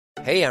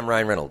Hey, I'm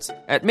Ryan Reynolds.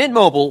 At Mint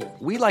Mobile,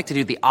 we like to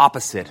do the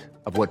opposite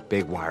of what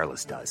Big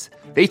Wireless does.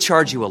 They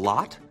charge you a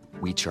lot,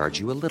 we charge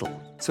you a little.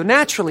 So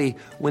naturally,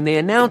 when they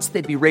announced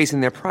they'd be raising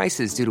their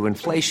prices due to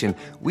inflation,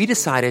 we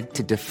decided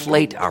to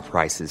deflate our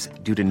prices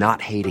due to not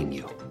hating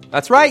you.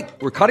 That's right.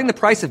 We're cutting the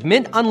price of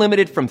Mint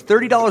Unlimited from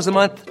 $30 a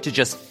month to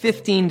just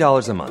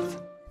 $15 a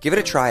month. Give it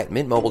a try at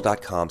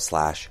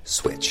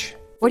mintmobile.com/switch.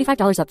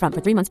 $45 up front for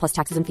 3 months plus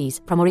taxes and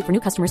fees. Promo rate for new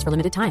customers for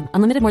limited time.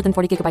 Unlimited more than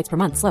 40 gigabytes per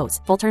month. Slows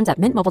full terms at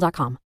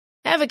mintmobile.com.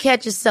 Ever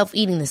catch yourself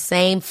eating the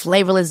same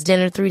flavorless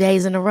dinner 3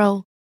 days in a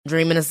row?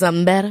 Dreaming of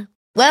something better?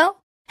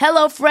 Well,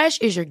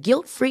 HelloFresh is your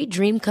guilt-free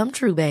dream come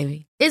true,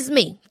 baby. It's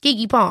me,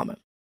 Keke Palmer.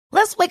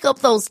 Let's wake up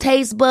those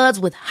taste buds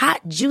with hot,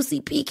 juicy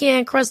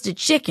pecan-crusted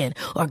chicken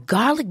or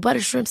garlic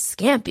butter shrimp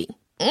scampi.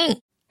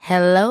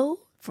 Hello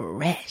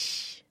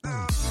Fresh.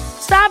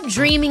 Stop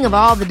dreaming of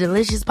all the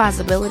delicious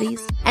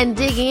possibilities and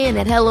dig in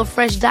at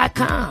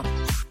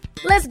HelloFresh.com.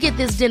 Let's get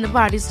this dinner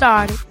party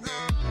started.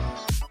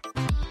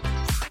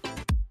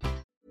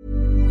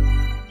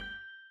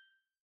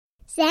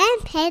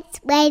 Sandpets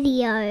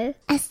Radio,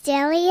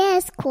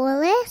 Australia's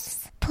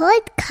coolest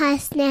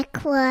podcast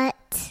network.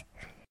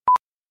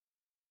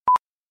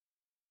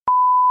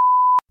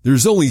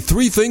 There's only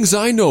 3 things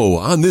I know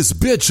on this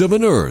bitch of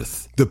an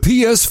earth. The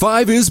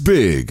PS5 is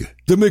big,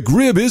 the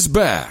McRib is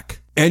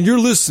back, and you're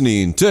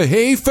listening to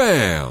Hey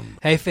Fam.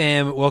 Hey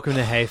fam, welcome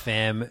to Hey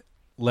Fam.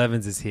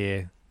 Levins is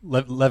here.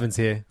 Levin's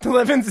here.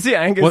 Levin's is here.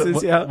 Angus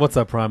is here. What's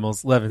up,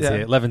 Primals? Levin's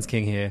here. Levin's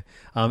King here.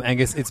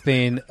 Angus, it's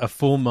been a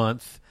full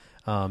month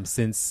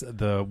since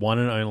the one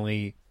and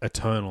only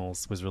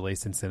Eternals was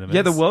released in cinemas.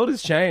 Yeah, the world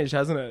has changed,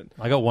 hasn't it?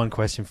 I got one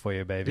question for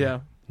you, baby.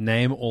 Yeah.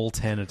 Name all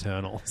 10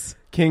 Eternals.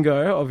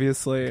 Kingo,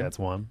 obviously. That's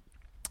one.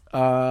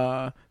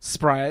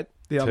 Sprite,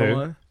 the other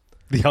one.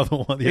 The other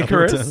one. The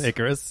Icarus. other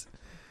Icarus.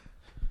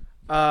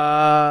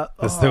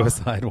 The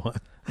suicide one.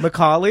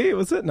 Macaulay,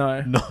 was it?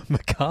 No. Not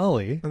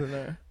Macaulay. I don't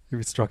know.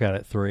 He struck out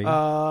at 3.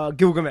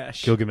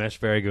 Gilgamesh. Gilgamesh,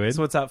 very good.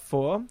 So what's that,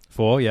 4?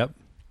 4, yep.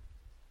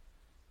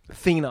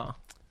 Thena.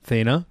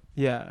 Thena.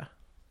 Yeah.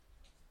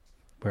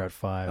 We're at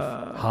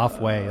 5.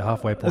 Halfway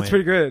point. That's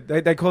pretty good.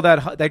 They call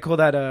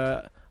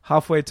that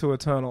halfway to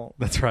eternal.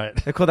 That's right.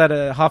 They call that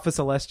a half a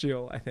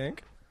celestial, I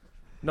think.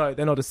 No,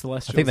 they're not a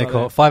celestial. I think they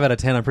call it 5 out of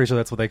 10. I'm pretty sure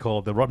that's what they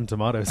call the Rotten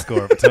Tomatoes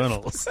score of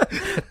Eternals.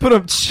 Put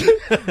them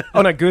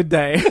on a good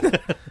day.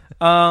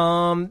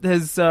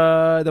 There's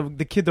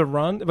the kid that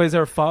run. Wait, is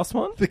there a fast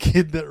one? The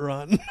kid that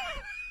run.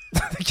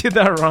 The kid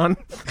that run.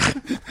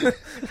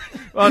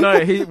 Oh no,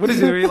 what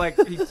is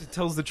it? He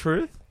tells the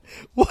truth.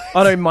 What?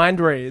 Oh no,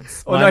 mind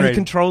reads. Oh no, he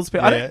controls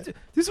people. Yeah.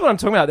 This is what I'm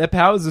talking about. Their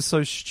powers are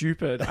so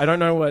stupid. I don't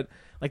know what.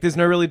 There's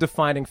no really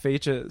defining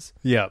features.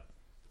 Yeah.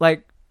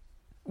 What?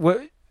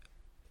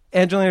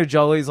 Angelina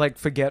Jolie's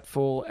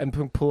forgetful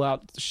and pull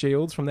out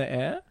shields from the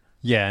air.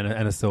 Yeah,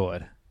 and a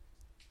sword.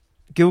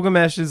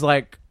 Gilgamesh is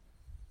like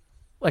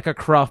a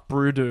craft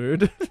brew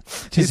dude.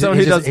 He's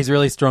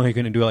really strong. He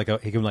can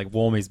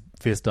warm his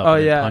fist up. Oh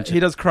and yeah, punch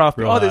he does craft.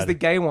 brew. There's the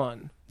gay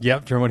one.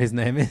 Yep. Do you remember what his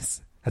name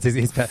is? That's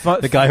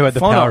the guy who had the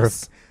power of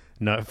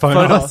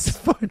Phonos.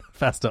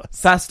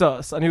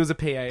 Fastos. And he was a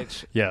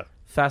PH. Yeah.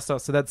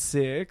 Fastos. So that's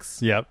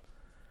 6. Yep.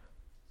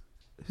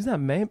 Who's that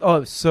name?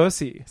 Oh,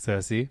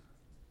 Cersei.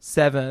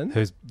 7.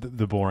 Who's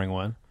the boring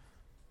one?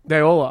 They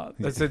all are.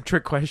 That's a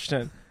trick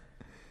question.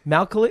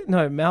 Malekith?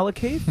 No,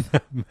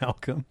 Malekith?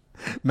 Malcolm.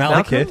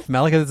 Malekith.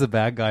 Malekith is a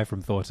bad guy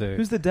from Thor 2.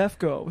 Who's the deaf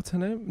girl? What's her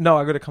name? No,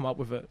 I got to come up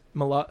with it.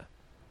 Malachi?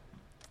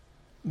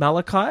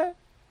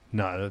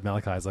 No,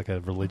 Malachi is like a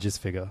religious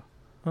figure.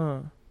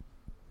 I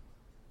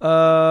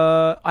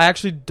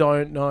actually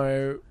don't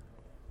know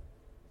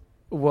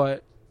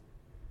what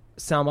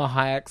Salma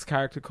Hayek's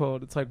character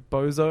called. It's like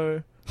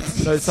Bozo.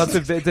 No, it's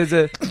something. There's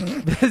a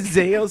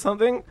Z or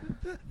something.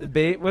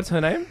 B. What's her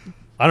name?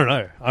 I don't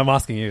know. I'm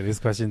asking you. These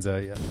questions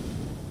are. Yeah.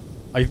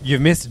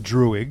 You've missed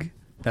Druig.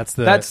 That's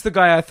the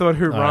guy I thought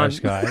who run. Irish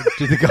guy.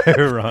 The guy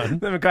who run.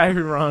 The guy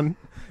who run.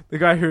 The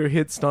guy who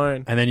hit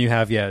stone. And then you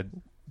have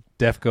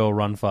deaf girl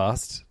run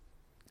fast.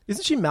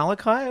 Isn't she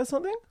Malachi or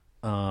something?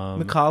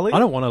 Macaulay? I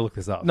don't want to look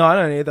this up. No, I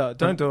don't either.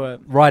 Don't do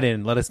it. Write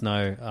in. Let us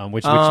know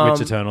which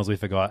Eternals we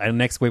forgot. And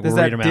next week we'll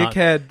read them out.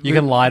 You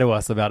can lie to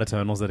us about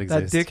Eternals that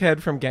exist. That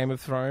dickhead from Game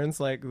of Thrones,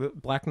 the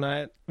Black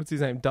Knight. What's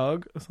his name?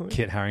 Doug or something?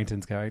 Kit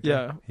Harington's character.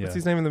 Yeah. What's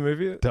his name in the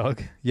movie?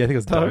 Doug. Yeah, I think it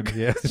was Doug.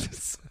 Yeah.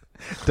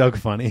 Doug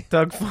Funny.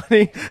 Doug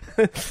Funny.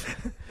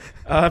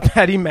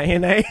 Patty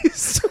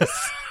Mayonnaise.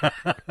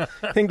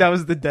 I think that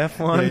was the deaf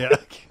one. Yeah.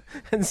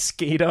 And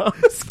Skeeter.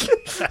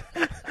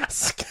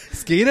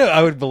 Skeeter,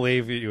 I would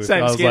believe you.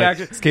 Same, Skeeter sounds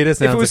like an Eternal.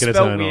 If it was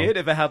spelled weird,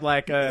 if it had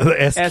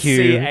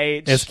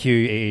a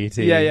SQEET.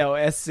 Yeah,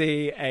 or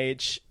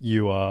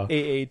SCHUR.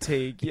 EET.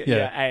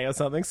 Yeah, A or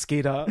something.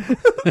 Skeeter.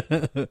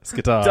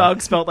 Skeeter.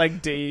 Doug spelled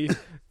like D.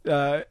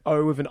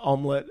 O with an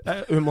omelette,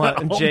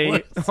 umlaut, and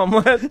G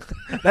omelette.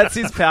 That's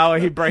his power.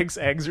 He breaks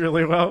eggs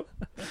really well.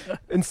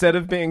 Instead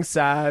of being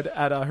sad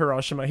at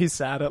Hiroshima, he's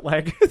sad at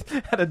like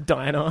at a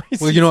diner.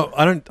 Well, you know,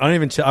 I don't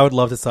even. I would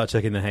love to start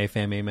checking the Hey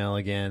Fam email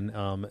again.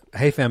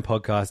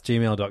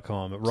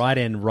 HeyFamPodcast@gmail.com. Write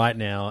in right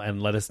now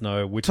and let us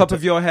know which top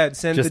of your head.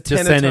 Send the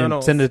 10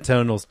 Eternals. Send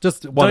Eternals.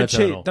 Just one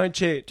Eternal. Don't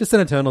cheat. Just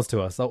send Eternals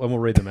to us, and we'll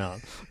read them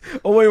out.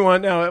 All we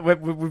want now,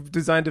 we've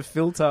designed a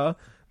filter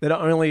that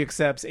only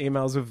accepts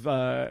emails with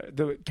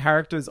the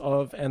characters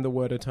of and the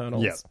word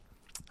Eternals. Yeah.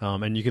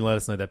 And you can let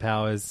us know their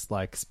powers,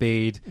 like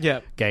speed,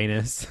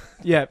 gayness.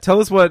 Yeah, tell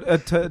us what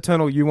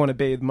Eternal you want to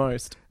be the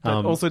most.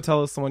 But also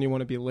tell us the one you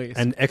want to be least.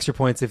 And extra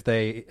points if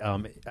they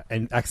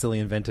accidentally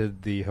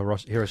invented the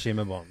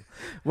Hiroshima bomb.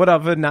 What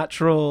other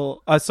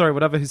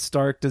whatever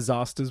historic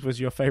disasters was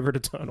your favorite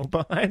Eternal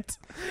behind?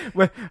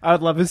 I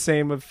would love a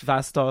scene with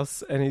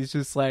Phastos, and he's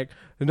just like,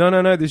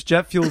 no, this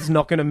jet fuel's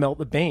not going to melt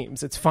the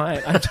beams. It's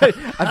fine.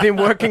 I've been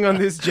working on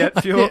this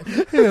jet fuel.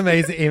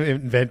 Amazing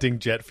inventing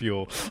jet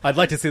fuel. I'd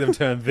like to see them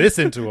turn this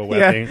into a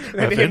weapon.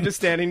 Yeah, and him just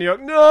standing in New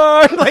York,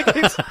 no! Like,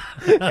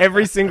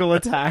 every single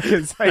attack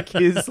is like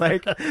his,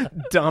 like,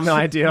 dumb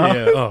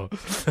idea.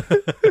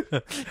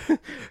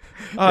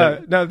 Yeah,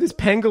 no, this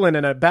pangolin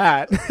and a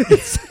bat.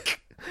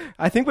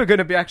 I think we're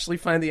going to actually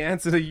find the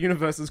answer to the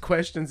universe's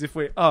questions if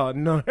we... Oh,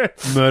 no.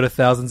 Murder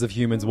thousands of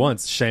humans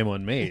once. Shame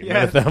on me.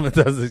 Yeah. Murder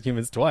thousands of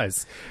humans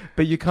twice.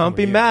 But you can't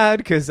be mad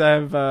because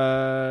I've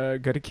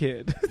got a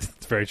kid.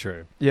 It's very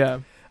true. Yeah.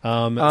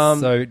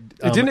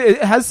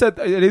 It has said...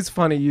 It is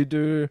funny. You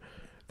do...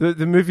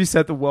 The movie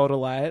set the world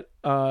alight.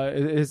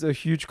 It is a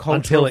huge cultural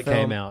until it film.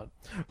 came out.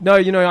 No,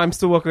 you know, I'm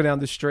still walking down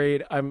the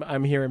street.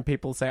 I'm hearing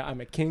people say, I'm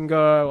a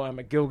Kingo, I'm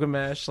a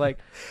Gilgamesh. Like,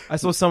 I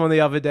saw someone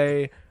the other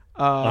day...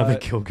 I'm a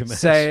Gilgamesh.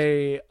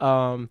 Say,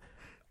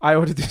 I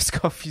ordered this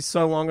coffee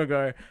so long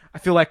ago. I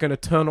feel like an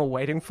Eternal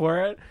waiting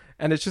for it,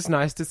 and it's just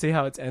nice to see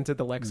how it's entered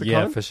the lexicon.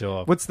 Yeah, for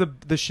sure. What's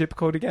the ship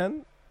called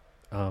again?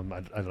 I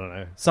don't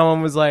know.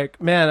 Someone was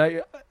like,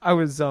 "Man, I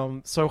was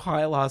so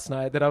high last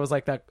night that I was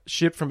like that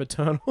ship from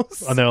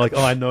Eternals." And they're like,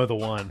 "Oh, I know the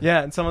one."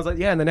 Yeah, and someone's like,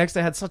 "Yeah," and the next day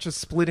I had such a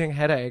splitting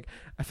headache.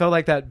 I felt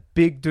like that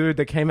big dude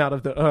that came out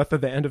of the earth at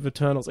the end of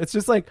Eternals. It's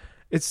just like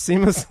it's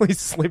seamlessly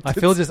slipped. I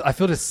feel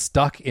just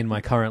stuck in my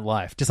current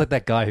life, just like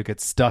that guy who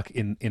gets stuck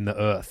in the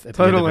earth at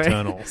the end of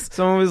Eternals.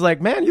 Someone was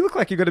like, "Man, you look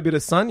like you got a bit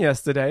of sun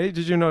yesterday.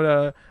 Did you know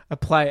to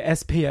apply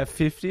SPF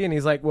 50?" And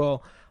he's like,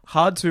 "Well,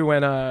 hard to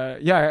when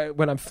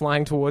I'm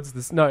flying towards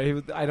this."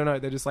 No, I don't know.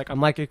 They're just like, I'm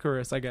like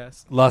Icarus, I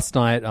guess. Last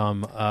night,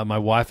 my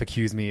wife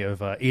accused me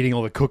of eating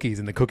all the cookies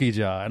in the cookie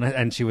jar,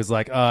 and she was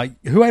like,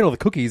 "Who ate all the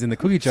cookies in the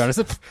cookie jar?" And I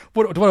said,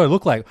 "What do I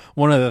look like?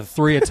 One of the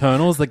 3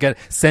 Eternals that get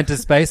sent to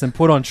space and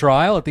put on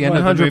trial at the end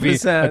 100%. Of the movie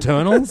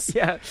Eternals?"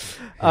 Yeah.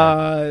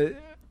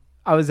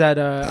 I was at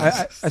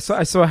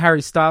I saw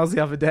Harry Styles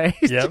the other day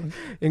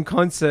in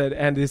concert,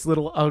 and this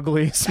little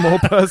ugly small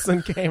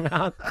person came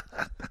out.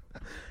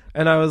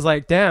 And I was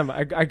like, damn,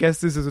 I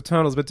guess this is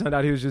Eternals. But it turned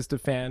out he was just a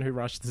fan who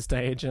rushed the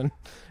stage, and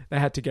they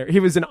had to he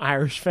was an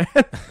Irish fan.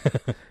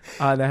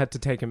 And they had to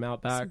take him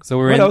out back. So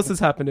what else has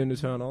happened in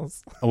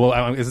Eternals?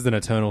 Well, this is an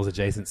Eternals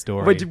adjacent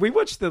story. Wait, did we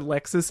watch the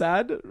Lexus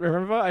ad?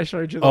 Remember? I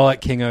showed you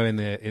like Kingo with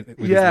his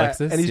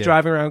Lexus? And he's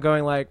driving around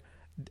going like...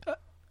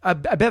 I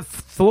bet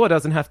Thor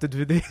doesn't have to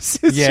do this.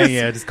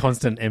 Just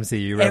constant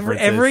MCU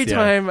references. Every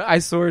time I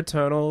saw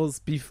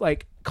Eternals,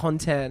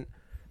 content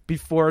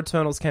before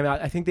Eternals came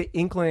out, I think the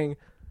inkling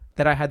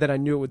that I had that I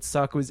knew it would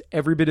suck was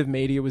every bit of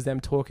media was them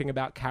talking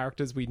about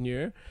characters we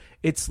knew.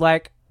 It's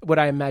like what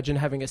I imagine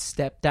having a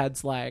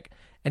stepdad's like,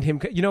 and him,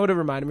 you know what it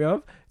reminded me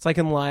of? It's like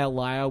in Liar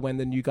Liar when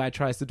the new guy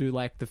tries to do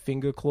like the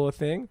finger claw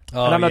thing.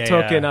 And I'm not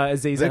talking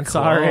Aziz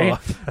Ansari,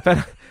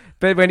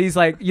 but when he's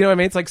like, you know what I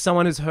mean? It's like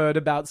someone who's heard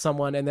about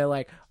someone and they're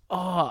like,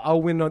 oh,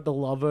 I'll win the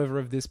love over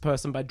of this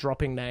person by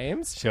dropping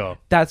names. Sure.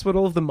 That's what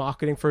all of the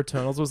marketing for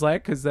Eternals was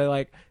like, because they're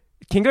like,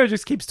 Kingo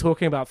just keeps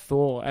talking about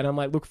Thor, and I'm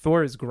like, look,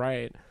 Thor is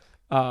great.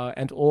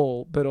 And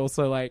all, but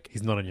also like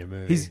he's not in your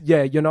movie.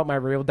 You're not my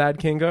real dad,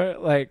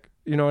 Kingo. Like,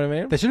 you know what I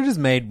mean? They should have just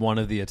made one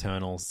of the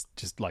Eternals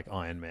just like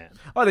Iron Man.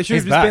 Oh, they should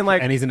have just been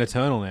like, and he's an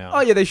Eternal now.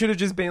 Oh yeah, they should have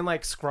just been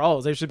like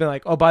Skrulls. They should have been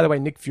like, oh, by the way,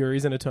 Nick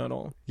Fury's an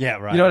Eternal. Yeah,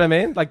 right. You know what I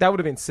mean? Like that would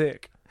have been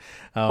sick.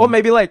 Or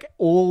maybe like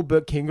all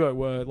but Kingo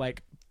were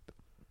like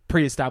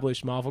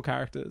pre-established Marvel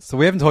characters. So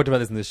we haven't talked about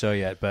this in the show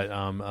yet, but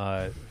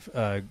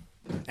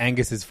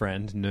Angus's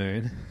friend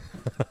Noon.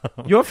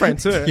 Your friend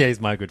too. Yeah,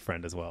 he's my good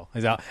friend as well.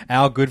 He's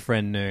our good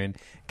friend Noon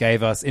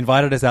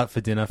invited us out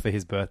for dinner for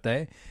his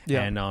birthday,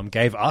 and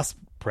gave us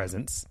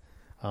presents.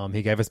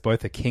 He gave us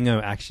both a Kingo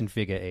action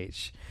figure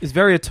each. It's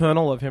very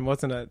Eternal of him,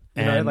 wasn't it?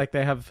 You know, like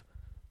they have,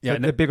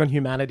 they're big on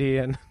humanity.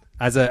 And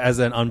as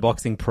an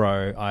unboxing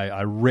pro,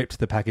 I ripped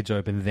the package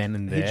open then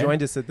and there. He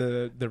joined us at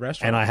the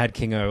restaurant, and I had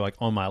Kingo like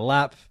on my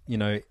lap. You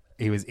know,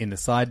 he was in the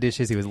side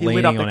dishes. He was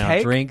leaning on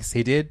our drinks.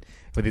 He did.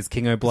 With his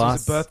Kingo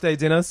blast. It was a birthday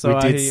dinner, so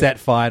we did set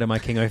fire to my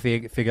Kingo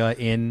figure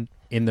in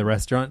the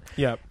restaurant.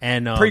 Yeah,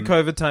 and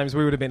pre-COVID times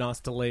we would have been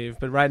asked to leave,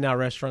 but right now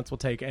restaurants will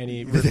take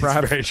any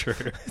riffraff. That's very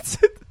true.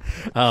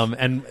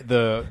 And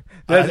the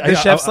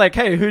chef's like,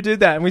 hey, who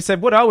did that? And we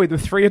said, what are we? The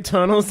 3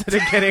 Eternals that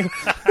are getting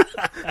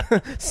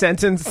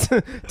sentenced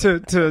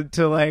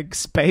to like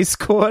space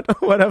court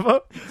or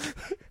whatever.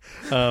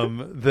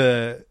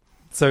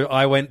 So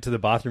I went to the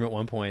bathroom at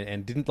one point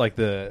and didn't like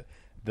the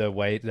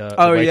waitress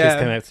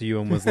came up to you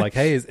and was like,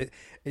 hey,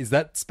 is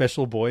that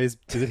special boy? Is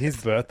it his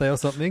birthday or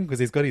something? Because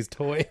he's got his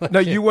toy. No,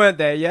 you weren't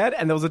there yet,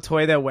 and there was a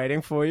toy there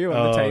waiting for you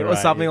on the table or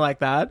something like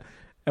that.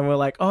 And we're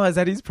like, oh, is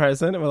that his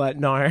present? And we're like,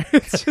 no,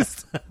 it's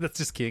just that's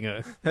just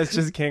Kingo. That's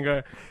just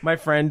Kingo. My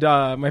friend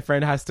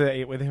has to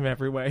eat with him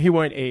everywhere. He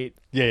won't eat.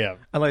 Yeah.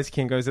 Unless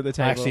Kingo's at the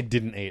table. I actually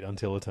didn't eat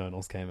until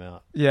Eternals came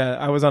out. Yeah,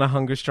 I was on a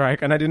hunger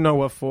strike, and I didn't know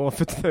what for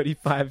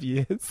 35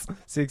 years,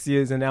 6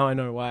 years, and now I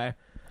know why.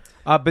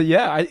 But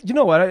yeah, you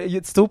know what?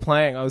 It's still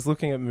playing. I was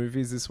looking at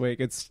movies this week.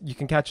 You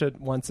can catch it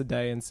once a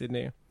day in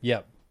Sydney.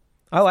 Yep.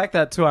 I like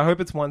that too. I hope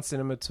it's one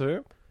cinema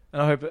too,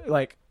 and I hope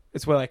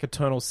it's where like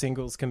eternal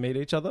singles can meet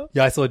each other.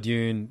 Yeah, I saw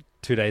Dune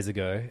 2 days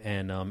ago,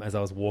 and as I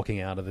was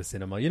walking out of the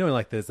cinema,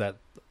 like there's that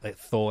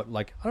thought,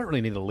 like I don't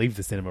really need to leave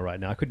the cinema right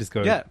now. I could just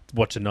go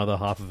watch another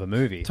half of a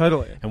movie.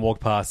 Totally. And walk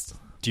past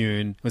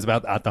Dune. It was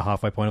about at the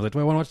halfway point. I was like, do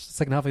I want to watch the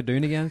second half of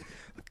Dune again?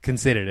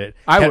 Considered it.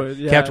 I would,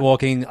 yeah. Kept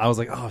walking. I was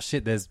like, oh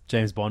shit, there's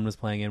James Bond was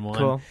playing in one.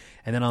 Cool.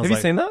 And then I was Have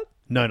you seen that?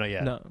 No, not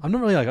yet. No. I'm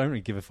not really I don't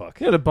really give a fuck.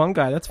 You're the Bond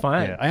guy. That's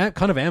fine. Yeah, I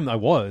kind of am.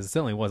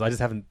 Certainly was. I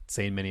just haven't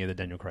seen many of the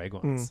Daniel Craig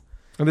ones.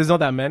 And there's not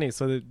that many,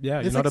 so you're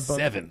There's not like a Bond.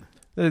 7.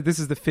 This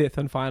is the 5th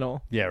and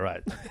final. Yeah,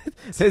 right.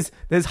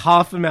 There's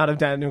half the amount of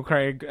Daniel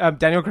Craig.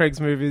 Daniel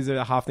Craig's movies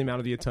are half the amount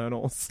of the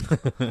Eternals.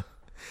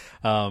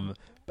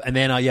 And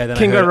then then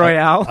Kingo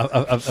Royale,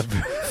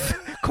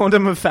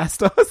 Quantum of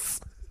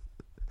Fastos,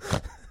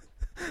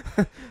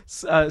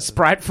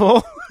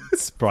 Spriteful,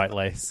 Sprite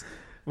Lace.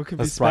 What could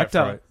be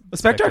Spectre?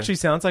 Spectre actually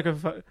sounds like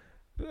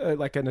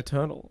like an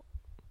Eternal.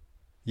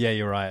 Yeah,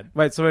 you're right.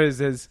 Wait, so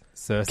there's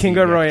Cersei,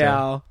 Kingo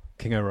Royale,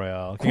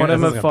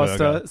 Quantum of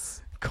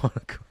Fastos,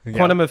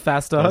 Quantum of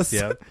Fastos,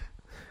 yeah.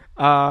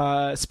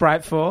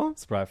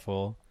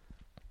 Spriteful,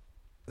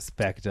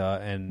 Spectre,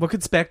 and what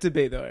could Spectre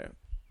be though?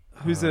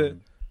 Who's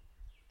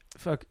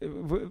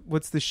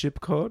what's the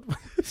ship called?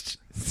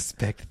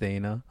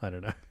 Specthena. I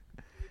don't know.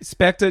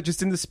 Spectre,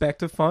 just in the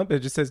Spectre font, but it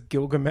just says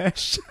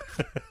Gilgamesh.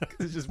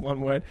 It's just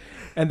one word.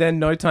 And then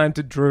No Time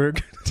to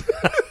Droog.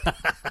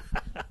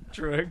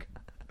 Droog.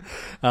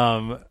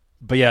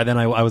 But yeah, then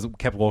I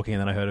kept walking,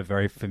 and then I heard a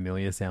very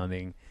familiar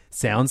sounding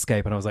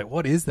soundscape, and I was like,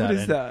 what is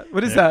that?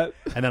 What is that?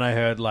 And then I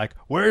heard like,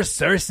 where's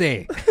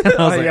Cersei? And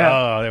I was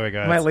oh, there we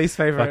go. My least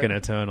favorite. Fucking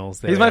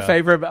Eternals. He's my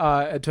favorite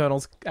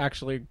Eternals,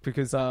 actually,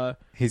 because...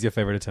 he's your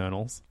favorite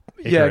Eternals?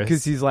 Icarus. Yeah,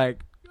 because he's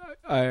like,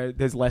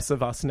 there's less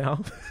of us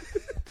now.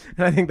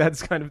 And I think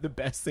that's kind of the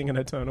best thing an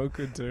Eternal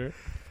could do.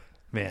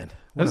 Man.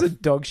 That was a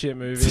dog shit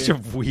movie. Such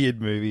a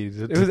weird movie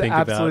to think about. It was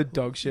absolute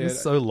dog shit. It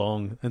was so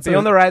long. And Be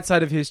on the right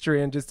side of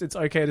history, and just it's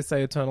okay to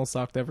say Eternal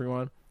sucked,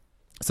 everyone.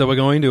 So we're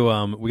going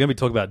to be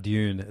talking about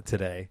Dune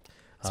today.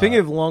 Speaking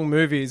of long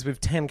movies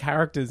with 10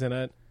 characters in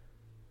it,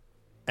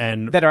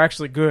 and that are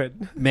actually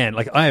good. Man,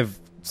 like I have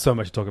so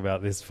much to talk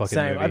about this fucking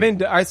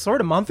movie. I saw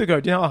it a month ago.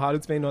 Do you know how hard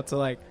it's been not to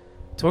like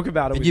talk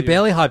about it? With you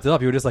barely hyped it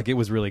up. You were just like, it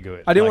was really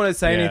good. I didn't want to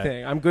say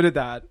anything. I'm good at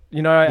that.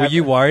 You know. Were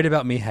you worried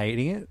about me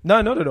hating it?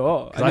 No, not at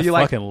all. I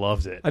fucking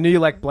loved it. I knew you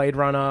liked Blade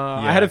Runner.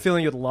 Yeah. I had a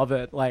feeling you'd love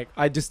it. Like,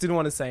 I just didn't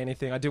want to say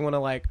anything. I didn't want to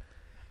like.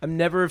 I'm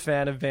never a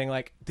fan of being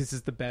like, this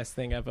is the best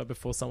thing ever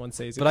before someone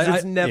sees it. But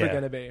it's never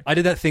going to be. I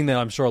did that thing that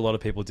I'm sure a lot of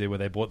people did where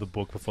they bought the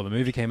book before the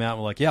movie came out and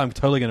were like, yeah, I'm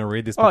totally going to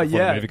read this book before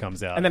the movie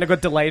comes out. And then it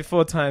got delayed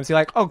 4 times. You're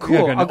like, oh,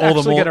 cool. I'll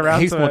actually get around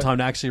to it. Heaps more time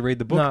to actually read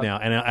the book now.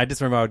 And I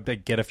just remember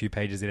I'd get a few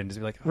pages in and just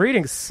be like...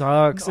 Reading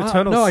sucks.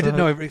 Eternal No, sucks. I didn't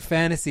know.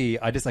 Fantasy,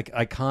 I just like,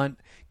 I can't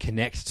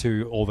connect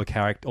to all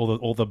the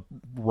all the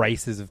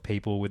races of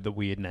people with the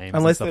weird names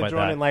unless and stuff they're like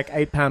drawn that. in like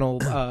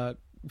 8-panel...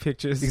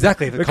 pictures.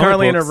 Exactly. We're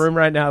currently in a room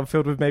right now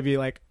filled with maybe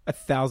like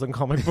 1,000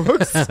 comic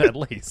books. At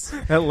least.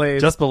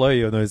 Just below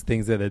you on those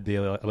things there'd be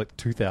like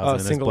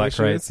 2,000 in those black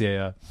crates.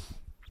 Yeah.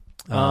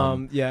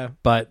 Yeah.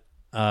 But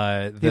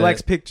he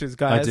likes pictures,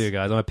 guys. I do,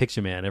 guys. I'm a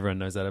picture man. Everyone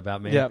knows that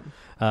about me. Yeah.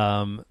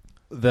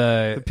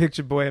 The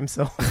picture boy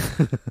himself.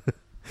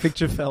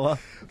 Picture fella.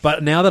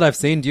 But now that I've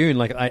seen Dune,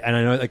 like I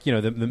know, like you know,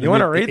 you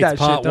want to read that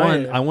part shit, don't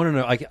one. you? I want to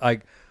know.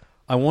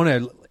 I want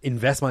to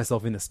invest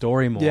myself in the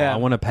story more. Yeah. I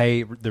want to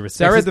pay the respect.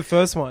 So I read the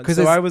first one,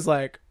 so I was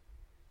like,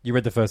 you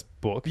read the first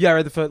book? Yeah, I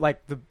read the first,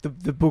 like the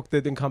book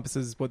that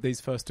encompasses what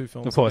these first 2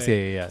 films. Of course,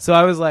 yeah. So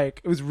I was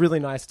like, it was really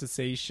nice to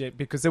see shit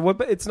because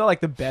it's not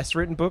like the best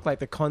written book. Like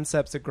the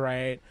concepts are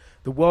great,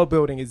 the world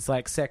building is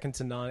like second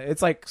to none.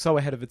 It's like so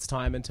ahead of its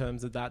time in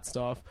terms of that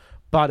stuff.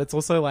 But it's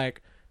also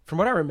like, from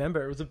what I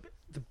remember, it was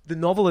the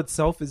novel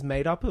itself is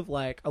made up of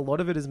like a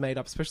lot of it is made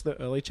up, especially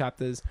the early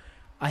chapters.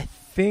 I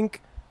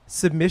think.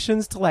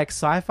 Submissions to like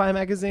sci-fi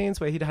magazines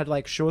where he'd had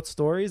like short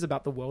stories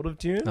about the world of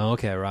Dune. Oh,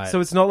 okay, right.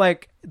 So it's not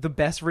like the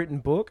best written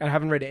book. I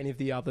haven't read any of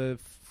the other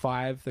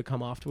 5 that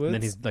come afterwards.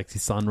 And then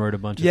his son wrote a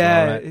bunch of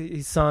right?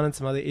 His son and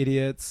some other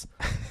idiots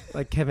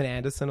like Kevin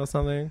Anderson or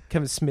something.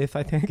 Kevin Smith,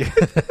 I think.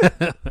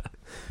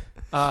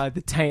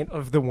 the taint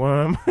of the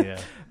worm. Yeah.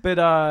 But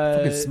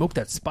Fucking smoke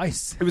that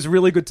spice. it was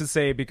really good to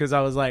see because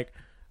I was like,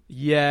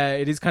 yeah,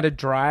 it is kind of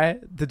dry,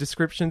 the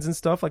descriptions and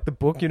stuff, like the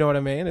book, you know what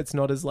I mean? It's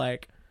not as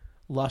like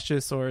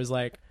luscious or as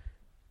like...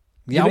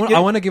 Yeah, I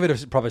want to give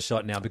it a proper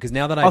shot now because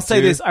now that I'll say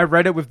this, I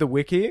read it with the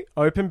wiki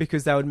open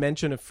because they would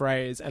mention a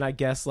phrase, and I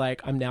guess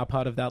like I'm now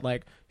part of that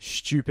like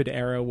stupid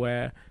era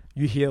where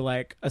you hear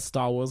like a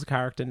Star Wars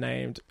character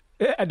named...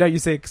 I know you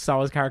see a Star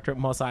Wars character at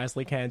Mos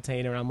Eisley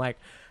Cantina, and I'm like,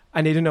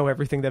 I need to know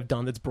everything they've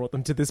done that's brought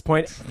them to this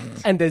point,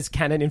 and there's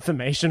canon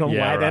information on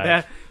why they're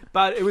there.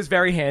 But it was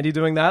very handy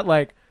doing that.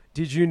 Like,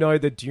 did you know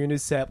that Dune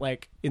is set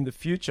like in the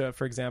future,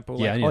 for example,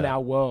 like on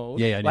our world,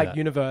 like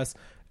universe,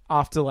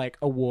 after like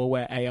a war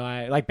where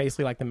AI, like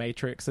basically like the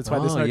Matrix. That's why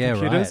there's no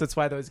computers. Right. That's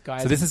why those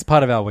guys. So this is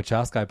part of our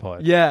Wachowski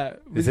pod. Yeah,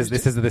 this is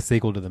the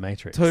sequel to the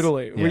Matrix.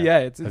 Totally. Yeah. Well, yeah,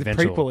 it's the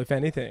prequel, if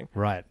anything.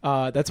 Right.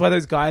 That's why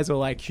those guys were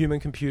like human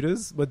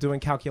computers were doing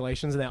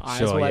calculations and their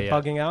eyes were like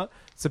bugging out.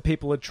 So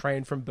people are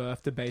trained from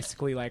birth to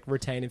basically like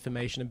retain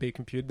information and be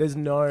computed. There's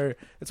no.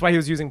 That's why he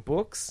was using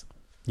books.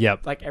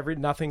 Yep. Like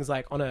nothing's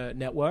like on a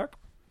network.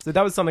 So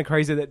that was something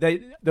crazy that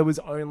there was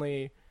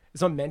only.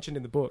 It's not mentioned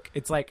in the book.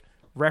 It's like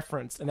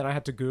referenced, and then I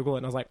had to Google it,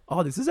 and I was like,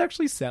 oh, this is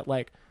actually set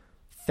like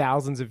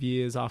thousands of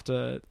years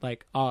after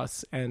like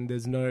us, and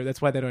there's no.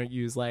 That's why they don't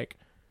use like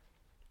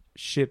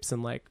ships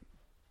and like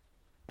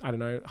I don't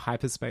know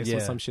hyperspace or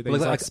some shit. They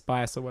use like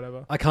spice or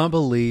whatever. I can't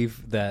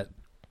believe that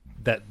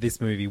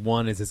this movie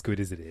one is as good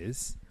as it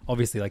is.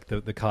 Obviously, like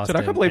the cast. Dude,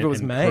 I can't believe it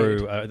was made.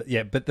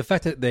 Crew, but the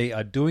fact that they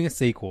are doing a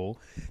sequel,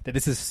 that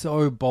this is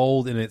so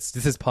bold, and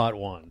this is part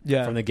one.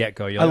 Yeah. From the get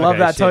go. I love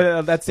that.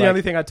 That's the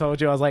only thing I told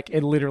you. I was like,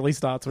 it literally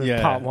starts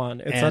with part one.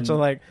 It's such a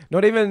like,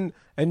 not even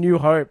A New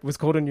Hope was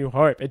called A New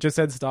Hope. It just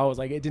said Star Wars.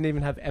 Like, it didn't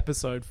even have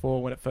episode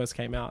 4 when it first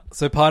came out.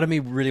 So part of me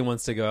really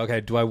wants to go, okay,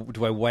 do I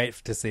wait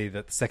to see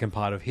the second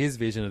part of his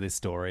vision of this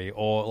story,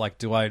 or like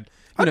do I?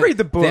 I'd read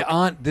the book.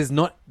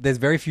 There's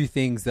very few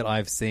things that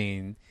I've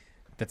seen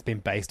that's been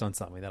based on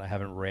something that I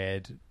haven't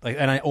read. Like,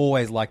 and I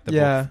always like the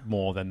book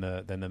more than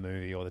the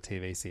movie or the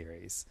TV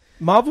series.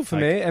 Marvel for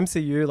me,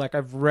 MCU, like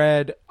I've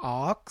read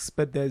arcs,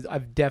 but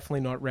I've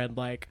definitely not read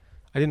like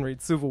I didn't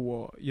read Civil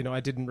War. You know, I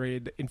didn't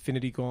read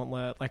Infinity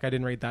Gauntlet. Like I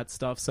didn't read that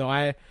stuff. So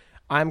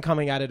I'm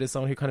coming at it as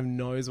someone who kind of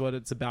knows what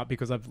it's about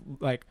because I've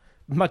like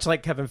much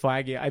like Kevin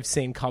Feige, I've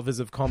seen covers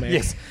of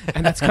comics,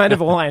 and that's kind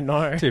of all I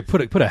know. Dude,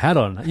 put a hat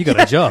on. You got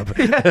a job.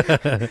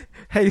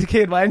 Hey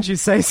kid, why didn't you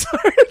say so?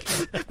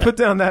 Put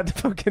down that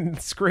fucking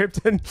script.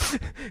 And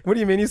what do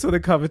you mean you saw the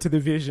cover to the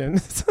Vision?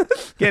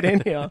 Get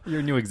in here. You're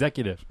a new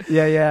executive.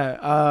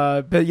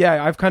 Yeah. But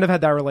yeah, I've kind of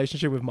had that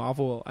relationship with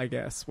Marvel, I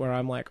guess, where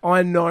I'm like, oh,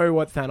 I know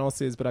what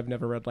Thanos is, but I've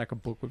never read like a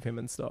book with him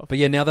and stuff. But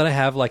yeah, now that I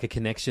have like a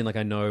connection, like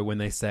I know when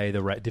they say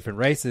the different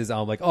races,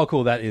 I'm like, oh,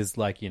 cool, that is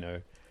like, you know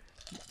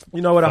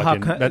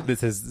what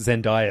this is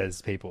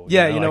Zendaya's people.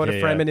 Yeah, you know what a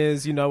Fremen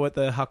is. You know what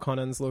the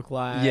Harkonnens look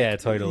like. Yeah,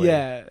 totally.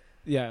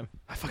 Yeah.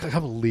 I can't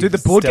believe. Dude, the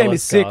board game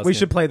is sick. We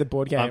should play the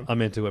board game.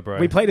 I'm into it, bro.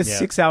 We played a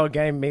 6-hour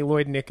game. Me,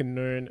 Lloyd, Nick, and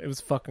Noon. It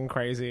was fucking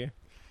crazy.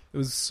 It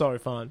was so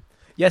fun.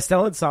 Yeah,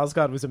 Stellan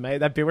Skarsgård was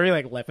amazing. That bit where he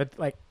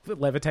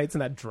levitates in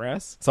that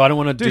dress. So I don't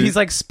want to do. Dude, he's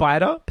like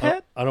Spider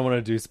Pet. I don't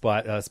want to do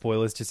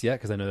spoilers just yet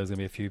because I know there's gonna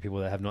be a few people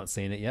that have not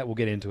seen it yet. We'll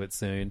get into it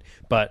soon,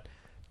 but.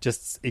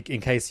 Just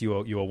in case you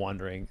were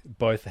wondering,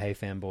 both Hey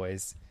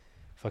Fanboys,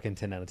 fucking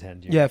 10 out of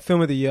 10. Yeah,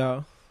 film of the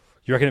year.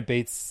 You reckon it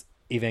beats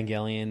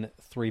Evangelion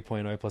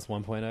 3.0 plus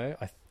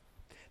 1.0?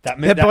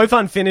 They're both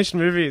unfinished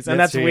movies, and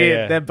that's true, weird.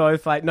 Yeah. They're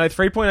both like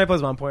 3.0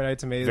 plus 1.0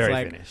 to me is very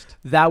like finished.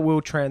 That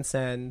will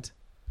transcend.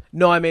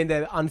 No, I mean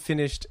they're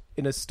unfinished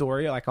in a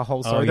story, like a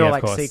whole story. Oh, They're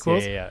like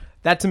sequels. Yeah.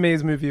 That to me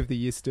is movie of the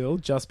year still,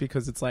 just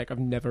because it's like I've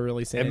never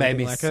really seen. It made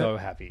me like so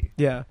happy.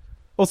 Yeah.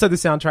 Also, the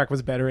soundtrack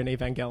was better in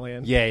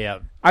Evangelion. Yeah.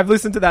 I've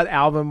listened to that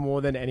album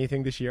more than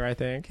anything this year, I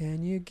think.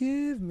 Can you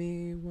give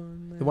me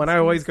one? The one I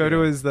always go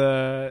to is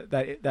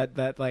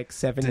that like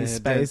 70s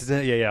space.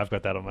 Yeah, I've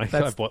got that on my.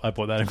 I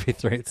bought that in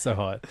MP3. It's so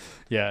hot.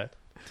 Yeah,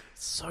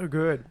 so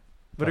good.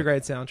 What a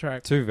great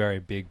soundtrack. 2 very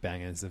big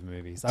bangers of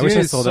movies. I wish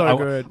I saw that.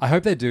 Good. I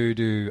hope they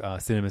do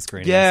cinema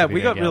screenings. Yeah,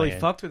 we got really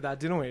fucked with that,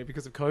 didn't we?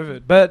 Because of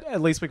COVID. But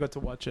at least we got to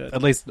watch it.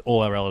 At least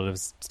all our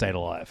relatives stayed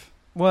alive.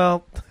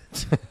 Well,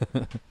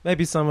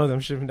 maybe some of them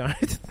should have known.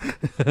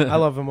 I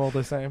love them all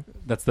the same.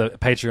 That's the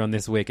Patreon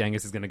this week.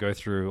 Angus is going to go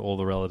through all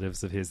the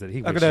relatives of his that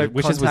he wishes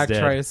was contact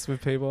dead. Trace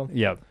with people.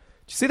 Yeah. Did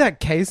you see that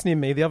case near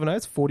me the other night?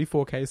 It's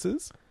 44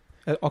 cases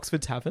at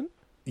Oxford Tavern.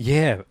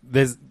 Yeah,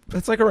 that's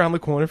like around the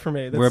corner from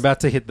me. We're about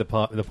to hit the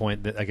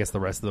point that I guess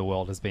the rest of the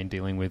world has been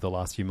dealing with the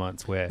last few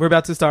months, where we're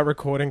about to start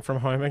recording from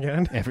home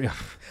again.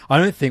 I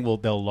don't think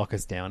they'll lock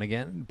us down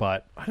again,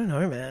 but I don't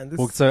know, man.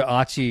 So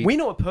Archie, we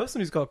know a person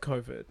who's got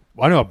COVID.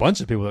 I know a bunch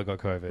of people that got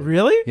COVID.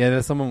 Really? Yeah,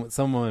 there's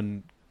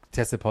someone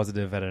tested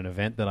positive at an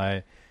event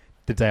that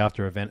the day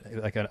after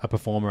event, like a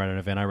performer at an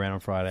event I ran on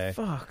Friday.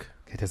 Fuck.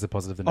 He tested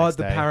positive the next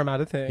day. The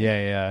Parramatta thing.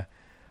 Yeah.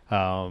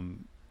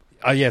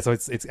 Oh yeah, so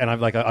it's and I'm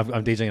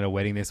DJing at a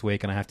wedding this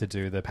week, and I have to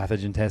do the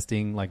pathogen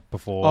testing like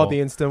before. Oh, the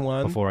instant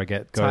one before I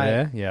go Tight.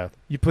 there. Yeah,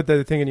 You put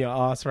the thing in your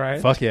ass,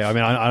 right? fuck yeah. I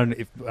mean, I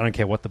don't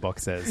care what the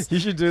box says. You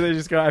should do that.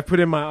 Just go. I put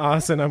in my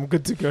ass and I'm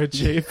good to go,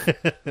 chief.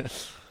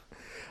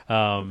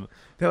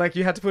 They're like,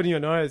 you had to put it in your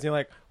nose. And you're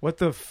like, what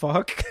the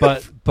fuck?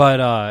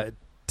 But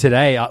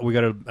today we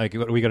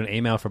got an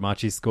email from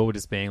Archie's school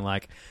just being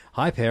like,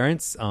 "Hi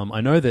parents,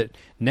 I know that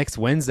next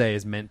Wednesday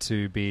is meant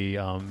to be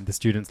the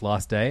students'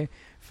 last day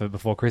for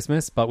before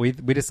Christmas, but we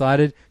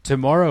decided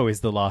tomorrow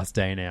is the last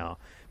day now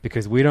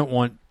because we don't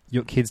want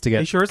your kids to get Are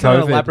you sure it's COVID."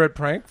 not an elaborate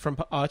prank from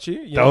Archie?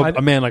 You know,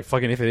 Oh, man, like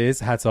fucking if it is,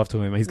 hats off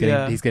to him. He's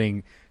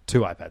getting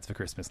 2 iPads for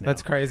Christmas now.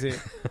 That's crazy.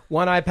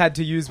 One iPad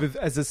to use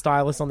as a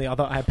stylus on the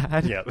other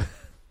iPad. Yep.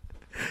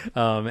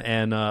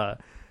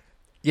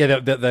 Yeah,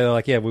 they're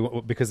like,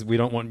 because we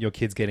don't want your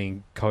kids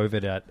getting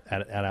COVID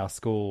at our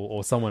school,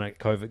 or someone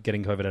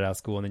getting COVID at our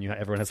school, and then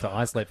everyone has to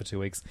isolate for 2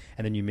 weeks,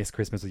 and then you miss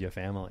Christmas with your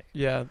family.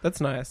 Yeah,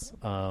 that's nice.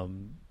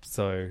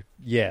 So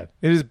yeah,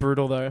 It is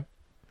brutal though.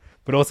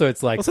 but also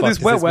it's like Also, fuck, this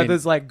does wet this mean-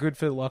 weather's like good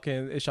for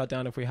lock-in. It's shut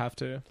down if we have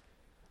to.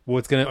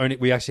 Well,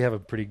 we actually have a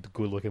pretty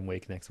good looking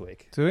week next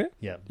week. Do we?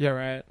 Yeah. Yeah,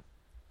 right.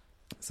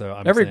 So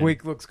Every saying-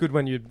 week looks good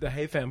when you're the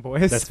Hey Fam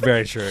boys. That's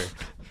very true.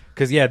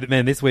 Because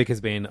man, this week has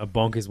been a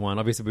bonkers one.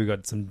 Obviously, we've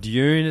got some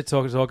Dune to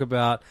talk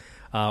about.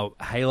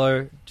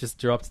 Halo just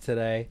dropped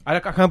today. I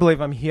can't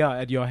believe I'm here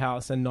at your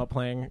house and not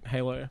playing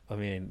Halo. I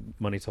mean,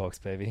 money talks,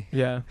 baby.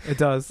 Yeah, it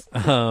does.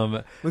 Listen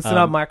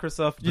up,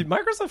 Microsoft.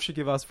 Microsoft should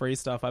give us free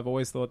stuff. I've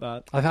always thought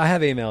that. I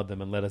have emailed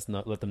them and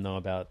let them know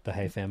about the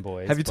Hey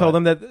Fanboys. Have you told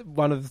them that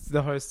one of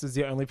the hosts is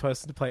the only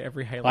person to play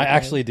every Halo I game?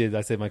 actually did.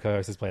 I said my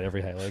co-host has played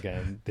every Halo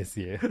game this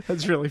year.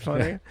 That's really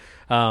funny.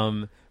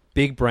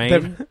 Big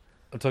brain.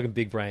 I'm talking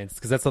big brains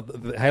because that's not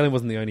Halo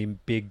wasn't the only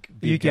big.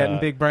 You getting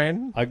big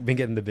brain? I've been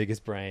getting the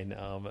biggest brain.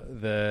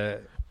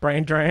 The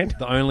Brain drain.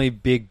 The only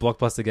big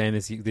blockbuster game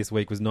this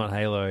week was not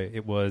Halo.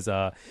 It was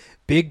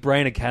Big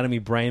Brain Academy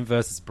Brain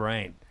versus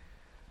Brain.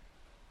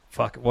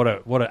 Fuck! What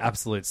an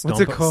absolute What's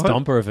it called?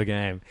 stomper of a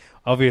game.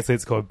 Obviously,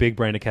 it's called Big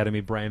Brain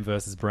Academy Brain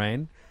versus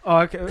Brain. Oh,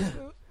 okay.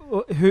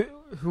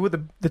 Who are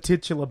the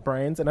titular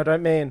brains? And I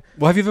don't mean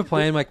Well, have you ever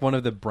played like one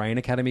of the Brain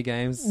Academy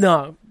games?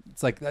 no.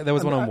 It's like there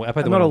was one on. I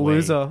played the I'm one not a on Wii.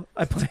 loser.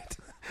 I played.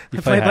 You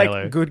I played played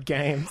Halo. like good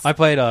games. I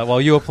played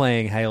while you were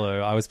playing Halo.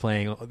 I was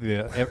playing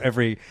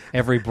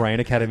every Brain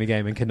Academy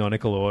game in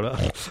canonical order.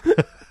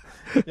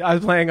 Yeah, I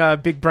was playing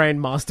Big Brain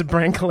Master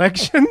Brain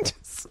Collection.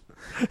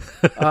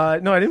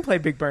 No, I didn't play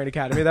Big Brain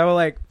Academy.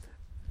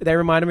 They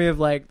reminded me of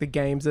like the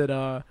games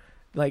that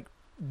like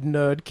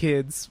nerd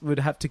kids would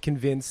have to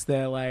convince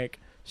their like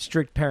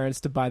strict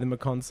parents to buy them a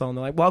console, and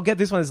they're like, "Well, I'll get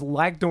this one. It's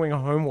like doing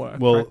homework."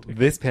 Well, practically.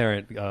 this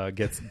parent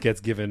gets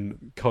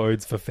given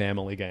codes for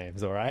family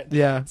games. All right.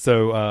 Yeah.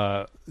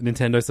 So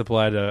Nintendo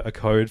supplied a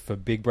code for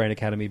Big Brain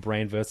Academy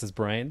Brain versus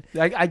Brain.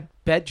 I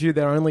bet you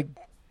they're only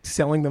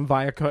selling them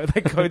via code,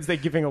 like codes they're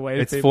giving away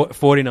to It's people.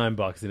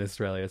 $49 in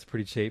Australia. It's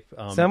pretty cheap.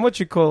 So I'm what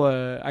you call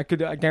I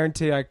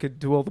guarantee I could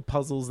do all the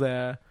puzzles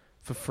there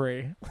for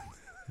free.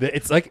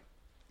 It's like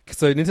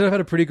so Nintendo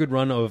had a pretty good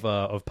run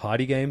of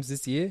party games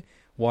this year.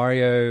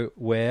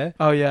 WarioWare.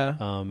 Oh yeah,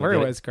 WarioWare's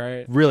WarioWare's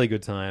great. Really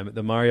good time.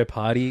 The Mario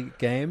Party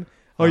game.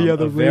 Oh, yeah,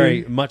 the a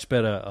very Wii. much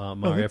better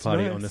Mario that's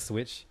Party nice. on the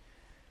Switch.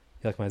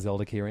 You like my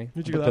Zelda keyring?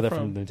 Where'd you I get got that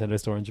from from? the Nintendo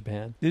store in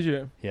Japan. Did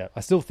you? Yeah,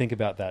 I still think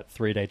about that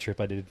 3-day trip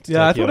I did to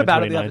Yeah, I Tokyo thought in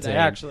about it the other 2019, day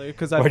actually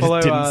because where I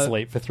follow. just didn't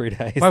sleep for 3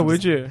 days. Why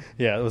would you?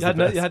 Yeah, it was You,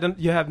 the had best.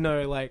 you have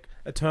no like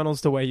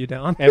Eternals to weigh you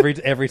down.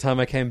 Every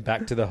time I came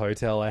back to the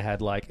hotel, I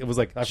had like it was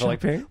like I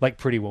felt Shopping? like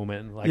Pretty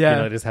Woman, like Yeah.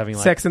 you know, just having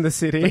like Sex in the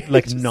City,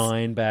 like Just-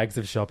 9 bags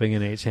of shopping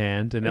in each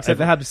hand, and Except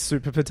they had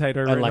super potato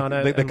and written like on the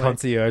it. and, like,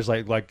 concierge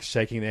like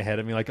shaking their head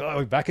at me like, "Oh,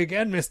 we're back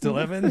again, Mr.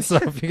 Levin." So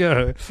off you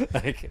go.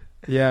 Like,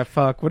 yeah,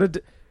 fuck.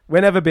 We're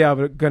never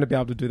going to be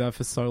able to do that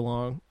for so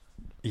long.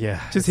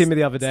 yeah, Just hit me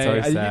the other day.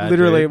 so sad,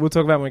 Literally, dude. we'll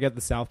talk about when we get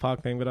the South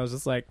Park thing, but I was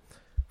just like,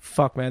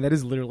 fuck, man, that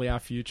is literally our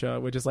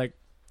future. We're just like,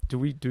 do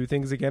we do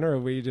things again, or are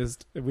we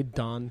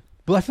done?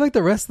 But I feel like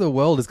the rest of the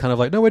world is kind of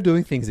like, no, we're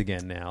doing things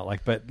again now.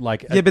 Like, but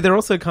like, Yeah, but there are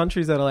also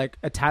countries that are like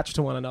attached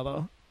to one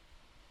another.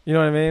 You know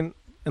what I mean?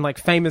 And like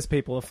famous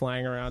people are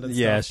flying around and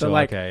Yeah, stuff. sure, But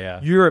like okay,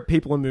 yeah. Europe,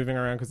 people are moving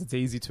around because it's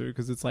easy to,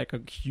 because it's like a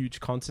huge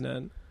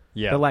continent.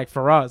 yeah, But like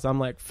for us, I'm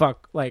like,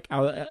 fuck, like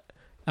our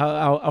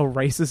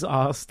racist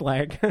ass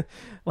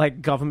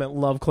like government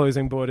love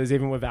closing borders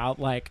even without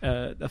like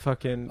a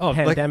fucking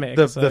pandemic.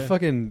 Like so- the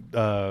fucking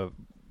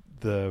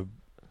the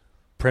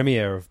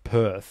premier of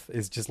Perth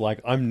is just like,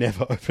 I'm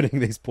never opening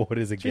these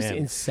borders again. Just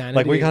insanity.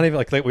 Like we can't even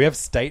like we have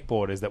state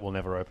borders that will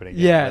never open again.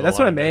 Yeah, let that's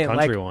what I alone the mean.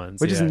 Country Like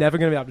ones. we're just yeah. never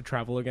gonna be able to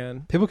travel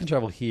again. People can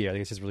travel here. I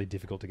think it's just really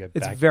difficult to get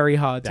It's back. very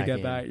hard to back get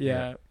in. back.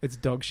 Yeah, it's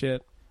dog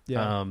shit.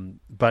 Yeah.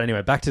 But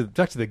anyway, back to the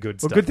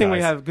good Well, stuff. good thing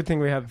guys.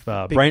 we have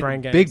big brain,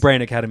 brain games. Big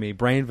Brain Academy,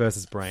 Brain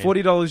versus Brain.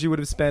 $40 you would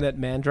have spent at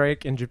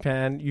Mandrake in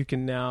Japan, you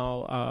can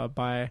now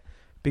buy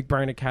Big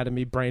Brain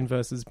Academy, Brain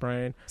versus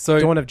Brain. So-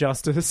 Dawn of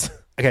Justice.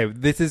 Okay,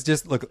 this is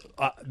just look.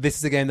 This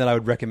is a game that I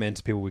would recommend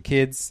to people with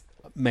kids.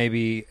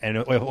 maybe, and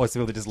or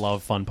people that just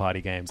love fun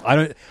party games.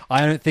 I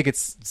don't think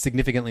it's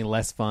significantly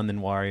less fun than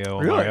Wario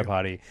or Really? Mario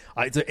Party.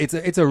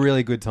 It's a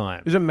really good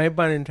time. Is it made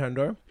by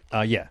Nintendo?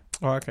 Yeah.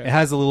 Oh, okay. It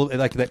has a little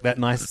like that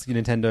nice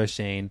Nintendo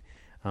sheen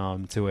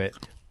to it,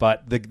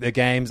 but the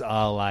games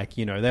are like,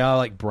 you know, they are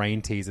like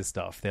brain teaser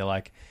stuff. They're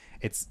like,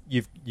 it's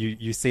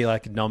you see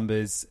like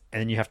numbers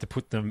and you have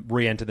to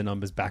re-enter the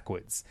numbers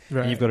backwards.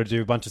 Right. And you've got to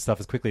do a bunch of stuff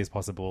as quickly as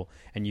possible,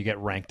 and you get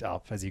ranked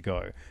up as you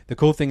go. The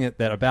cool thing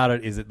that about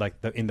it is that like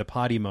in the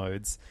party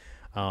modes,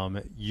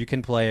 you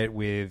can play it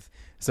with.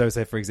 So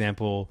say for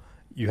example,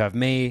 you have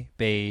me,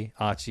 B,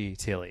 Archie,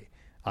 Tilly.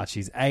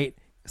 Archie's 8,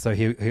 so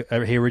he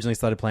originally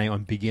started playing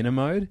on beginner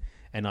mode,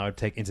 and I would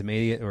take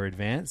intermediate or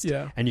advanced.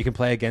 Yeah. And you can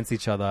play against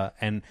each other,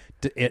 and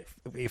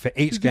for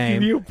each Does game, it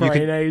give you a brain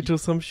can, age or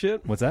some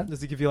shit? What's that?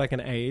 Does it give you like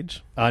an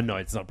age? No,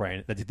 it's not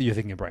brain. You're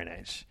thinking of Brain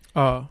Age.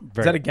 Oh,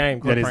 is that a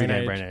game called That is Brain a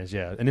game, Age? Brain Age.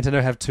 Yeah, and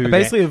Nintendo have two. I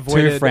basically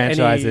avoided two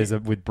franchises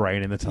with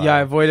brain in the title. Yeah, I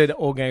avoided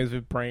all games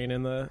with brain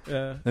in the.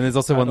 And there's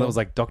also one that was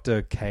like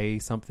Dr. K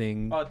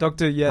something. Oh,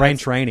 Doctor. Yeah, Brain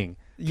that's- Training.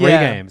 3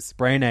 Yeah. games: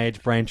 Brain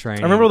Age, Brain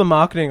Training. I remember all the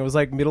marketing. It was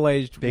like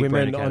middle-aged Big Brain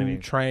women Academy.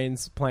 on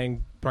trains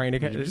playing Brain You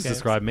Academy. just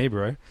described me,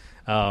 bro.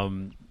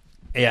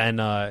 Yeah,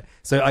 and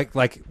so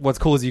what's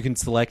cool is you can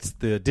select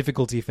the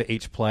difficulty for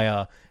each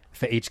player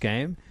for each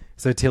game.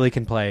 So Tilly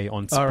can play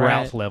on Sprout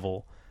right.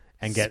 level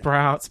and get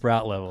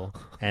Sprout level,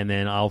 and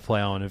then I'll play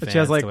on Advanced. But she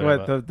has like or what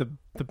whatever.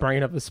 the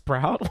brain of a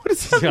sprout. What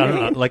does that I don't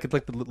know,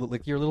 mean?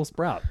 like your little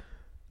sprout.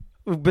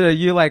 But are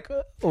you like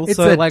also It's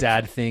a like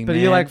dad thing, But are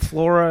man. you like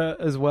Flora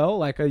as well?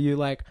 Like, are you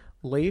like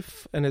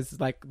Leaf and is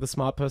like the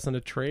smart person a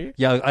tree?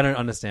 Yeah, I don't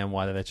understand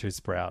why they choose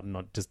Sprout and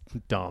not just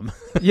dumb.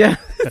 Yeah,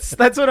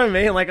 that's what I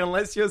mean. Like,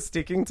 unless you're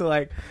sticking to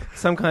like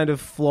some kind of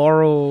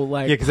floral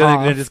like Yeah, because then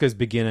path. it just goes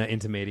beginner,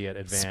 intermediate,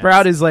 advanced.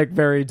 Sprout is like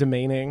very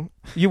demeaning.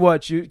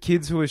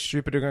 Kids who are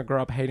stupid are gonna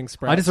grow up hating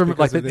Sprout. I just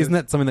remember, like, isn't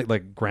that something that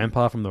like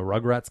Grandpa from the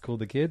Rugrats called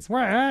the kids?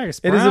 Hey,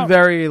 Sprout, It is a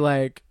very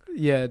like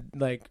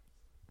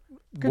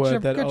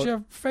word that get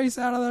your face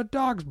out of the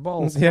dog's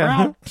bowl,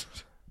 Yeah. Sprout.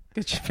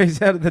 Get your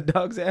face out of the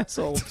dog's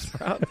asshole,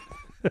 Sprout.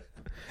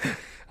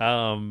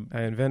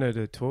 I invented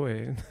a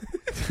toy.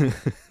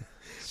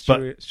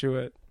 Stuart.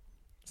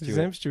 Is his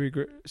name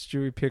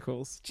Stewie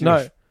Pickles?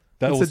 No,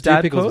 That What's was the dad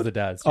Stu Pickles called? was the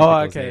dad. Stu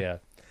Oh, Pickles, okay. Yeah.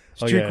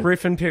 Stu yeah.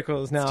 Griffin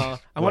Pickles. Now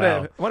I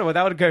Wow. wonder what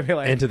that would go be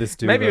like. Enter the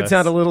Stu Maybe it would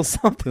sound a little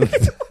something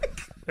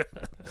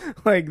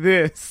like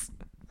this.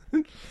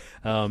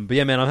 But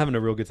yeah, man, I'm having a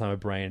real good time with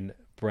Brain.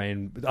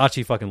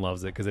 Archie fucking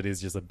loves it because it is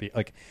just a bit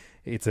like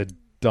it's a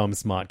dumb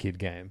smart kid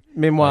game.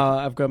 Meanwhile,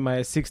 I've got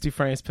my 60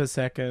 frames per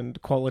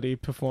second quality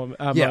perform.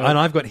 Yeah, mode and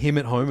I've got him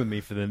at home with me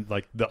for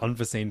the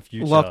unforeseen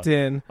future. locked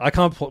in. I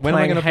can't. When am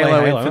I Playing going to play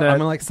Halo Halo? Infinite. I'm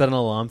gonna like set an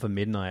alarm for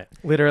midnight.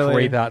 Literally,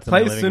 creep out to play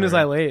my as living soon as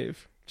I room.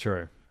 leave.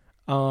 True.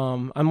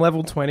 I'm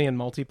level 20 in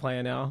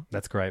multiplayer now.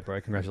 That's great, bro.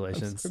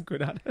 Congratulations. I'm so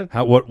good at it.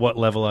 What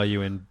level are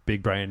you in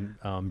Big Brain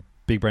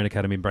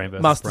Academy, Brain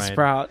versus Master Brain?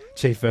 Sprout.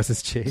 Chief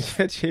versus Chief.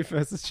 Chief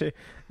versus Chief.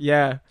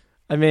 Yeah.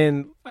 I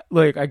mean,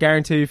 look, I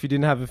guarantee you if you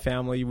didn't have a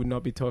family, you would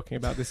not be talking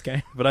about this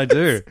game. But I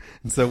do.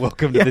 And so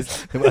welcome to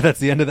this. Well, that's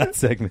the end of that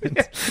segment.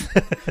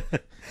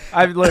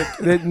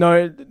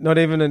 Not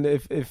even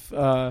if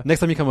Next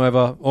time you come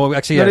over, or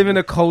actually, not yeah, even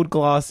a cold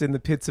glass in the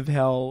pits of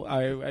hell.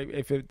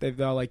 If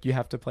they're like, you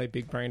have to play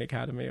Big Brain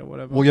Academy or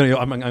whatever. well, you know,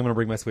 I'm going to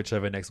bring my Switch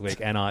over next week,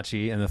 and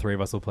Archie, and the three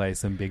of us will play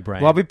some Big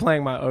Brain. Well, I'll be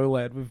playing my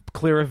OLED with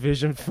clearer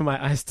vision for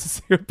my eyes to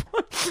see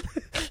upon,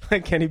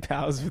 like Kenny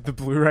Powers with the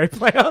Blu-ray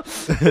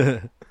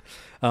player.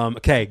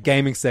 Okay,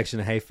 gaming section.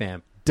 Hey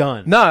fam,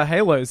 done. No,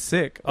 Halo's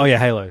sick. Oh yeah,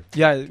 Halo.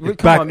 Yeah, come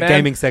Back on, man.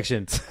 gaming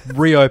section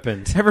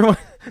reopened. Everyone,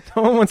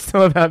 no one wants to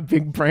know about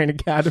Big Brain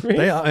Academy.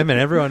 They are, I mean,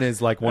 everyone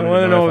is like wanting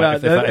wanna to know, know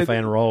if about I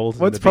enrolled.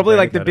 in What's the Big probably Brain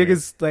like the Academy.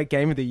 biggest like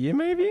game of the year,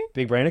 maybe?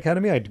 Big Brain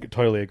Academy. I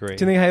totally agree.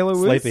 Do you think Halo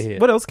was? Sleeper hit.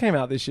 What else came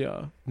out this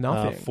year?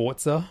 Nothing.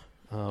 Forza,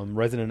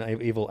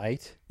 Resident Evil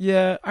 8.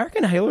 Yeah, I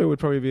reckon Halo would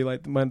probably be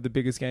like one of the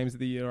biggest games of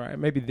the year, right?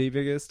 Maybe the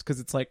biggest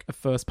because it's like a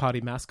first-party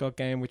mascot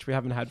game, which we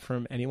haven't had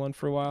from anyone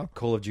for a while.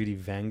 Call of Duty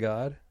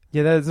Vanguard.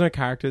 Yeah, there's no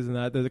characters in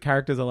that. The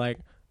characters are like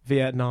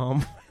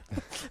Vietnam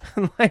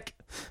and like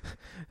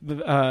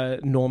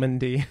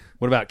Normandy.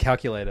 What about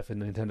Calculator for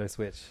Nintendo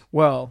Switch?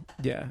 Well,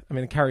 yeah, I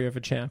mean, the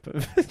carryover champ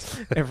of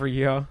every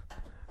year.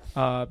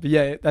 But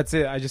yeah, that's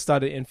it. I just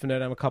started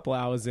Infinite. I'm a couple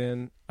hours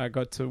in. I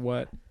got to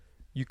what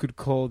you could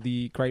call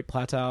the Great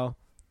Plateau.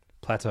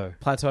 Plateau.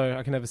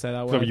 I can never say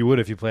that So word. you would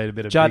if you played a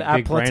bit of Judd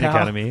Big Brain Apatow.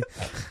 Academy.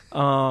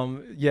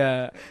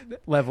 Yeah,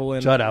 level in.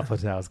 Judd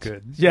Apatow is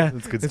good. Yeah,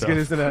 That's good it's stuff. good,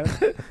 isn't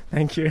it?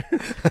 Thank you.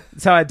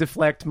 That's how I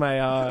deflect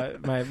my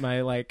my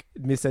like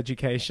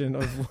miseducation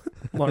of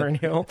Lauryn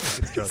Hill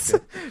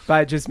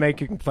by just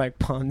making like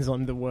puns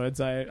on the words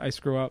I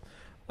screw up.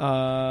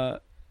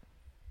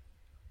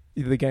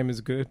 The game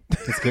is good.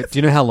 It's good. Do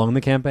you know how long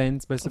the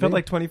campaign's supposed to I've got be?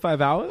 like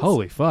 25 hours.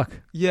 Holy fuck.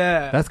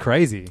 Yeah. That's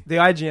crazy. The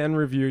IGN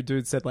review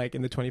dude said like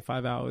in the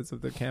 25 hours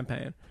of the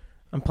campaign.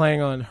 I'm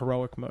playing on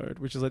heroic mode,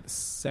 which is like the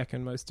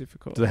second most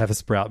difficult. Do they have a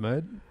sprout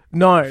mode?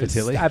 No, For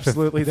Tilly?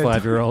 absolutely. For they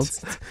don't.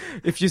 5-year-olds?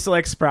 If you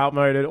select sprout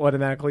mode, it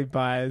automatically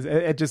buys.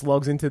 It just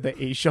logs into the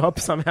eShop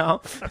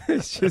somehow.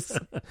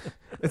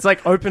 It's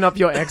like open up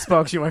your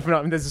Xbox, you open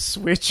up and there's a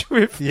Switch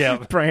with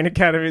Brain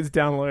Academy. It's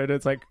downloaded.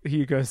 It's like, here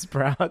you go,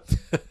 Sprout.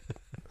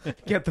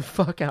 Get the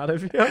fuck out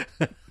of here.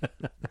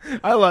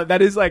 I love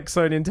that. Is like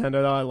so Nintendo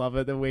though. I love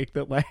it. The week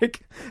that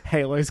like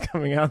Halo's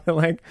coming out, they're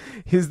like,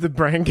 here's the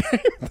brain game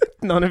that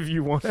none of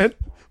you wanted.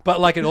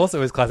 But like it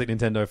also is classic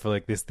Nintendo for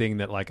like this thing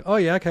that like, oh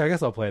yeah, okay, I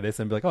guess I'll play this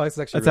and be like, oh, it's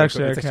actually It's really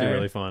actually cool. It's actually okay.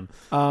 really fun.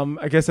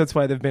 I guess that's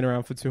why they've been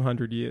around for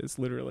 200 years,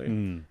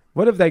 literally.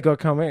 What have they got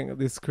coming?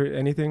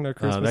 Anything? No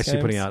Christmas They're actually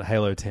games? putting out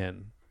Halo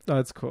 10 Oh,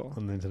 that's cool.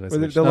 on Nintendo Well,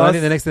 Switch. the I last-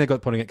 think the next thing they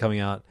got coming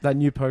out, That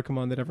new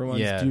Pokemon that everyone's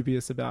Yeah.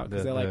 dubious about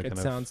because The- they're like, the it kind of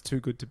sounds too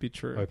good to be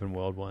true. open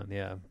world one.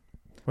 Yeah,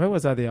 Where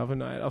was I the other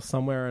night? I was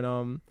somewhere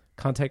and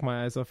Can't Take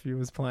My Eyes Off You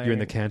was playing. you're in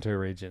the Kanto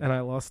region. and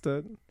I lost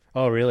it.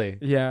 Oh really?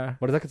 Yeah.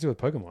 What does that got to do with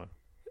Pokemon?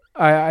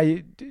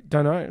 I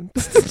don't know.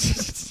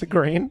 It's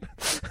green.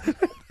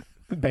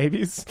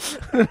 Babies.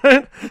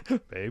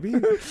 Baby.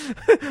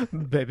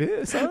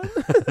 Baby son.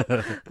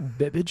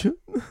 Baby Jun.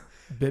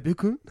 Baby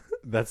kun.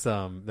 That's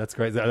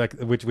great. Like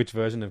which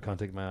version of Can't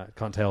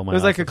Tell My It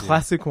was like Eyes a Off You?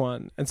 classic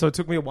one. And so it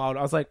took me a while.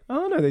 I was like,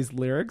 oh, I know these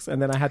lyrics.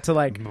 And then I had to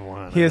like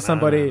hear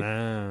somebody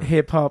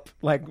hip hop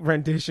like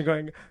rendition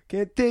going,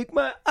 can't take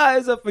my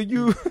eyes off of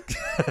you.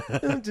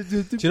 Do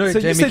you know so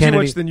Jamie you said Kennedy- you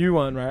watched the new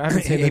one, right? I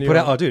haven't seen the he new put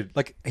one. out. Oh, dude!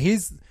 Like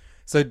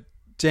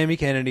Jamie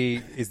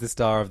Kennedy is the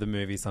star of the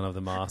movie Son of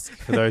the Mask.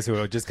 For those who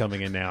are just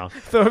coming in now,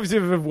 Those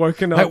who have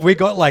woken Like, up we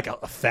got like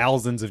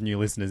thousands of new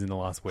listeners in the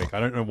last week.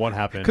 I don't know what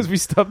happened because we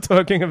stopped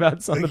talking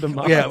about Son of the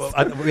Mask. Yeah, well,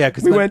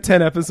 because we went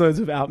 10 episodes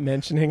without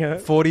mentioning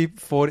it.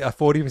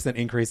 40%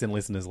 increase in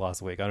listeners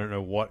last week. I don't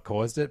know what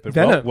caused it, but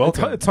Venom.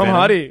 welcome, Tom Venom,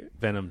 Hardy.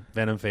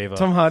 Venom fever.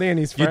 Tom Hardy and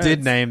his You friends.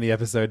 did name the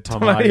episode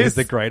Tom Hardy Hardy is- is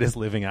the greatest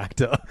living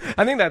actor.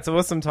 I think that's an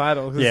awesome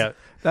title. 'cause Yeah.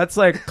 That's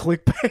like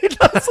clickbait.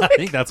 That's I like,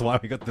 think that's why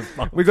we got the.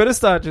 we got to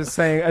start just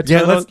saying Yeah,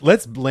 Eternal.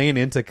 let's lean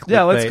into.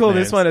 Yeah, let's clickbait call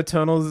names. this one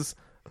Eternals,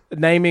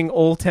 naming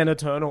all 10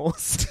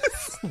 Eternals.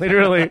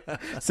 Literally,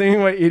 seeing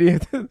what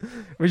idiot.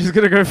 We're just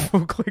going to go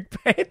full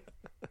clickbait.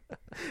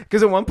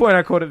 Because at one point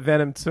I called it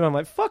Venom 2. I'm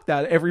like, fuck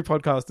that. Every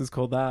podcast is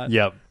called that.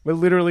 Yep. We're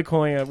literally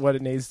calling it what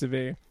it needs to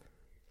be.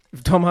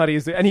 Tom Hardy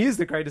is, and he is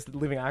the greatest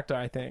living actor,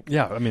 I think.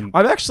 Yeah, I mean,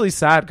 I'm actually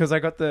sad because I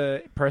got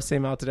the press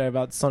email today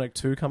about Sonic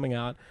 2 coming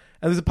out.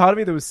 And there's a part of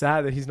me that was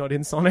sad that he's not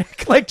in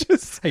Sonic. Like,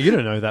 just. hey, you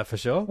don't know that for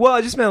sure. Well,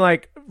 I just meant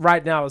like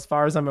right now, as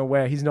far as I'm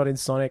aware, he's not in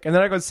Sonic. And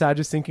then I got sad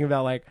just thinking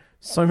about like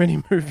so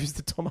many movies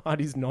that Tom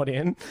Hardy's not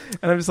in,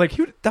 and I'm just like,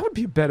 that would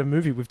be a better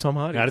movie with Tom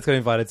Hardy. I just got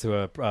invited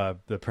to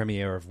the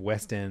premiere of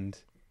West End.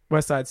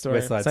 West Side Story.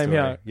 West Side Same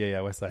Story. here.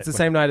 Yeah, West Side. It's the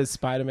same night as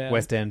Spider-Man.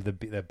 West End, the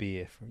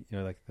beer,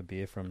 like the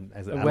beer from The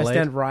Adelaide? West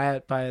End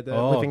Riot by the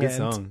Living good End.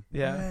 song.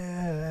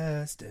 Yeah.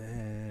 West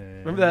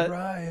End Remember that?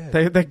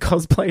 Riot. They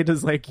cosplayed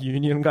as like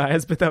union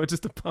guys, but they were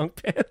just a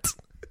punk band.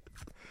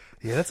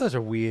 Yeah, that's such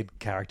a weird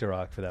character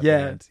arc for that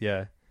Yeah. band.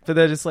 Yeah. But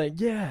they're just like,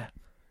 yeah,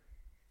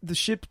 the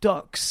ship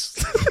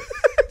docks.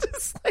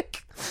 Just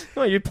like,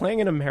 no, you're playing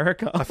in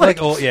America. I feel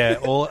like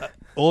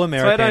all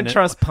American, So I don't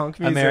trust punk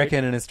music.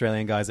 American and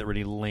Australian guys that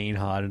really lean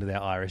hard into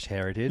their Irish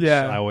heritage.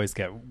 Yeah. I always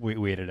get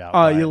weirded out. Oh,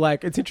 by you're it.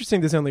 like, it's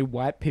interesting there's only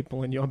white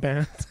people in your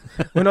band.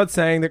 We're not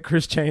saying that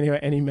Chris Cheney or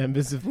any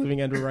members of Living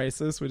End are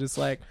racist. We're just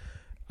like,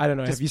 I don't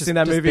know. Have you seen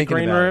that movie thinking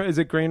Green about Room? it. Is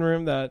it Green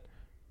Room? That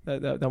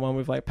one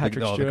with like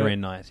Patrick the Stewart?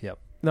 Green Knight. Yep.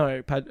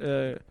 No,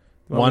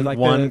 One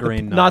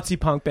Green the Knight. Nazi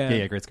punk band.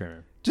 Yeah, Great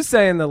Screamer. Just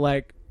saying that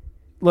like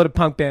a lot of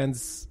punk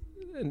bands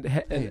and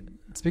Hey,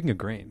 speaking of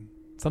green,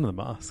 Son of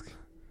the Mask.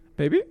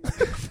 baby.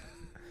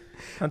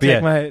 Can't But take yeah.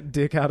 my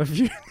dick out of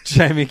you.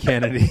 Jamie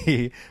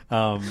Kennedy.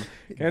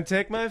 Can't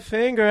take my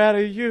finger out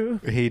of you.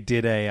 He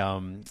did a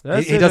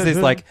That's he it, does that's this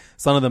it. like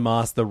Son of the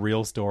Mask, the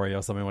real story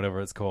or something,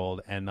 whatever it's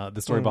called, and the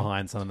Mm. story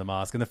behind Son of the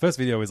Mask. And the first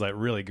video was like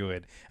really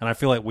good, and I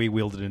feel like we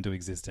willed it into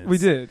existence. We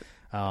did.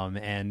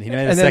 And he made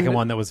a And then second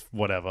one that was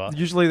whatever.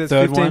 Usually there's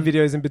Third 15 one?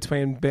 videos in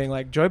between being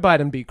like, Joe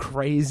Biden be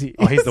crazy.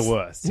 Oh, he's the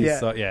worst. He's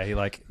Yeah.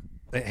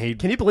 he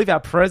Can you believe our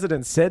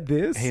president said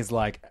this? he's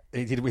like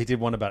he did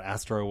one about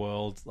Astro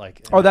World.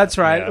 Like Oh, that's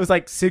right. yeah. It was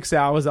like 6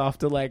 hours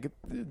after like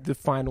the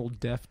final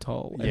death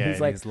toll. And yeah, he's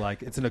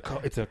like, it's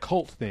a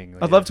cult thing.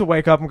 I'd love to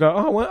wake up and go,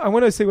 oh, I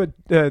want to see what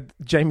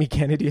Jamie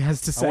Kennedy has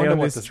to I say wonder on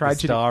what this the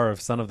tragedy. star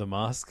of Son of the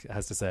Mask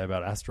has to say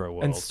about Astro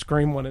World. And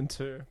Scream 1 and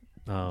 2.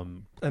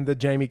 And the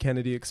Jamie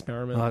Kennedy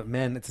experiment.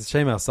 Man, it's a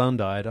shame our son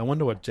died. I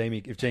wonder if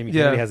Jamie Yeah.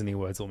 Kennedy has any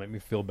words, will make me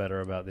feel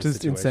better about this Just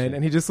situation. insane.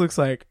 And he just looks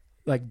like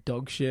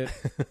dog shit,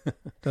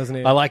 doesn't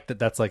he? I like that.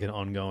 That's like an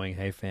ongoing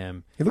Hey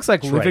Fam. He looks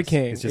like trait. Liver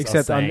King, It's just us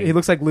except saying- he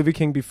looks like Liver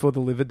King before the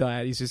liver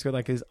diet. He's just got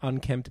like his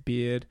unkempt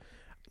beard.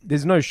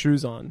 There's no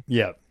shoes on.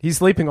 Yeah, He's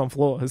sleeping on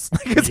floors.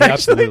 Like, he it's actually,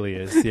 absolutely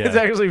is. Yeah, It's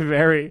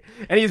actually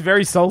and he's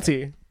very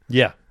salty.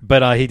 yeah.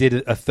 But he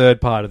did a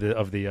third part of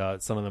the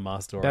Son of the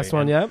Mask story. Best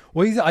one, And- yeah.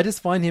 Well, I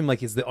just find him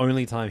like it's the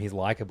only time he's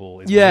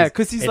likable. Yeah,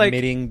 'cause he's, like-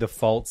 admitting the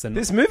faults and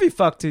This movie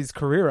fucked his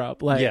career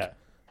up. Like, yeah.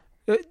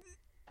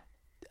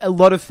 a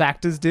lot of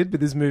factors did, but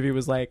this movie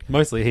was like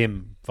Mostly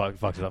him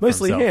fucked it up.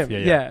 mostly for himself.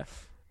 him. Yeah.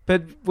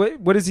 But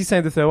what does he say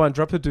in the third one?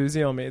 Drop a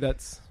doozy on me.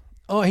 That's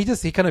Oh, he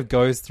kind of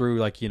goes through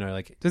like, you know,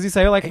 like does he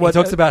say like he what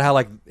talks about how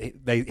like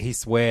he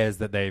swears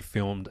that they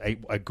filmed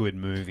a good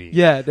movie.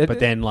 Yeah, but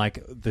then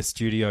like the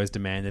studios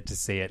demanded to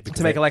see it because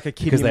to make it like a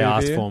kiddie because they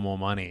movie. asked for more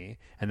money,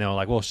 and they were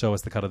like, "Well, show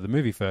us the cut of the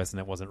movie first,"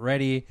 and it wasn't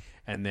ready,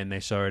 and then they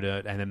showed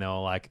it, and then they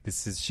were like,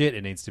 "This is shit.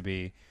 It needs to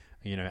be,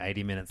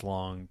 80 minutes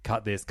long.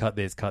 Cut this, cut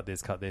this, cut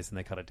this, cut this," and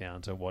they cut it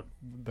down to what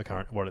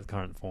its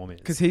current form is.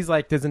 because he's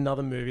like, there's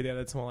another movie there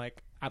that's more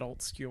like adult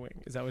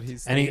skewing. Is that what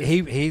he's? And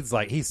saying? he's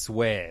like, he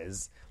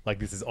swears like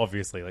this is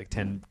obviously like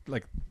 10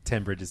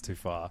 bridges too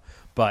far,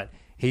 but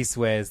he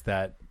swears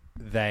that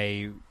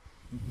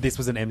this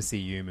was an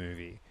MCU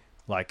movie,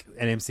 like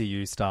an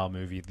MCU style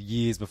movie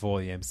years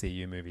before the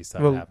MCU movie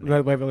started happening.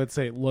 No, wait, but let's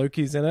see.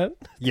 Loki's in it.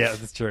 Yeah,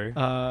 that's true.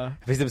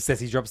 He's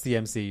obsessed. He drops the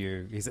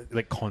MCU. He's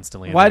like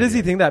constantly. Why does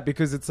he think that?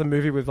 Because it's a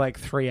movie with like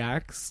 3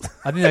 acts.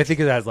 I think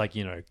it has like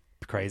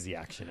crazy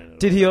action in it.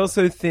 Did he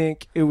also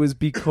think it was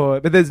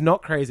because? But there's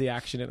not crazy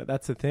action in it.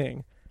 That's the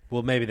thing.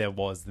 Well, maybe there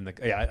was. Right.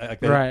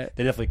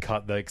 They definitely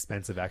cut the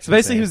expensive action. So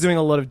basically, he scenes. was doing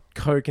a lot of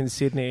coke in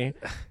Sydney,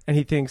 and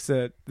he thinks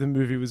that the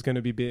movie was going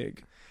to be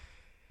big.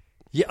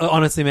 Yeah,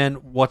 honestly,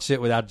 man, watch it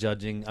without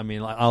judging. I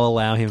mean, like, I'll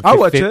allow him. I'll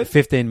watch it.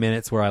 15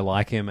 minutes where I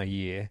like him a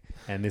year,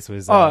 and this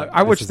was.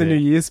 I watched the New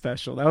New Year's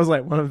special. That was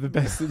like one of the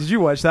best. Did you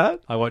watch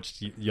that? I watched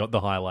the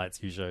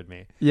highlights you showed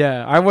me.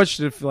 Yeah, I watched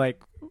it for like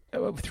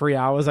 3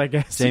 hours, I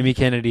guess. Jamie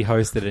Kennedy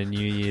hosted a New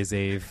Year's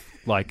Eve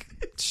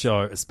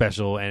show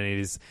special, and it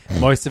is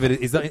most of it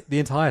is the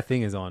entire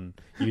thing is on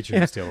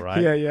YouTube still,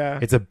 right? Yeah.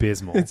 It's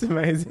abysmal. It's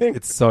amazing.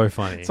 It's so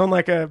funny. It's on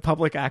like a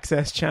public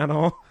access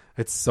channel.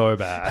 It's so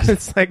bad.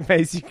 It's like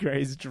Macy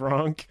Gray's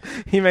drunk.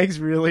 He makes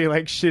really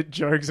like shit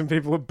jokes and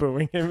people are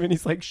booing him and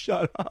he's like,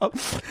 shut up.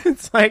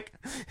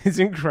 It's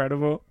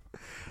incredible.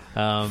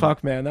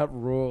 Fuck, man, that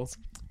rules.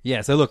 Yeah,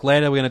 so look,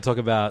 later we're going to talk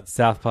about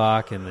South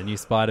Park and the new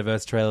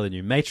Spider-Verse trailer, the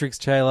new Matrix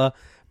trailer,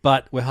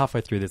 but we're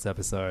halfway through this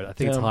episode. I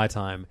think it's high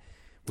time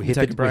we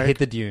hit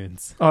the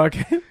dunes. Oh,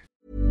 okay.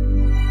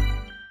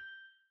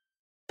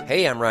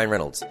 Hey, I'm Ryan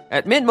Reynolds.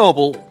 At Mint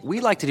Mobile,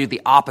 we like to do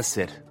the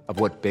opposite of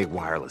what Big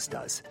Wireless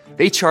does.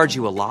 They charge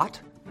you a lot,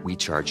 we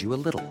charge you a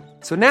little.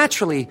 So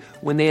naturally,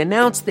 when they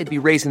announced they'd be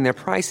raising their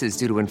prices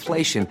due to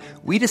inflation,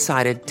 we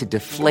decided to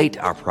deflate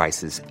our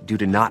prices due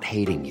to not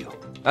hating you.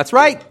 That's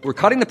right. We're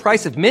cutting the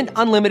price of Mint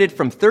Unlimited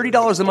from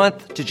 $30 a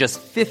month to just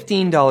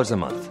 $15 a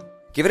month.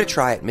 Give it a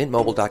try at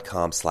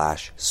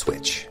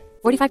mintmobile.com/switch.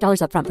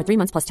 $45 up front for 3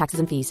 months plus taxes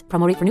and fees.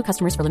 Promo rate for new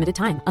customers for limited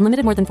time.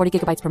 Unlimited more than 40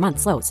 gigabytes per month.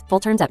 Slows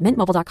full terms at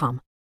mintmobile.com.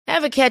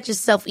 Ever catch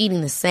yourself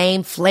eating the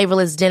same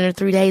flavorless dinner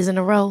 3 days in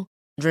a row?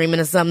 Dreaming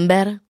of something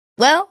better?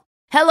 Well,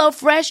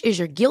 HelloFresh is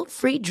your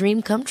guilt-free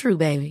dream come true,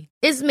 baby.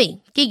 It's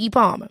me, Keke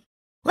Palmer.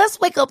 Let's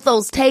wake up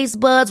those taste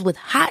buds with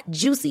hot,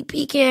 juicy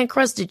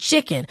pecan-crusted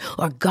chicken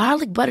or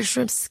garlic butter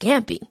shrimp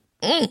scampi.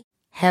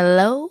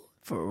 Hello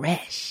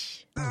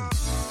Fresh.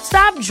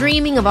 Stop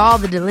dreaming of all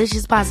the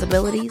delicious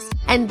possibilities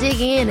and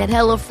dig in at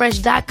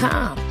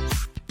HelloFresh.com.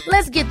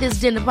 Let's get this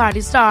dinner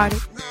party started.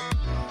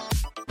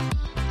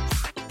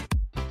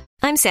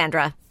 I'm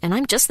Sandra, and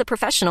I'm just the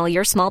professional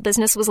your small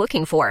business was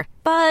looking for.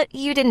 But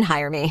you didn't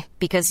hire me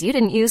because you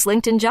didn't use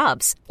LinkedIn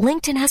Jobs.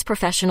 LinkedIn has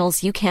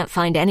professionals you can't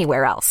find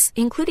anywhere else,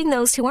 including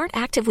those who aren't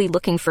actively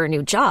looking for a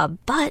new job,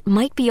 but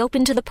might be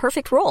open to the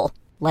perfect role,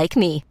 like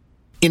me.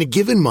 In a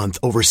given month,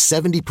 over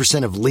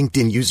 70% of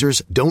LinkedIn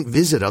users don't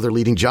visit other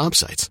leading job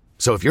sites.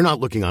 So if you're not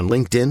looking on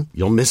LinkedIn,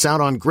 you'll miss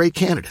out on great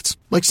candidates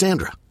like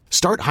Sandra.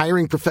 Start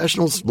hiring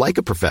professionals like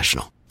a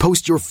professional.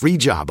 Post your free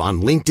job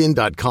on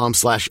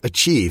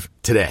linkedin.com/achieve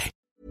today.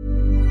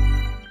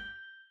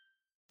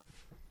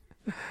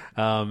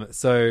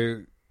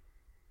 So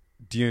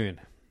Dune.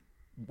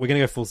 We're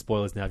going to go full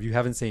spoilers now. If you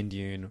haven't seen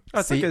Dune,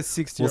 It's like a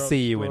 60-year-old we'll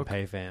see you book.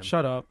 in PayFam.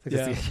 Shut up.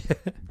 Yeah.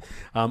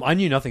 I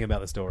knew nothing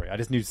about the story. I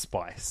just knew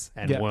spice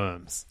and Yeah.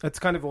 worms. That's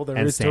kind of all there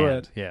And is to sand.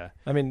 it. Yeah.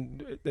 I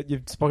mean,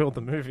 you've spoiled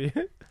the movie.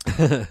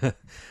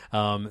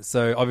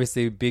 So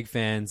obviously big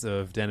fans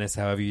of Dennis,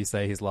 however you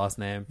say his last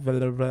name.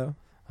 Villeneuve.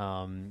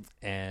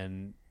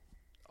 And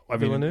I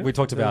mean, we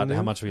talked about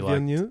how much we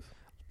like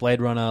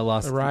Blade Runner,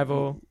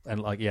 Arrival, and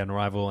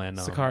Arrival and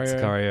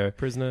Sicario,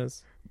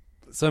 Prisoners.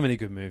 So many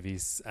good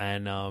movies,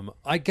 and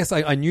I guess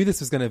I knew this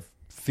was going to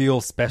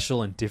feel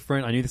special and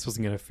different. I knew this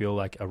wasn't going to feel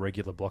like a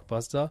regular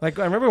blockbuster. Like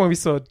I remember when we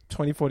saw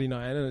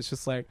 2049, and it's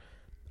just like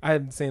I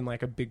hadn't seen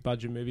like a big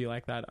budget movie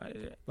like that. I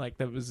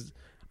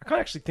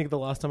can't actually think of the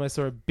last time I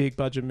saw a big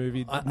budget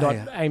movie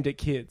aimed at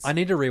kids. I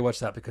need to rewatch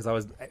that because I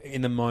was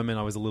in the moment.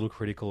 I was a little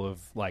critical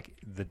of like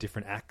the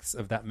different acts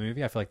of that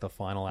movie. I feel like the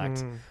final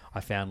act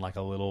I found like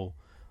a little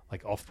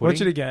like off-putting.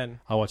 Watch it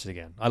again. I'll watch it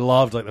again. I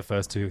loved like the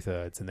first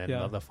 2/3 and then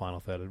Yeah. the final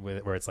third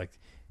where it's like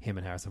him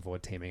and Harrison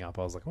Ford teaming up.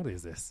 I was like, what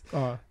is this?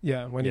 Oh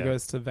yeah, when he Yeah.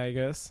 goes to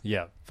Vegas.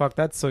 Yeah. Fuck,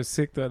 that's so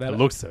sick though. That It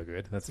looks so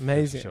good. That's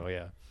amazing. for sure,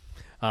 yeah.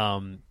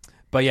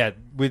 But yeah,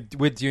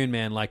 with Dune,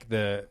 man, like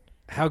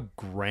how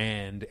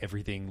grand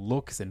everything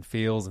looks and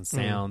feels and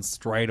sounds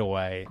straight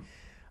away.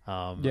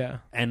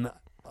 And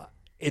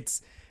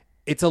it's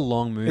a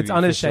long movie. It's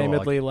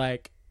unashamedly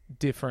like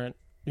different.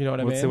 You know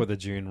what I mean? Let's see what the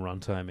Dune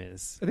runtime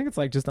is. I think it's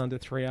like just under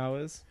 3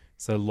 hours.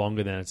 So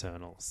longer than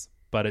Eternals,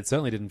 but it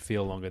certainly didn't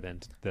feel longer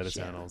than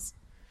Eternals.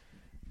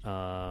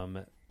 Oh,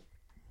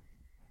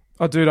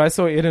 dude, I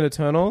saw it and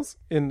Eternals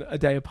in a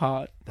day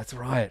apart. That's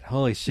right.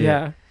 Holy shit.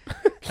 Yeah.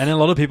 And a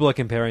lot of people are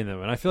comparing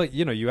them, and I feel like,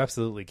 you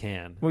absolutely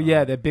can. Well,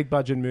 yeah, they're big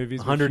budget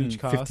movies.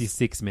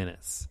 156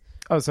 minutes.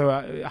 Oh, so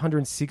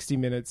 160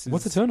 minutes.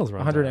 What's Eternals runtime?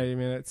 180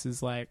 minutes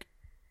is like,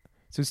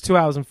 so it's 2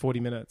 hours and 40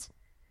 minutes.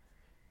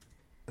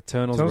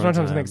 Eternals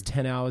runtime I think it's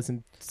 10 hours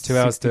and 2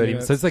 hours 30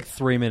 minutes. So it's like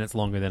 3 minutes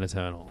longer than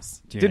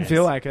Eternals. Didn't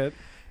feel like it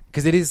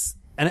because it is,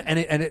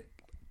 and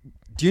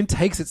Dune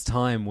takes its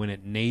time when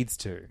it needs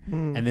to,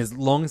 and there's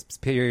long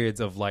periods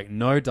of like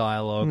no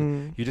dialogue.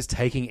 You're just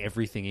taking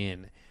everything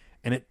in,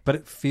 but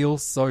it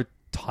feels so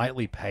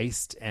tightly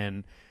paced,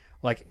 and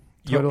like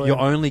you're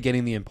only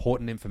getting the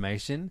important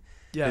information.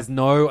 Yeah. There's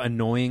no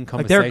annoying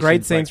conversations. Like there are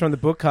great scenes from the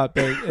book cut,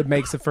 but it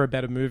makes it for a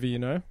better movie, you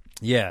know?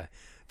 Yeah.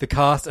 The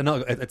cast,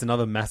 it's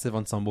another massive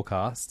ensemble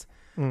cast.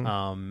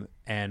 And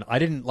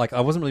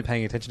I wasn't really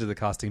paying attention to the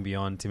casting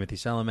beyond Timothée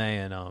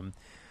Chalamet and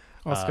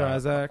Oscar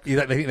Isaac.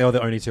 I think they were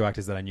the only two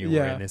actors that I knew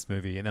were in this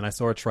movie. And then I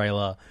saw a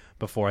trailer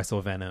before I saw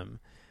Venom.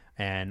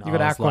 And you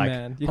got was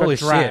Aquaman. Like, you holy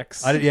got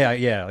Drax.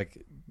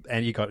 Shit.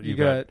 And you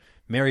got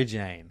Mary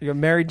Jane. You got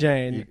Mary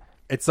Jane.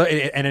 It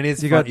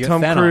is. You got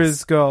Tom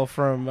Cruise girl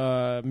from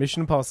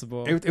Mission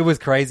Impossible. It was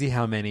crazy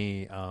how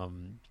many.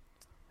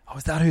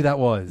 Is that who that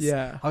was?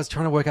 Yeah, I was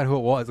trying to work out who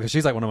it was because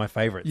she's like one of my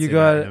favorites. In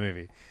the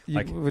movie.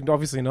 Like,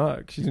 obviously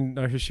not. She didn't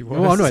know who she was.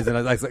 Well,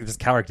 no, like just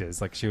characters.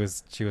 Like she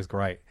was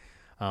great.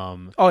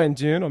 In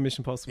Dune or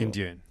Mission Impossible? In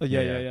Dune. Oh,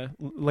 yeah.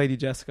 Lady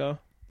Jessica.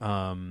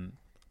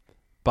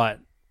 But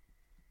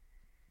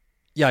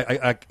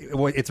yeah,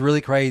 it's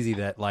really crazy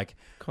that like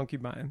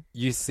concubine.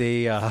 You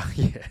see,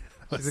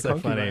 She's so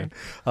funny.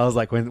 I was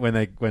like, when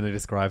they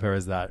describe her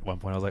as that at one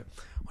point, I was like,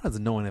 why does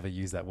no one ever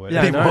use that word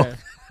anymore?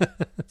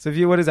 So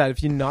what is that?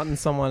 If you're not in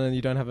someone and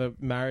you don't have a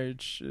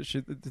marriage,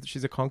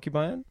 she's a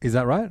concubine? Is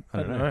that right? I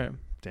don't know.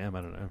 Damn,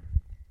 I don't know.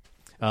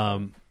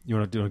 You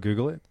want to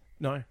Google it?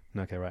 No.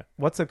 Okay, right.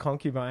 What's a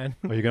concubine?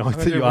 Are you going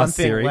to ask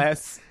Siri?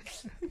 Less.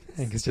 I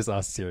think it's just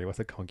ask Siri. What's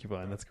a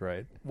concubine? That's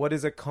great. What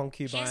is a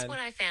concubine? Here's what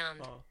I found.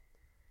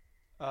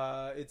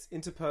 It's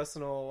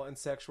interpersonal and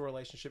sexual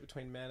relationship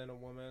between man and a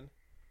woman.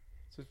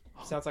 So it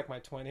sounds like my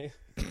 20s.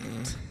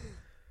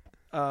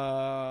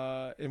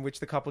 In which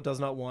the couple does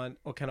not want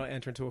or cannot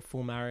enter into a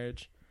full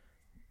marriage.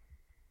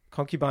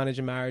 Concubinage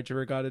and marriage are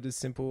regarded as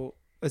similar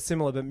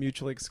but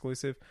mutually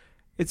exclusive.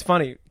 It's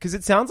funny because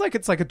it sounds like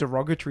it's like a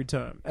derogatory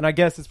term, and I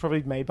guess it's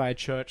probably made by a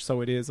church,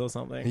 so it is or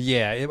something.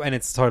 Yeah, and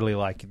it's totally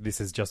like this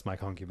is just my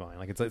concubine.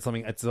 Like it's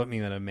something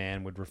that a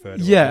man would refer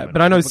to. Yeah,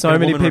 but I know so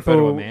many people. Refer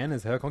to a man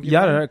as her concubine.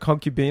 Yeah, I don't know,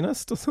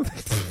 concubinist or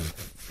something.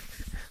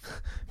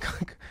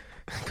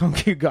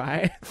 Concu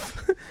guy.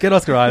 Get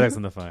Oscar Isaacs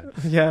on the phone.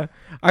 Yeah,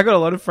 I got a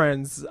lot of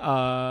friends, who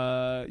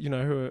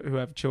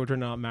have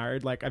children and aren't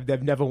married. Like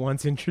they've never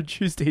once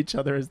introduced each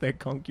other as their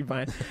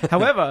concubine.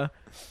 However,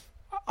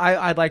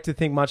 I'd like to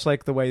think, much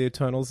like the way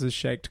Eternals has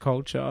shaped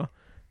culture,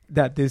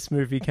 that this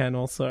movie can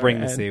also bring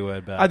the C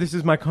word back. This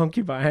is my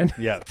concubine.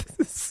 Yeah,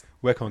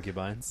 we're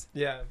concubines.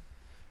 Yeah.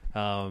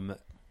 So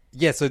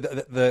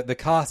the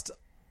cast,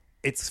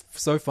 it's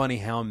so funny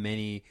how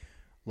many.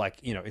 Like,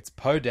 it's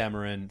Poe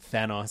Dameron,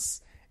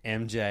 Thanos,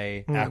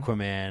 MJ,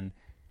 Aquaman,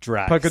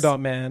 Drax. Polka Dot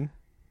Man.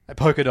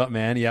 Polka Dot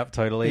Man, yep,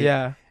 totally.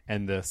 Yeah.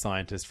 And the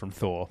scientist from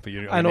Thor.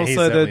 And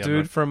also the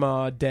dude from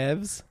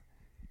Devs.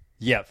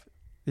 Yep.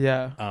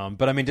 Yeah.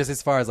 But I mean, just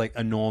as far as like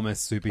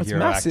enormous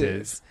superhero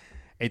actors,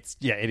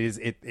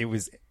 it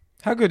was.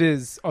 How good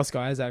is Oscar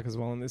Isaac as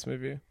well in this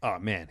movie? Oh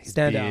man, his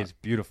Stand beard, out.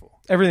 beautiful.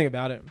 Everything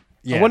about him.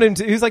 Yeah. I want him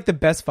to. He's like the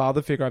best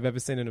father figure I've ever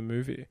seen in a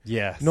movie.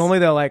 Yes. Normally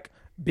they're like,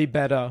 be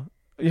better.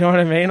 You know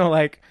what I mean? Or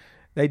like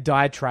they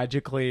die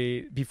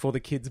tragically before the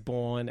kid's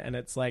born, and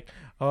it's like,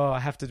 oh, I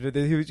have to do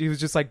this. He was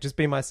just like, just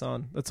be my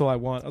son. That's all I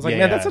want. I was like,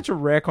 man, that's such a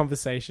rare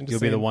conversation to see.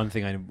 You'll be the one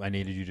thing I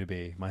needed you to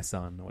be, my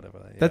son, or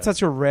whatever. Yeah. That's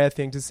such a rare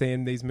thing to see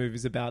in these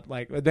movies about,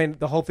 like, then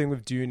the whole thing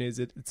with Dune is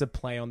it's a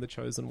play on the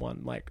Chosen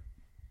One, like,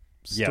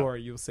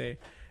 story you'll see.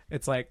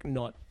 It's like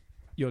not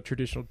your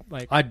traditional,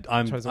 like, I'm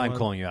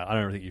calling you out. I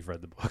don't think you've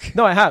read the book.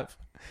 No, I have.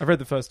 I've read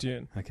the first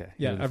Dune. Okay.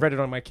 Yeah, I've read it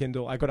on my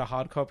Kindle. I got a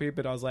hard copy,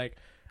 but I was like,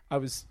 I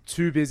was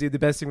too busy. The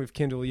best thing with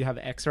Kindle, you have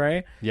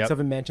X-ray. Yep. So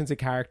if it mentions a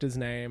character's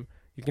name,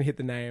 you can hit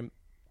the name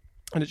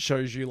and it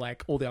shows you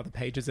like all the other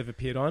pages they've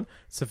appeared on.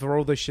 So for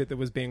all the shit that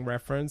was being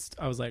referenced,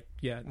 I was like,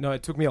 yeah, no,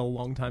 it took me a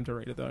long time to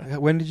read it though.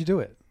 When did you do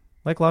it?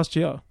 Like last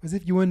year. As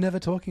if you were never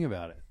talking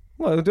about it.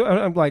 Well,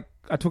 I'm like,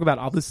 I talk about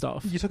other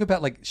stuff. You talk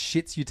about like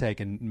shits you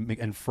take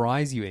and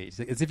fries you eat.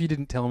 As if you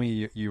didn't tell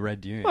me you read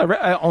Dune.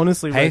 I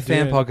honestly read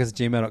Dune.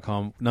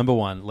 HeyFanPodcast@gmail.com. Number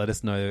 1, let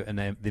us know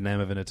the name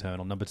of an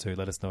Eternal. Number 2,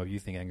 let us know if you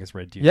think Angus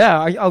read Dune. Yeah,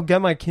 I'll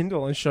get my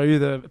Kindle and show you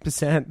the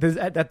percent.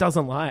 That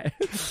doesn't lie.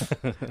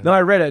 No,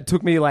 I read it. It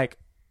took me like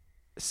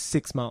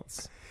 6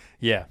 months.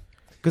 Yeah.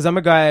 Because I'm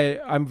a guy,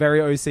 I'm very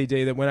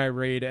OCD that when I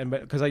read, and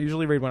because I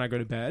usually read when I go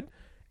to bed,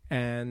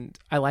 and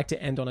I like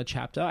to end on a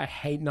chapter. I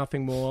hate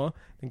nothing more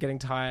than getting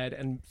tired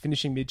and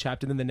finishing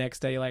mid-chapter, then the next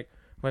day you're like,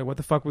 wait, what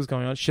the fuck was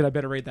going on? Should I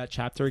better read that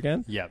chapter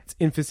again? Yeah. It's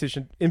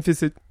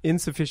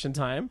insufficient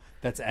time.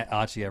 That's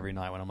Archie every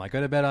night when I'm like,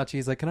 go to bed, Archie.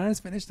 He's like, can I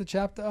just finish the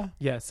chapter?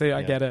 Yeah, see,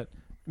 I get it.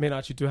 Me and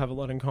Archie do have a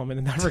lot in common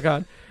in that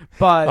regard.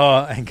 But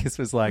Angus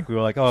was like, we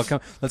were like, oh,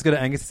 come, let's go to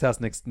Angus's house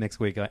next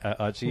week,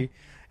 Archie.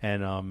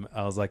 And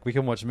I was like, we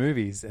can watch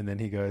movies. And then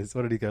he goes,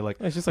 what did he go? Like,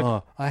 it's just like,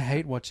 oh, I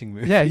hate watching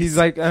movies. Yeah, he's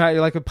like,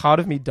 like a part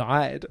of me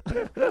died.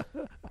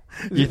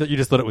 You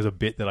just thought it was a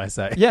bit that I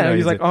say. Yeah, No,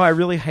 he's like, oh, I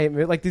really hate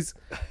movies. Like this,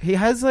 he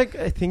has like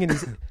a thing in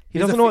his. He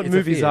doesn't know what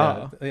movies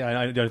are. Yeah,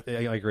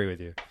 I agree with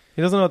you.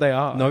 He doesn't know what they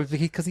are. No,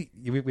 because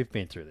we've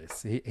been through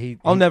this.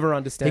 I'll never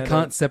understand. He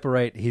can't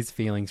separate his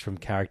feelings from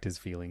characters'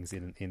 feelings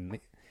in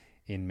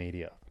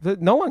media.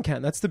 But no one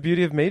can. That's the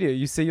beauty of media.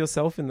 You see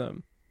yourself in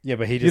them. Yeah,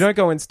 but you don't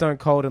go in stone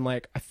cold and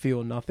like, I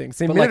feel nothing.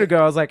 See, a minute ago,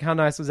 I was like, how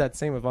nice was that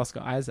scene with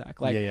Oscar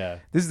Isaac? Like,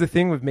 this is the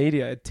thing with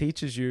media. It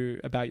teaches you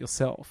about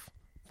yourself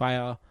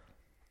via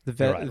the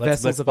vessels of other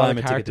characters. Let's buy him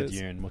a ticket to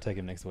Dune. We'll take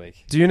him next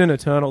week. Dune and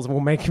Eternals. We'll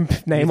make him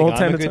name all 10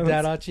 I'm a Eternals. good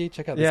dad, Archie.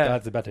 Check out this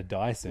guy's about to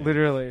die soon.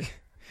 Literally.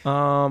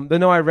 But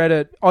no, I read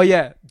it. Oh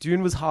yeah,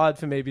 Dune was hard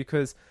for me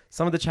because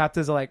some of the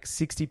chapters are like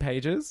 60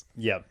 pages.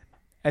 Yep.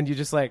 And you're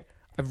just like,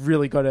 I've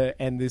really got to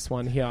end this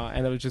one here,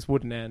 and it just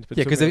wouldn't end. But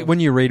yeah, because when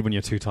you read when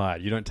you're too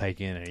tired, you don't take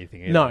in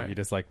anything either. No. You're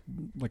just like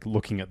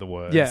looking at the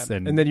words. Yeah,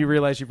 and then you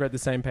realize you've read the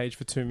same page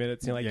for 2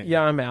 minutes, and you're like,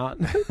 yeah I'm out.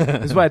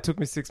 That's why it took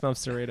me 6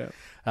 months to read it.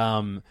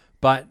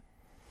 But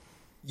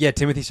yeah,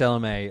 Timothée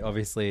Chalamet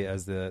obviously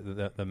as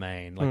the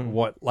main.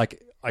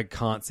 I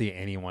can't see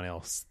anyone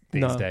else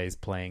these days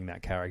playing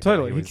that character.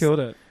 Totally, he killed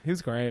it. He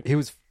was great. He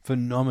was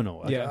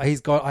phenomenal. Yeah,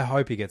 I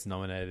hope he gets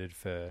nominated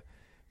for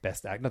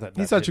Best Actor. Not that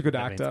he's such a good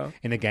actor.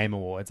 In the Game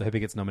Awards, I hope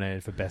he gets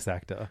nominated for Best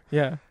Actor.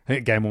 Yeah, I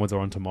think Game Awards are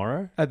on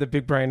tomorrow. At the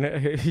Big Brain,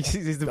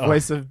 he's the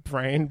voice of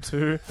Brain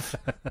too.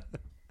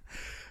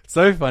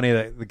 So funny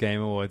that the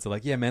Game Awards are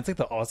like, yeah, man, it's like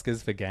the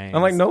Oscars for games.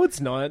 I'm like, no,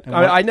 it's not.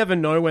 I never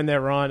know when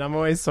they're on. I'm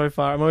always so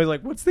far. I'm always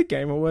like, what's the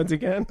Game Awards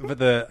again? And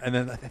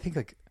then I think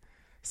like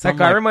that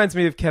guy reminds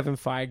me of Kevin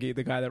Feige,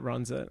 the guy that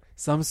runs it.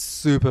 Some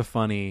super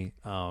funny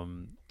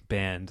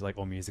band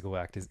or musical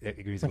actors,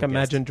 like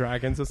Imagine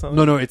Dragons or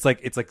something. No, it's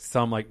like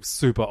some like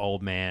super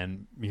old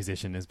man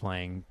musician is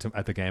playing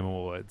at the Game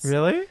Awards.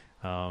 Really?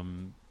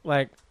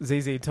 Like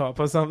ZZ Top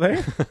or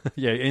something.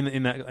 Yeah,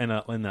 in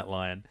that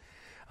line.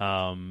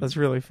 That's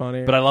really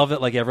funny. But I love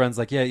that everyone's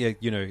like, yeah,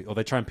 or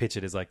they try and pitch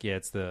it as like, yeah,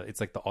 it's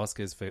like the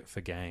Oscars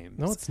for games.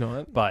 No, it's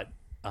not. But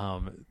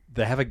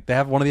they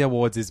have one of the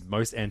awards is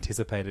most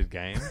anticipated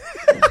game.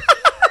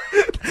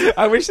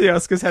 I wish the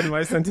Oscars had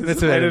most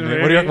anticipated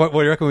movie. What do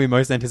you reckon will be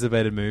most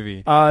anticipated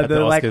movie?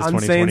 The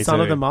Unseen Son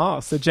of the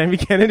Mars that Jamie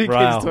Kennedy keeps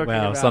talking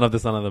about. Son of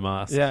the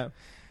Mars. Yeah.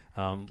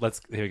 Here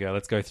we go.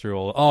 Let's go through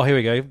all. Oh, here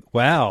we go.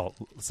 Wow,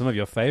 some of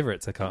your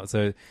favorites. So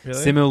really?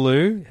 Simu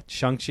Liu,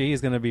 Shang-Chi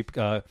is going to be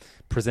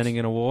presenting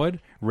an award.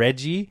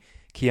 Reggie,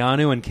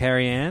 Keanu, and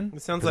Carrie Ann.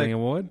 It sounds presenting like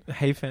an award.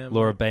 Hey Fam.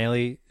 Laura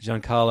Bailey,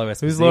 Giancarlo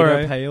Esposito. Who's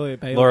Laura Bailey?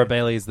 Laura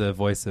Bailey is the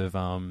voice of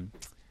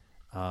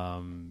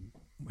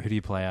who do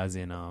you play as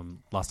in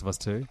Last of Us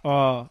 2?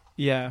 Oh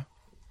yeah,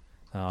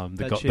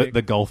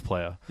 the golf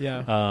player.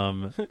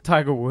 Yeah.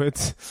 Tiger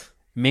Woods.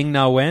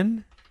 Ming-Na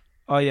Wen.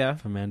 Oh yeah,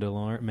 from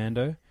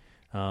Mando.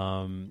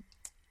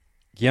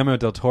 Guillermo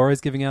del Toro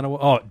is giving out a...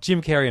 Oh,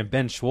 Jim Carrey and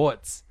Ben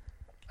Schwartz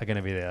are going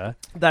to be there.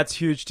 That's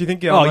huge. Do you think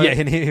Guillermo... Oh, yeah,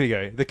 and here we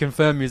go. The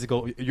confirmed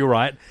musical... You're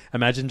right.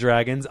 Imagine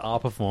Dragons are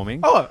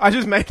performing. Oh, I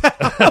just made that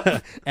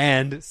up.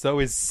 And so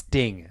is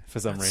Sting, for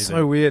some reason.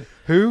 So weird.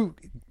 Who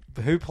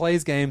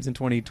plays games in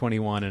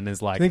 2021 and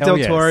is like, do you think Del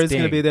Toro is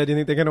going to be there? Do you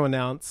think they're going to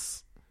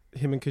announce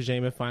him and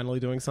Kojima finally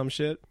doing some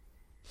shit?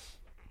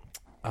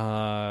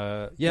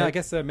 I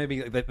guess so. Maybe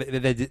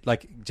they did,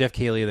 like Jeff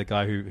Keighley, the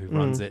guy who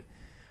runs it.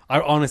 I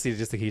honestly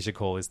just think he should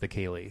call this the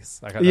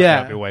Keighleys.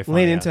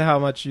 Lean into how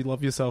much you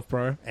love yourself,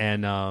 bro.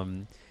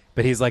 And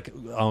but he's like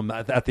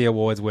at the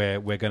awards where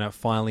we're gonna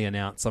finally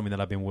announce something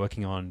that I've been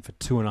working on for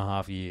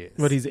 2.5 years.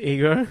 What, his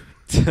ego?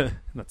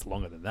 That's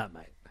longer than that,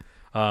 mate.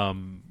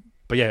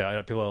 But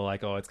yeah, people are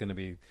like, oh, it's gonna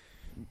be,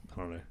 I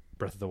don't know,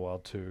 Breath of the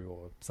Wild 2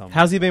 or something.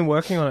 How's he been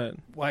working on it?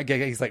 Well,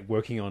 he's like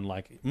working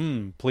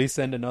on please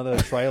send another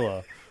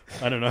trailer.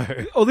 I don't know.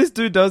 All this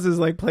dude does is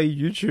like play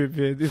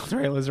YouTube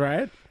trailers,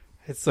 right?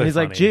 It's so he's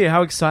funny. like, gee,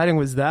 how exciting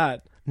was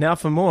that? Now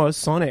for more,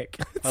 Sonic.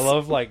 I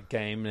love like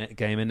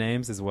gamer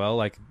names as well.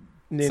 Like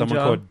Ninja. Someone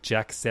called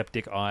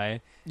Jacksepticeye.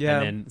 And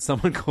then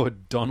someone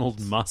called Donald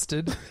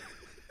Mustard.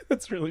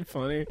 That's really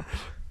funny.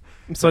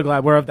 I'm so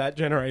glad we're of that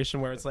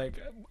generation where it's like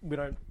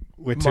we're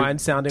mind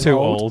sounding too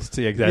old.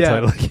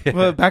 Totally. Yeah.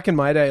 Well, back in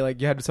my day,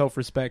 like you had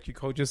self-respect. You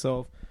called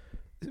yourself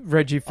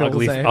Reggie Phil,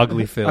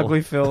 Ugly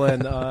Phil,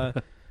 and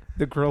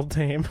the Grill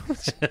Team.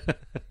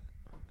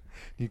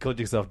 You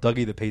called yourself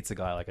Dougie the Pizza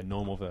Guy, like a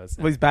normal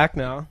person. Well, he's back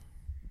now.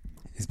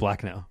 He's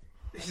black now.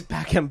 He's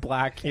back in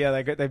black.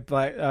 Yeah, they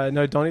black.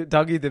 No,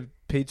 Dougie the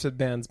pizza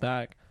man's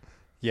back.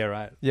 Yeah,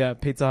 right. Yeah,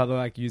 Pizza Hut are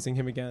like using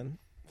him again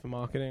for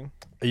marketing.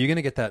 Are you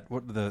gonna get that?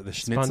 What the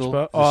schnitzel?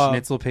 SpongeBob? The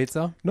schnitzel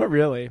pizza? Not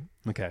really.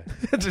 Okay,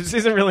 This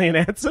isn't really an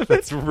answer.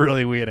 that's a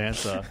really weird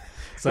answer.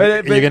 So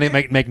But- you're gonna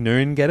make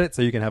Noon get it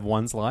so you can have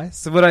one slice.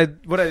 So what I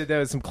did there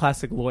was some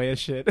classic lawyer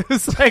shit. It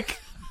was like,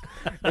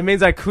 it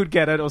means I could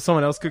get it or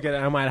someone else could get it.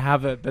 And I might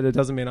have it, but it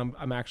doesn't mean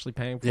I'm actually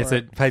paying for Yeah, so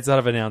it. Pizza Hut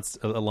have announced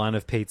a line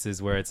of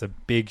pizzas where it's a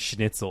big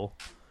schnitzel,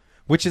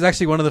 which is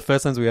actually one of the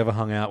first times we ever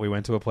hung out. We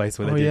went to a place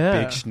where they did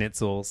yeah. big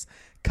schnitzels,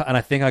 and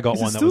I think I got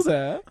Is it one that still was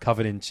there?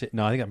 covered in.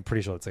 No, I think I'm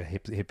pretty sure it's a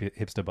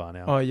hipster bar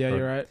now. Oh yeah, Or,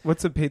 you're right.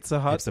 What's a Pizza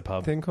Hut Hipster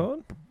pub. thing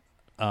called?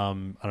 I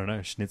don't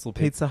know, schnitzel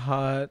Pizza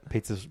Hut.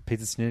 pizza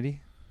schnitty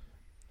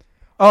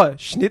Oh,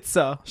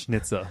 Schnitzer.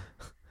 schnitzer.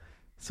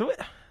 So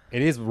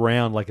It is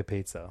round like a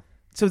pizza.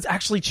 it's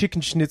actually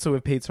chicken schnitzel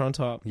with pizza on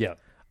top. Yeah,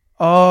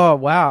 Oh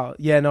wow.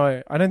 Yeah,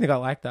 no, I don't think I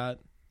like that.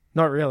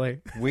 Not really.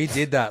 we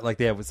did that. Like,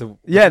 yeah, so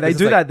Yeah, they this is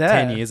do like that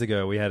there. 10 years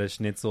ago, we had a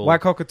schnitzel.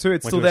 White Cockatoo,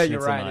 it's Went still to a there. You're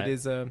schnitzel right. night. It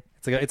is a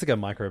It's like a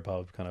micro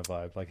pub kind of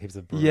vibe, like heaps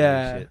of brewery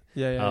yeah, shit.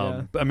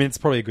 yeah. But I mean, it's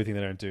probably a good thing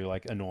they don't do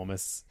like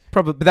enormous.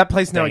 Probably, but that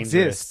place now dangerous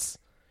exists.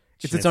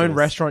 It's its own schnitzels.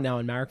 restaurant now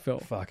in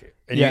Marrickville. Fuck it.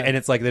 And, Yeah. and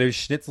it's like they do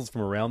schnitzels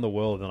from around the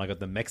world, and I got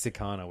the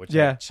Mexicana, which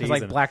Yeah, had it's cheese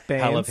like and black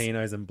beans.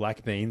 jalapenos and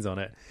black beans on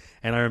it.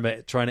 And I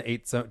remember trying to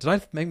eat some. Did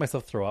I make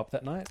myself throw up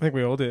that night? I think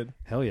we all did.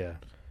 Hell yeah.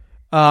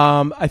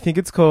 I think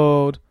it's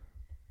called.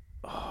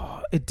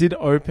 Oh, it did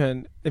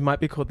open. It might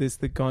be called this.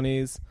 The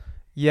Gonnies.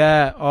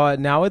 Yeah. Oh,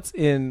 now it's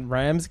in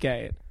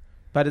Ramsgate,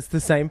 but it's the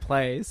same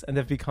place, and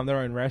they've become their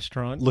own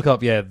restaurant. Look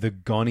up, the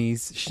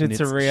Gonnies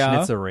Schnitzeria.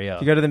 Schnitzeria.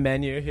 If you go to the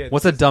menu here.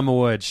 What's a dumber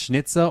word,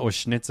 schnitzer or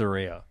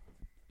schnitzeria?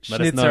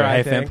 Let us know. Schnitzer,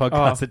 I think.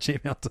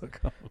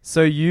 HeyFamPodcast@gmail.com.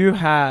 So you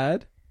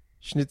had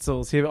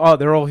schnitzels here. Oh,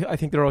 they're all. I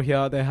think they're all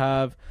here. They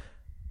have.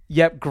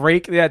 Yep,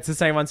 Greek. Yeah, it's the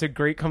same one. So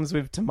Greek comes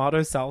with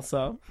tomato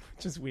salsa,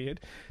 which is weird.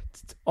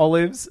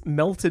 Olives,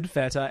 melted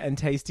feta, and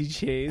tasty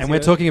cheese. And we're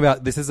talking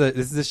about this is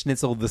a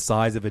schnitzel the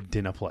size of a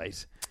dinner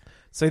plate.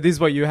 So this is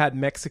what you had: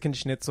 Mexican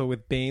schnitzel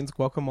with beans,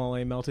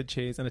 guacamole, melted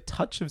cheese, and a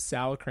touch of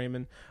sour cream,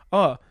 and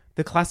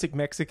the classic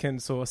Mexican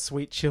sauce,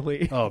 sweet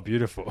chili. Oh,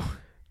 beautiful.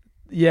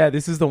 Yeah,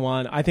 this is the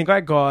one. I think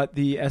I got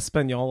the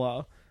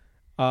Española,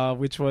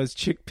 which was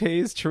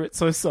chickpeas,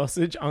 chorizo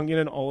sausage, onion,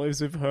 and olives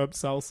with herb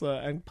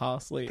salsa and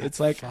parsley. It's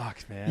like,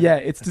 fucked, man. yeah,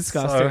 it's That's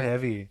disgusting. so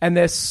heavy. And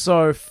they're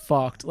so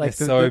fucked. Like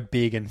They're so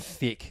big and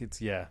thick.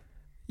 It's yeah,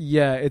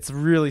 it's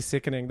really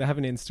sickening. They have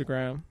an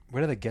Instagram.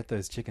 Where do they get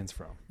those chickens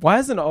from? Why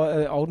hasn't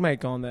Old Mate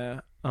gone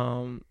there?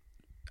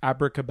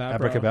 Abracababra.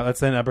 Abracababra.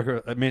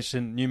 Let's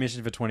send new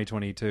mission for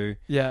 2022.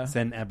 Yeah.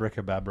 Send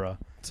Abracababra.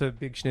 To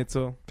Big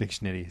Schnitzel. Big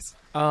schnitties.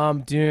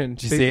 Dune.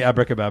 Did you see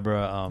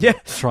Abracababra Yeah,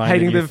 trying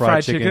hating the new the fried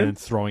fried chicken chicken? and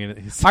throwing it at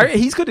his...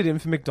 He's got it in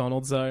for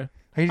McDonald's though.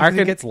 He I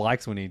reckon- gets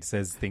likes when he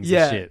says things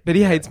Yeah, as shit. but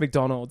he hates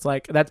McDonald's.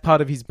 Like that's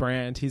part of his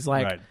brand. He's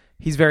like Right.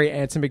 he's very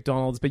anti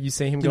McDonald's, but you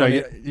see him You know,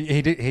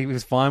 going he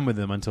was fine with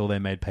them until they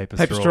made paper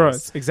paper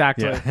straws. straws.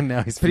 Exactly. Yeah, and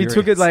now he's But he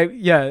took it furious.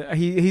 like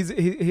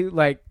he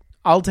like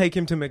I'll take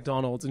him to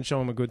McDonald's and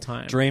show him a good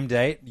time. Dream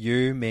date,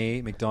 you,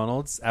 me,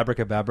 McDonald's,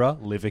 Abracababra,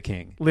 Liver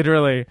King.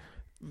 Literally.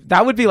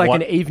 That would be like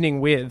What- an evening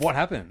with. What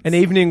happens? An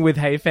evening with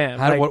Hey Fam.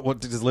 How, Like, what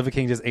does Liver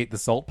King just eat the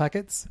salt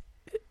packets?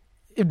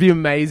 it'd be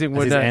amazing,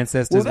 wouldn't his it?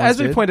 ancestors Well, as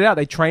once we did? pointed out,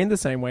 they train the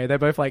same way. They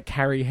both like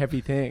carry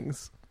heavy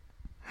things.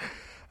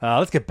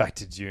 Let's get back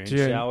to June,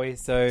 June. shall we?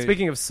 So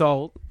Speaking of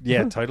salt.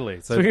 yeah,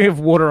 totally. So Speaking of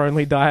water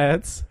only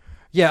diets.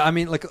 yeah, I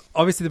mean, like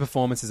obviously the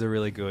performances are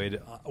really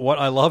good. What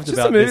I loved Just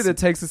about a movie this that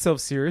takes itself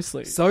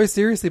seriously. so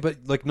seriously, but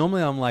like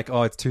normally I'm like,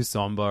 oh, it's too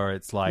somber.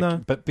 It's like, No.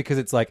 but because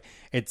it's like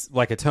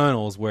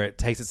Eternals where it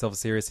takes itself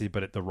seriously,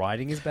 but the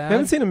writing is bad. I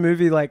haven't seen a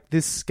movie like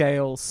this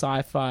scale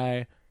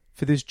sci-fi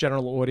for this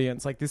general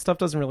audience. Like this stuff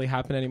doesn't really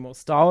happen anymore.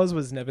 Star Wars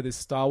was never this.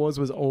 Star Wars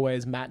was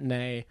always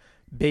matinee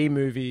B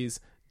movies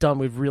done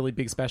with really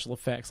big special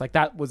effects. Like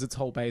that was its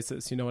whole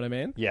basis. You know what I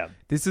mean? Yeah.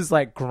 This is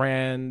like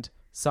grand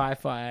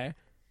sci-fi,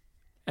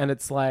 and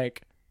it's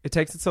like it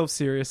takes itself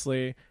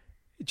seriously.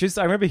 Just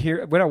I remember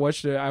when I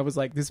watched it, I was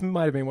like, this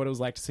might have been what it was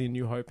like to see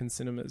New Hope in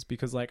cinemas,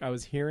 because like I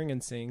was hearing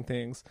and seeing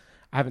things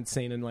I haven't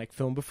seen in like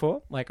film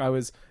before. Like it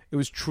was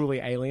truly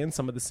alien.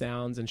 Some of the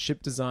sounds and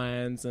ship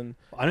designs and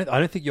I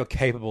don't think you're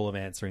capable of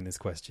answering this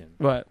question.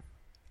 what?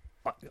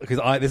 Because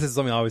this is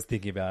something I was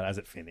thinking about as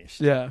it finished.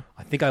 Yeah,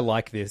 I think I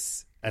like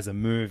this as a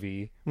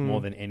movie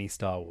more than any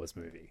Star Wars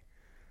movie.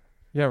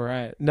 yeah,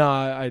 right. No,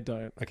 I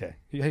don't. Okay,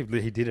 he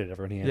did it.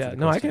 Everyone, he answered Yeah, the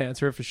no, I question. can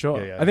answer it for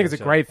sure. Yeah, I think it's a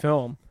gotcha. great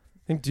film.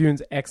 I think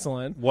Dune's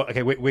excellent. What?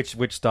 Okay,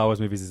 which Star Wars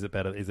movies is it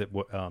better? Is it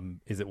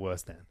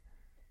worse than?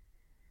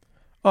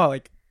 Oh,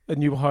 like A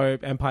New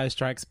Hope, Empire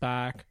Strikes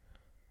Back,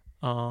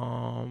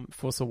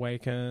 Force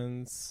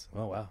Awakens,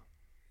 Oh wow,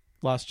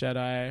 Last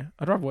Jedi.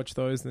 I'd rather watch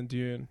those than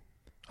Dune.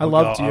 I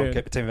love Dune.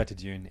 Take me back to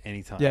Dune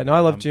anytime. Yeah, no, I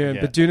love Dune,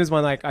 yeah. but Dune is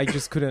one like I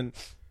just couldn't.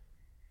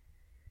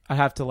 I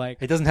have to like.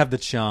 It doesn't have the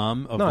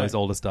charm of No. those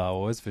older Star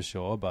Wars for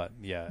sure, but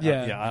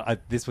Yeah.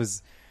 this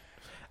was.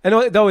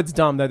 And though it's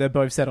dumb, though, they're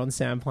both set on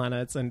sand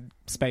planets and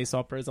space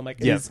operas. I'm like,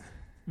 it's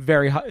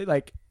very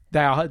like they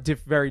are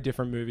very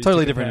different movies.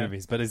 Totally different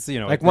movies, but it's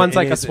like one's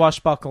like a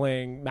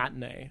swashbuckling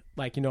matinee,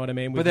 like you know what I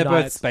mean. But they're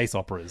both space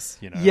operas,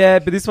 you know. Yeah,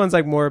 but this one's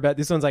like more about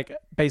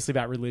basically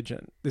about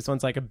religion. This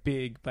one's like a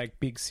big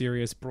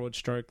serious broad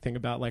stroke thing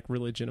about like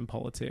religion and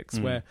politics,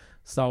 where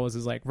Star Wars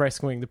is like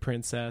rescuing the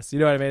princess. You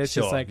know what I mean? It's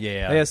just like they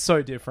are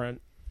so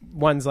different.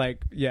 One's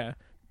like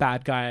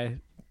bad guy,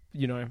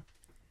 you know,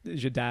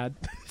 is your dad.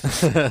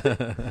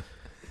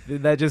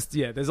 They're just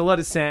there's a lot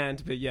of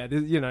sand, but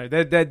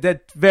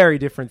they're very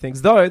different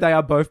things. Though they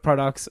are both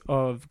products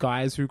of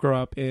guys who grew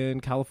up in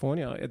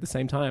California at the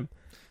same time,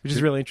 which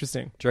is really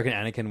interesting. Do you reckon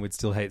Anakin would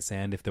still hate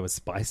sand if there was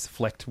spice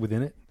flecked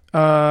within it?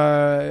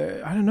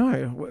 I don't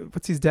know.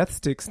 What's his death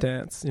stick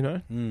stance? You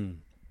know.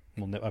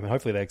 Well, I mean,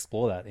 hopefully they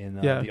explore that in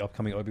the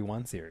upcoming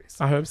Obi-Wan series.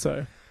 I hope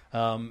so.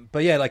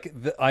 But yeah, like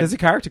there's a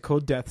character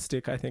called Death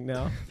Stick, I think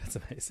now. That's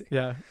amazing.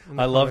 Yeah,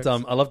 I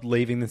loved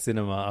leaving the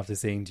cinema after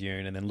seeing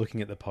Dune and then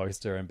looking at the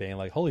poster and being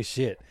like, "Holy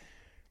shit,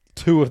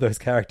 2 of those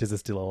characters are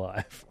still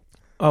alive."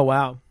 Oh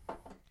wow!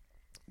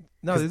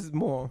 No, this is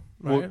more.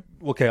 Right?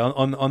 Well, okay,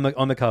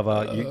 on the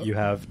cover, you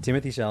have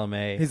Timothée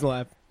Chalamet. He's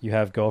alive. You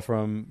have girl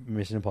from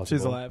Mission Impossible.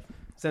 She's alive.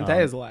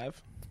 Zendaya's alive.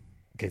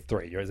 Okay,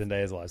 3.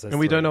 Zendaya's alive. So and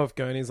we 3. don't know if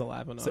Gurney's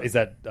alive or not. So is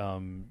that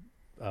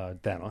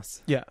Thanos?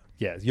 Yeah.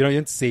 Yeah, you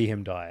don't see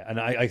him die, and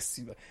I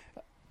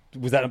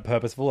was that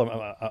purposeful?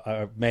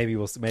 Maybe he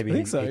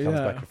comes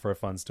back for a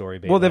fun story.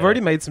 Well, they've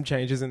already made some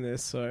changes in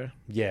this, so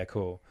yeah,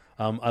 cool.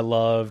 I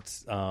loved.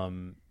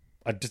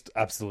 I just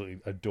absolutely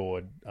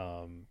adored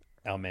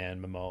our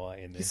man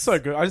Momoa in this. He's so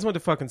good. I just wanted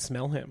to fucking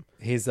smell him.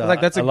 He's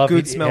like that's a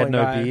good smelling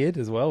guy. guy. He had no beard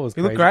as well.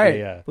 He looked great.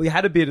 Yeah. Well, he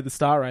had a beard at the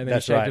start, right? And then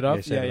That's he shaved right. it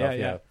off.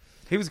 Yeah.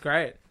 He was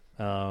great.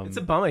 It's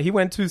a bummer. He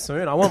went too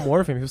soon. I want more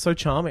of him. He was so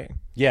charming.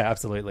 Yeah,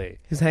 absolutely.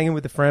 He was hanging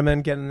with the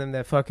Fremen, getting them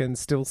their fucking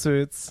still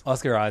suits.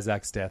 Oscar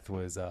Isaac's death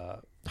was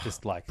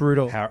just like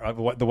brutal.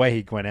 The way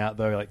he went out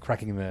though, like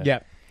cracking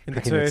the in the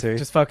tooth.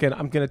 Just fucking,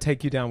 I'm gonna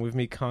take you down with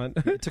me,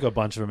 cunt. It took a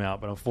bunch of them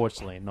out, but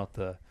unfortunately, not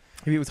the.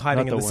 He was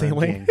hiding in the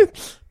ceiling.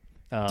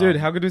 Dude,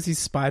 how good was his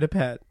spider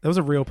pet? That was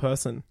a real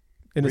person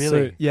in a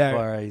suit. Yeah,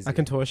 crazy. A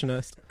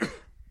contortionist.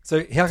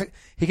 So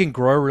he can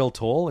grow real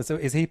tall.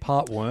 Is he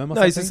part worm? Or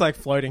no, he's just like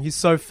floating. He's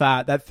so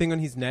fat. That thing on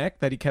his neck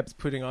that he kept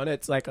putting on,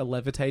 it's like a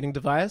levitating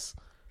device.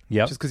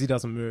 Yeah, just because he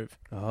doesn't move.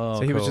 Oh,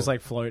 so he was just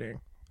like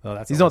floating. Oh,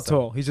 that's he's awesome. not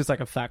tall. He's just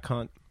like a fat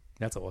cunt.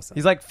 That's awesome.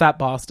 He's like fat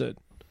bastard.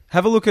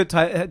 Have a look at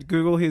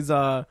Google his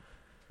Vladimir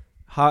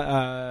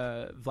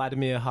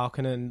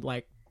Harkonnen,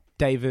 like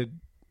David.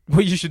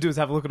 What you should do is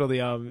have a look at all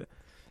the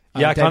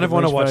I kind of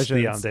want to watch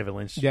versions. the David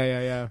Lynch.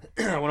 Yeah.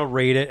 I want to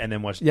read it and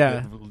then watch.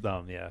 Yeah.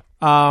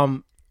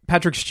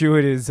 Patrick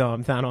Stewart is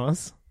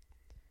Thanos.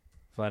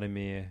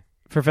 Vladimir.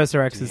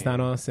 Professor X is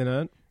Thanos in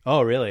it.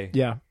 Oh, really?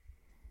 Yeah.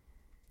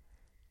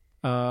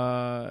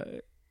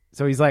 So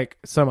he's like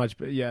so much,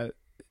 but yeah.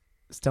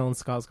 Stellan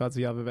Skarsgård's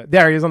the other bit.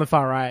 There he is on the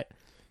far right.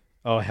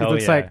 Oh, hell yeah. He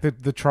looks like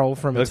the troll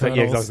from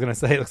Eternals. I was going to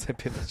say, it looks like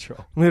Pip the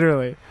Troll.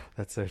 Literally.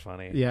 That's so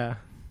funny. Yeah.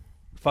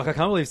 Fuck, I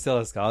can't believe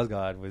Stellan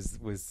Skarsgård was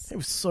it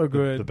was so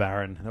good. The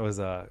Baron. It was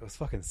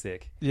fucking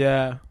sick.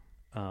 Yeah.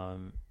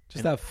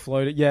 Just that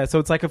float. Yeah, so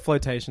it's like a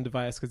flotation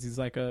device because he's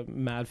like a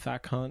mad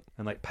fat cunt.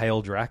 And like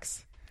pale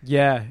Drax.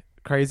 Yeah.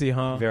 Crazy,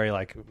 huh? Very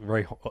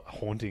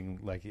haunting.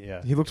 Like,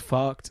 yeah. He looked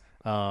fucked.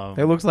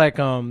 It looks like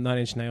 9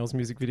 Inch Nails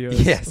music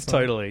videos. Yes,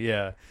 totally.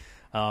 Yeah.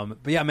 But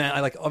yeah,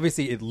 man,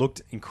 obviously it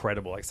looked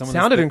incredible. Like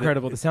sounded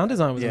incredible. The sound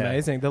design was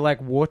amazing. The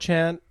like war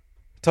chant.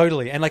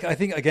 Totally. And like I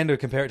think again to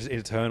compare it to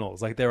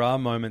Eternals, like there are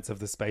moments of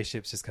the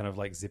spaceships just kind of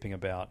like zipping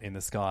about in the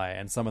sky,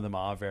 and some of them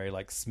are very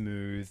like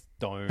smooth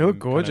dome. They look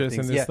gorgeous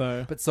in this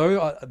though. But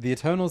so the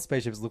Eternals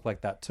spaceships look like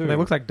that too. They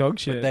look like dog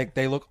shit. But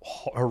they look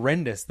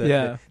horrendous.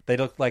 They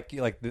look like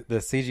the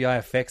CGI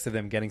effects of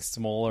them getting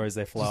smaller as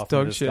they fly off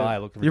into the sky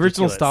look ridiculous. The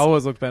original Star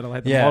Wars looked better,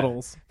 like the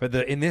models. But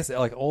in this,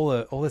 like all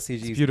the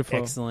CG is beautiful.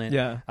 Excellent.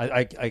 Yeah,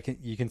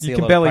 you can see you a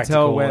can lot barely of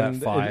tell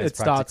when it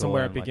starts and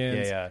where it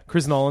begins.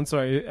 Chris Nolan,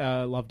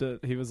 loved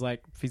it. He was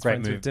like, he's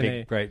friends with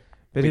Denis. Great.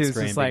 But he was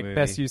just like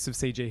best use of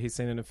CG he's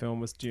seen in a film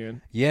was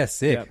Dune. Yeah,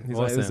 sick. Yeah, he's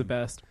like, it was the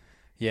best.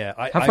 Yeah,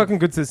 how fucking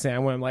good's the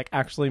sandworm? Like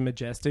actually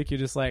majestic. You're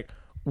just like,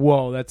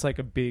 whoa, that's like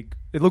a big.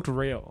 It looked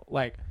real.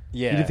 Like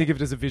you didn't think of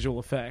it as a visual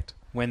effect.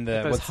 When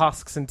those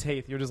husks and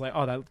teeth, you're just like,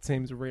 oh, that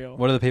seems real.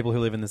 What are the people who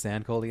live in the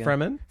sand called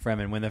again?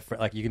 Fremen. When they're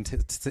like, you can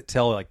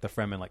tell like the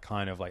Fremen like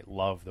kind of like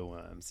love the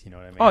worms. You know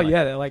what I mean? Oh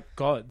yeah, they're like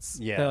gods.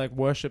 Yeah, they like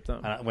worship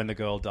them. And when the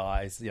girl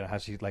dies, you know how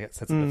she like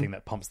sets up the thing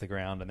that pumps the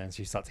ground, and then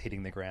she starts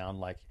hitting the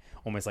ground like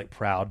almost like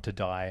proud to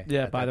die.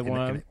 Yeah, by the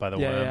worm. By the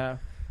worm. Yeah.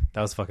 That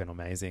was fucking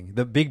amazing.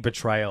 The big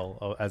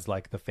betrayal as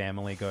like the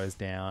family goes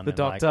down. The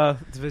doctor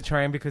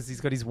betraying him because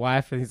he's got his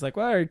wife and he's like,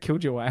 well, I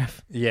killed your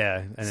wife.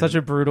 Yeah. Such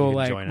a brutal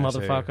like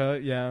motherfucker.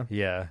 Too. Yeah.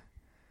 Yeah.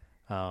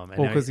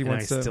 Because he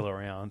wants to... still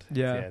around.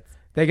 Yeah.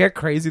 They get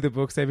crazy, the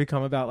books. They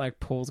become about like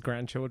Paul's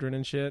grandchildren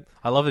and shit.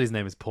 I love that his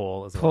name is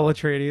Paul as well. Paul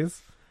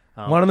Atreides.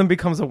 One of them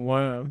becomes a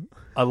worm.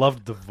 I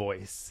loved the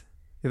voice.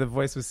 Yeah, the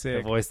voice was The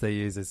sick. voice they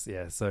use is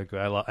so good.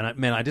 I love,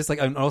 and I just like.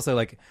 I'm also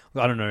like,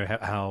 I don't know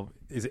how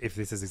if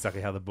this is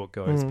exactly how the book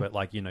goes, but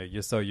like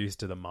you're so used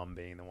to the mum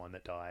being the one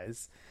that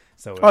dies.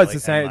 So Oh, it's the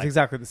same. It's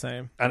exactly the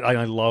same. And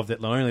I love that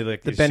not only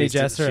like The Bene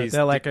Gesserit,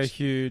 they're like a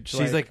huge.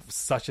 She's like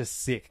such a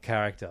sick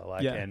character.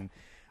 Like, Yeah. and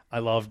I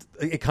loved.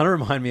 It kind of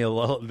reminded me a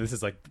lot. This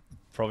is like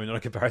probably not a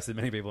comparison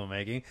many people are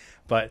making,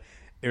 but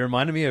it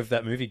reminded me of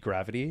that movie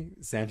Gravity,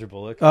 Sandra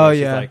Bullock. Oh, where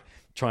she's yeah. like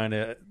trying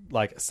to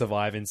like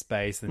survive in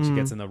space, and she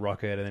gets in the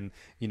rocket, and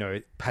then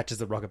it patches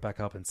the rocket back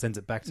up and sends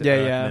it back to Earth,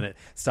 and then it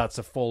starts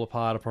to fall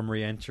apart upon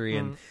re-entry,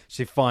 and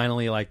she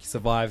finally like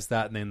survives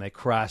that, and then they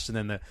crash, and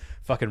then the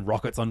fucking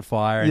rocket's on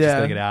fire, and she's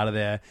gotta get out of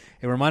there.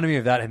 It reminded me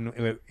of that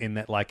in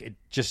that like it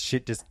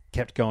shit just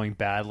kept going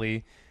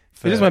badly.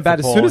 It just went bad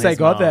as Paul soon as and they his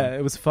got mum. there.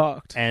 It was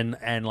fucked. And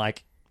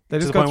like They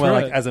to just the got point where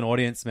through like it. as an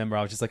audience member,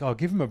 I was just like, oh,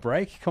 give him a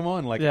break, come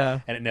on, like,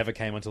 Yeah. and it never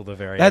came until the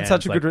very They had end.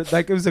 such a Like,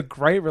 good, it was a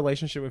great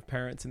relationship with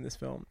parents in this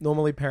film.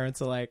 Normally,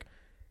 parents are like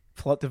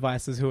plot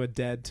devices who are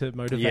dead to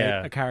motivate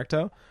Yeah. a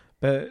character.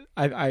 But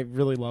I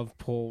really love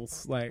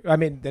Paul's, like, I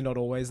mean, they're not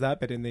always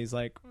that, but in these,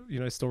 like,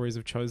 stories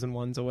of chosen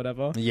ones or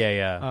whatever.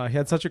 yeah. He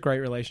had such a great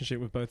relationship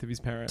with both of his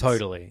parents.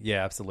 Totally.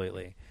 Yeah,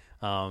 absolutely.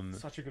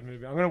 Such a good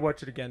movie. I'm going to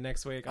watch it again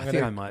next week. I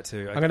think I might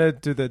too. I'm going to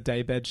do the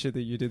daybed shit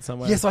that you did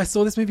somewhere. Yeah, so I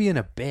saw this movie in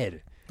a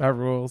bed. That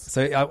rules.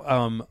 So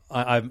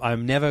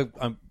I'm never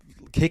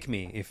kick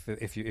me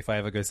if I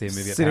ever go see a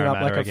movie Sitting at up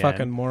Parramatta like a again,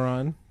 fucking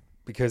moron.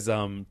 because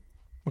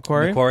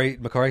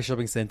Macquarie?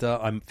 Shopping Centre.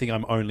 I think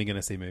I'm only going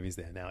to see movies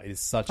there now. It is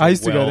such I a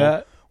used to go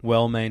there.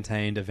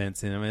 well-maintained event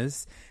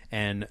cinemas,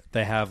 and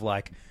they have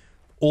like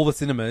all the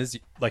cinemas.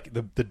 Like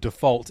the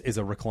default is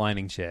a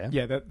reclining chair.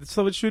 Yeah,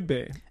 so it should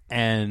be.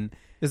 And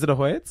Is it a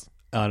Hoyts?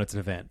 it's an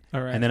event.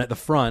 All right. And then at the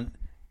front,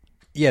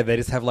 they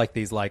just have like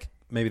these like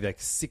maybe like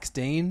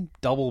 16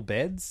 double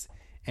beds,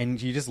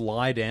 and you just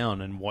lie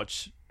down and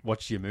watch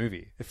your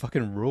movie. It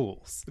fucking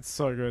rules. It's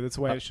so good. It's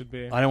the way it should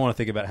be. I don't want to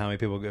think about how many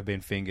people have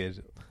been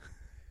fingered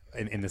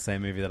in the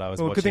same movie that I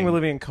was Well, watching. good thing we're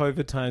living in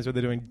COVID times where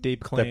they're doing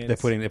deep cleans. They're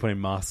putting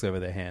masks over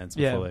their hands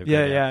before they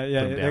yeah. put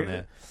them down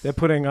there. They're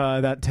putting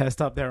that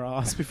test up their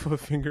ass before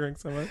fingering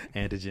someone.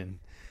 Antigen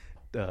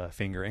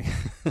fingering.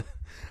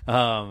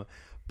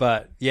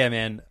 But yeah,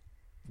 man,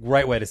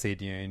 great way to see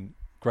Dune.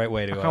 Great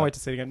way to. I can't wait to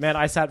see it again. Man,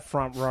 I sat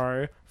front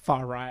row,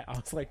 far right. I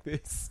was like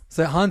this.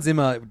 So Hans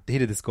Zimmer, he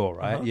did the score,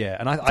 right? Uh-huh. Yeah,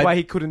 and That's why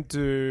he couldn't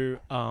do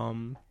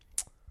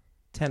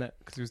Tenet,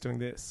 because he was doing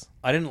this.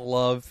 I didn't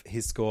love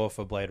his score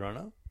for Blade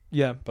Runner.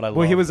 Yeah, But I I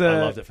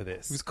loved it for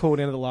this. He was called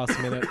in at the last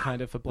minute,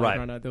 kind of, for Blade Right.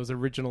 Runner. There was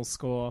original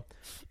score,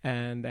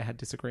 and they had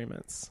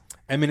disagreements.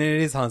 I mean,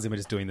 it is Hans Zimmer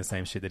just doing the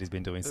same shit that he's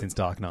been doing since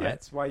Dark Knight. Yeah,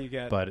 that's why you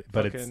get. but it's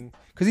fucking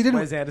because he didn't.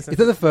 Wes Anderson. Is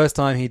that the first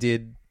time he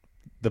did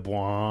the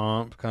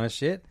bwomp kind of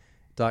shit?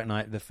 Dark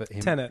Knight,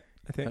 Tenet,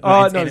 I think.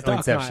 No, No, it's Dark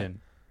Inception. Knight.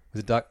 Was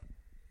it Dark?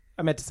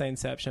 I meant to say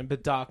Inception,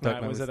 but Dark Knight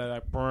Dark Knight was was- it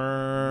like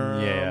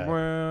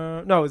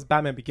Yeah. No, it was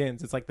Batman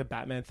Begins. It's like the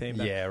Batman theme.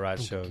 that- Yeah, right.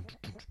 Sure.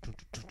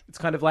 It's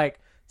kind of like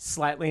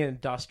slightly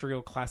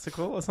industrial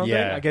classical or something.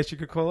 Yeah. I guess you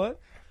could call it,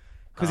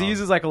 because he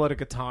uses like a lot of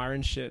guitar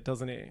and shit,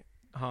 doesn't he,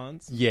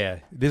 Hans? Yeah,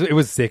 it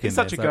was sick. He's in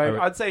such a there, go.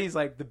 so I'd say he's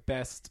like the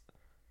best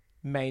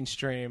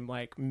mainstream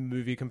like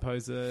movie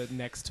composer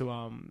next to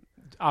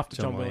after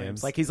John John Williams.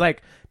 Williams. Like he's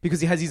like,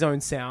 because he has his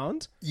own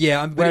sound.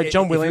 Yeah, Where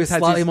John Williams if it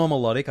has was slightly his- more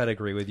melodic, I'd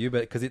agree with you,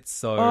 but because it's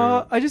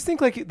so. I just think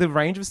like the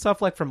range of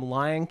stuff, like from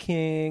Lion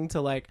King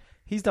to like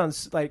he's done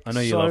like. I know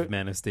you love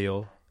Man of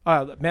Steel.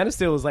 Man of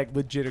Steel is like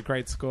legit a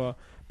great score,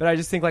 but I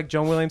just think like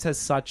John Williams has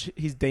such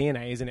his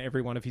DNA is in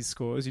every one of his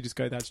scores. You just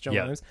go, that's John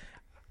Yeah. Williams.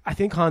 I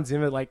think Hans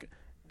Zimmer, like,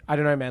 I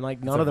don't know, man.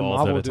 Like none of the evolved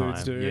Marvel over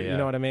dudes time. do. Yeah, You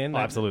know what I mean? Oh,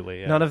 Like,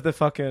 absolutely, yeah. None of the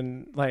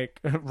fucking like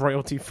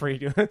royalty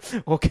free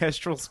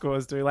orchestral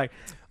scores do. Like,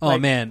 Oh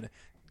like, man,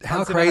 how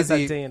Hans Zimmer has that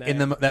crazy! DNA.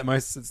 In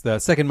it's the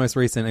second most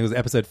recent. It was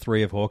episode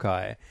 3 of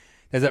Hawkeye.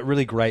 There's that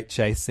really great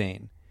chase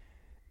scene,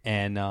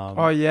 and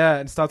Oh yeah,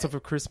 it starts off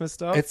with Christmas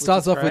stuff. it which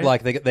starts is off with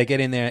great. like they get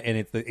in there, and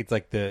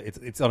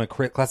it's on a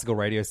classical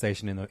radio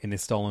station in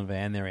this stolen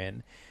van they're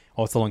in,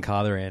 or stolen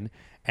car they're in.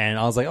 And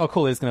I was like, oh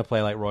cool, they're just gonna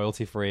play like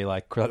royalty free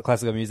like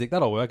classical music.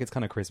 That'll work. It's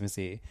kind of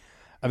Christmassy.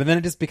 But then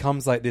it just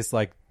becomes like this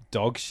like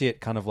dog shit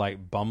kind of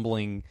like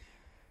bumbling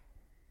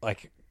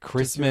like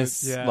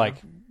Christmas Yeah. like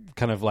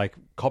kind of like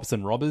cops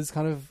and robbers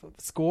kind of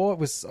score. It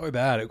was so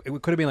bad. It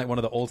could have been like one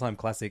of the all-time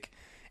classic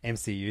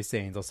MCU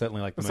scenes, or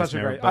certainly like the It's most such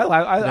a great. memorable.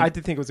 I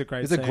did think it was a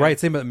great. It's a scene. great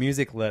scene, but the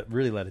music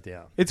really let it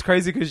down. It's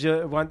crazy because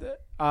it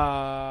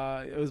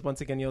was once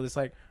again you're just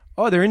like,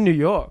 oh, they're in New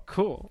York,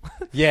 cool.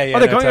 Yeah, yeah. Oh,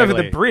 they're no, going over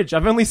totally. the bridge.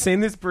 I've only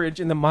seen this bridge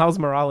in the Miles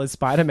Morales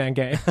Spider-Man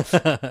game.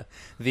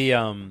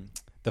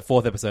 The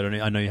fourth episode.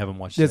 I know you haven't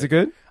watched Is it. it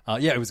good?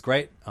 Yeah, it was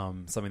great.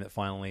 Something that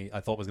finally I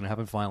thought was going to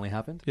happen finally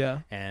happened. Yeah.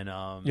 And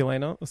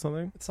Yelena or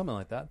something. something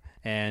like that.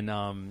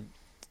 And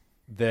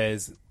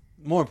there's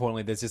more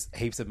importantly, there's just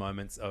heaps of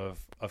moments of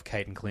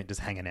Kate and Clint just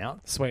hanging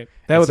out. Sweet.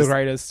 They were It's the just-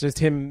 greatest. Just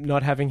him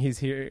not having his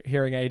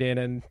hearing aid in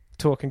and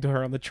talking to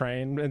her on the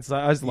train. And so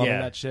I was loving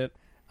Yeah. that shit.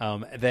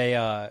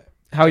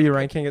 How are you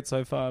ranking it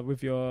so far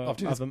with your Oh,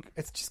 dude, other?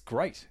 it's just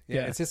great.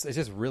 Yeah, Yeah. it's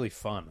just really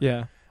fun.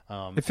 Yeah.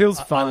 It feels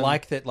fun. I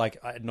like that. Like,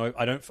 I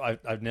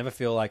never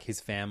feel like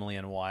his family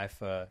and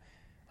wife are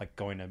like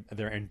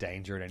they're in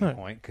danger at any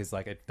point because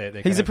like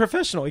they're He's a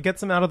professional. He gets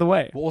them out of the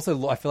way. Well,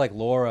 also, I feel like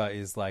Laura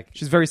is like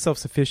She's very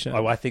self-sufficient.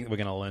 I think we're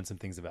gonna learn some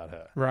things about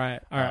her. Right.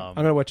 All right. I'm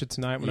gonna watch it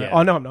tonight. yeah.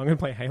 Oh no, I'm not. I'm gonna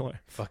play Halo.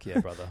 Fuck yeah,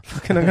 brother.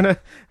 And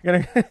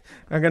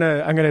I'm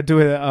gonna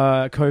do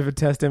a COVID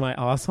test in my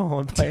asshole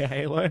and play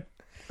Halo.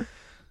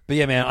 But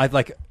yeah, man, I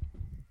like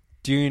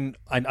Dune.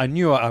 I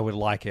knew I would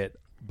like it,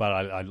 but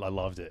I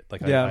loved it.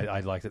 Like, Yeah.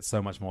 I liked it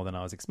so much more than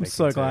I was expecting.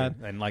 so to. glad.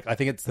 And like, I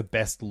think it's the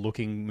best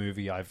looking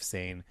movie I've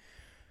seen.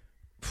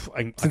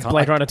 Since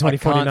Blade Runner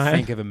 2049. I can't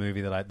think of a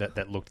movie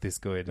that looked this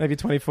good. Maybe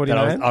That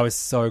 2049. I was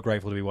so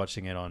grateful to be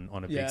watching it on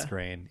a Yeah. big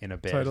screen in a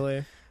bed.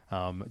 Totally.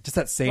 Just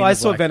that scene. Well, I of,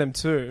 saw like, Venom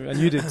 2, and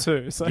you did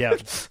too. So Yeah.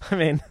 I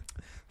mean,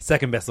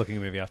 second best looking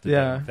movie after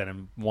Yeah.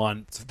 Venom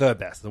 1, third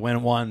best. The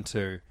Venom 1,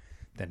 2,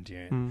 then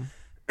Dune.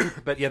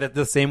 Mm. But yeah,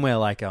 the scene where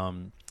like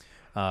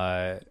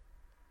the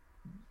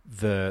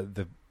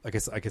I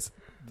guess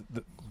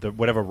the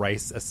whatever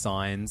race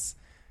assigns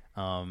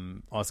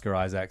Oscar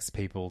Isaac's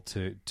people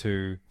to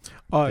the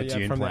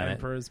Dune from planet. the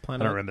Emperor's I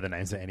planet. don't remember the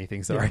names of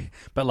anything, sorry.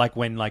 But like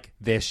when like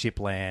their ship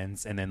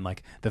lands and then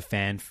like the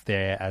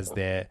fanfare as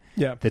the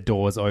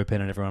doors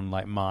open and everyone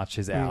like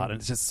marches out and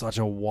it's just such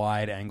a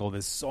wide angle.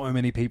 There's so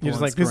many people You're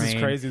on just like, screen. this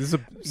is crazy. This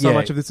is so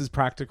much of this is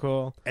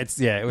practical. It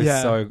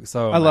was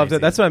so I loved it.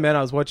 amazing. That's what I meant.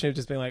 I was watching it,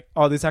 just being like,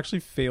 oh, this actually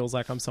feels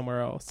like I'm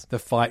somewhere else. The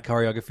fight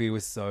choreography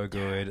was so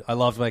good. I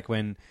loved like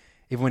even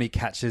when he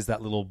catches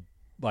that little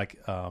like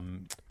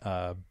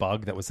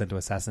bug that was sent to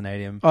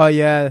assassinate him. Oh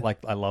yeah, like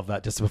I love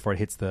that just before it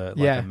hits the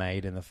the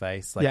maid in the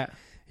face. Like,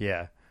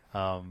 yeah.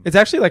 It's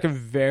actually like a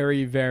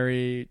very,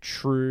 very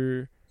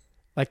true.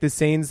 Like the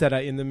scenes that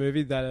are in the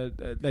movie that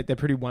are like they're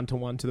pretty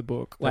 1-to-1 to the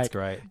book. Like, That's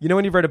great. You know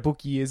when you read a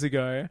book years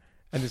ago,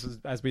 and this was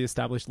as we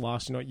established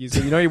last year, not years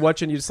ago. You know, you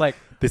watch it and you're just like,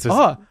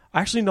 I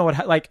actually know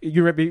what. Like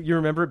you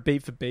remember it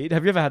beat for beat.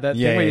 Have you ever had that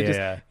thing where you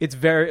just? It's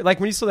very like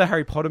when you saw the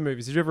Harry Potter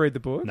movies. Did you ever read the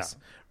books?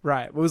 No.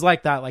 Right. It was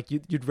like that. Like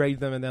you'd read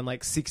them, and then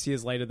like 6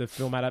 years later, the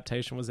film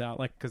adaptation was out.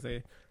 Like because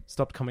they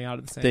stopped coming out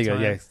at the same there you time.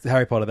 go. Yeah,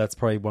 Harry Potter. That's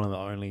probably one of the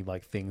only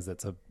like things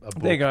that's a book.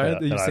 There you go.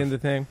 that You've seen I've- the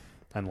thing.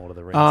 And Lord of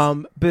the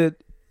Rings. But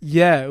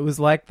yeah, it was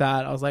like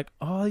that. I was like,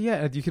 oh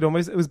yeah, you could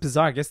almost. It was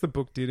bizarre. I guess the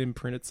book did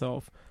imprint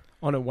itself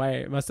on a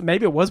way.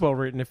 Maybe it was well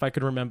written. If I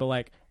could remember,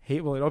 like,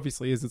 well, it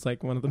obviously is. It's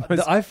like one of the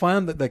most. I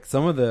found that like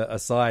some of the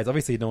asides,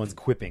 obviously no one's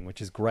quipping,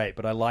 which is great,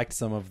 but I liked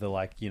some of the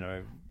like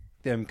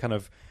them kind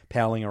of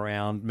palling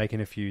around,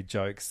 making a few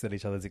jokes at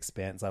each other's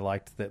expense. I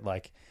liked that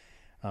like.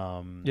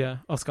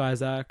 Oscar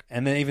Isaac,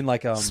 and then even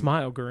like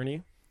Smile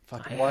Gurney.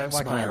 Fuck, why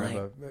can't I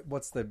remember?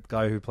 What's the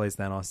guy who plays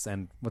Thanos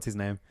and what's his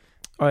name?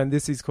 Oh, and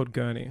this is called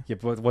Gurney. Yeah,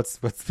 but what's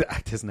the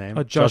actor's name?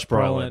 Oh, Josh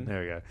Brolin.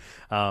 There we go.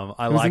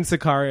 He was in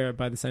Sicario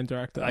by the same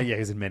director. Yeah,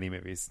 he's in many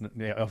movies.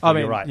 Yeah,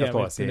 you're right, yeah, of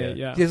course.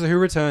 yeah. So who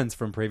returns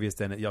from previous?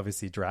 Then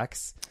obviously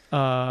Drax.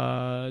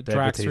 Drax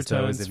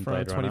Batista was returns in from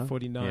Blade Runner.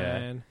 2049.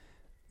 Yeah.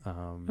 I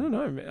don't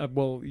know.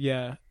 Well,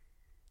 yeah.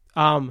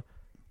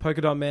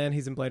 Polka Dot Man.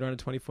 He's in Blade Runner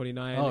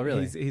 2049. Oh,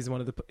 really? He's he's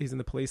in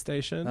the police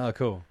station. Oh,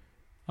 cool.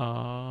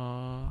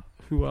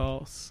 Who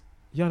else?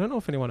 Yeah, I don't know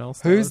if anyone else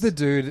Who's does. the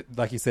dude,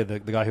 like you said, the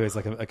guy who has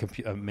like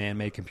a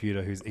man-made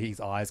computer his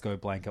eyes go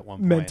blank at one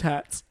point?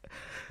 Mentats.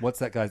 What's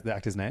that guy's, the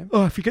actor's name?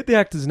 Oh, I forget the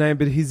actor's name,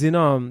 but he's in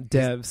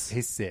Devs.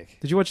 He's sick.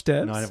 Did you watch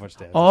Devs? No, I never watched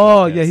Devs.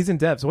 Oh, yeah, he's in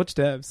Devs. Watch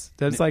Devs.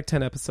 Devs like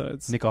 10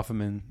 episodes. Nick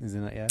Offerman is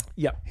in that, yeah?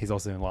 Yeah. He's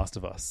also in Last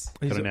of Us.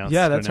 He's- Got announced,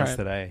 yeah, got that's announced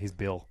right. today. He's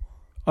Bill.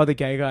 Oh, the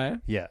gay guy?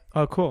 Yeah.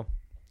 Oh, cool.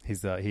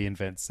 He's he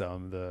invents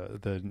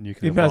the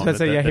nuclear I was bomb. about to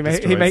say,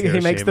 he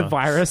makes the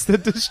virus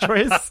that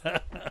destroys.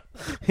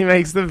 He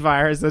makes the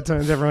virus that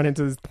turns everyone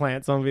into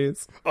plant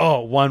zombies. Oh,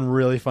 one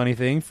really funny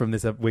thing from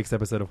this week's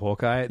episode of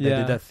Hawkeye. They Yeah.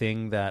 did that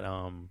thing that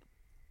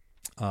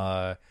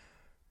I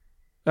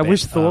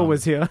wish Thor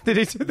was here. Did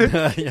he do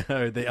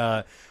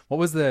that? what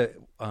was the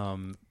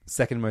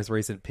second most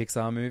recent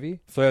Pixar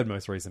movie? Third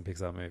most recent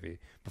Pixar movie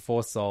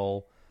before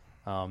Soul.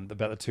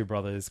 About the two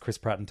brothers, Chris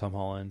Pratt and Tom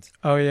Holland.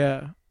 Oh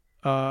yeah.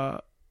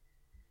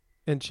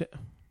 It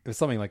was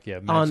something like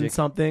on magic,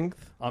 something.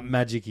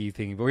 magic-y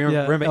thing. But we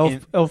Yeah, remember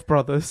Elf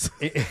Brothers.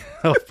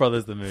 Elf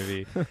Brothers, the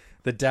movie.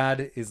 The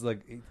dad is like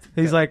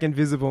He's like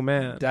Invisible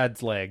Man.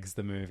 Dad's Legs,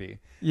 the movie.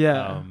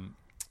 Yeah.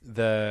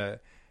 There's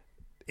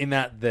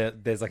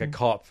like a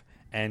cop,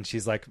 and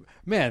she's like,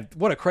 "Man,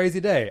 what a crazy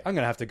day! I'm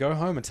gonna have to go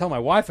home and tell my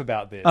wife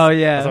about this." Oh,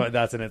 yeah. Or something like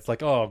that, and it's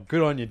like, "Oh,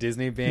 good on you,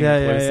 Disney, being Yeah,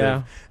 inclusive."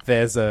 yeah.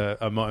 There's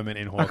a moment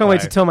in Hawkeye I can't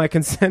wait to tell my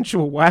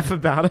consensual wife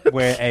about it.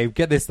 where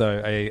get this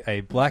though,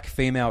 a black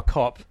female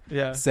cop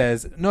Yeah.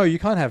 says, "No, you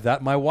can't have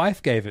that. My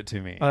wife gave it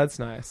to me." Oh, that's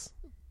nice.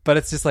 But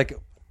it's just like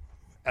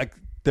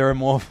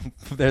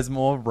there's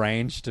more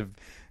range to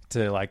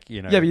like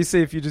Yeah, but you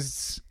see, if you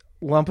just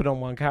lump it on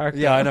one character.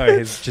 Yeah, I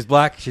know. She's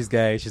black, she's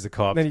gay, she's a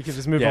cop. Then you can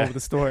just move on with the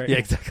story. Yeah,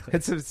 exactly.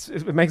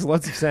 It makes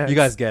lots of sense. You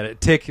guys get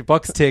it.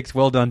 Box ticked.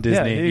 Well done,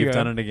 Disney. here you You've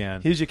go. done it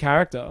again. Here's your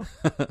character.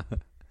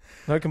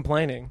 No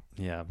complaining.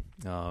 Yeah.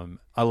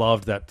 I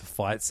loved that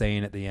fight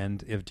scene at the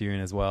end of Dune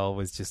as well.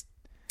 Was just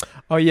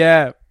Oh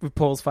yeah, with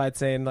Paul's fight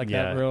scene, like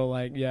Yeah. that real,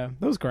 like that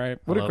was great.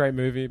 What I a love- great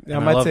movie. I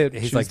and might love say it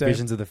his like Tuesday.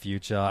 visions of the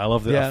future. I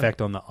love the Yeah.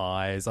 effect on the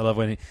eyes. I love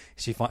when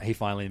he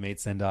finally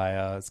meets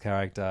Zendaya's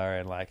character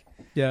and like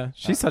Yeah,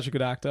 she's such a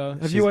good actor.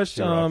 Have she's- you watched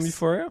she rocks.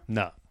 Euphoria?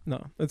 no,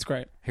 No, it's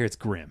great. here it's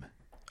grim.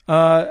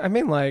 I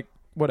mean, like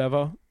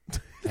whatever.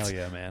 Hell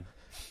yeah, man.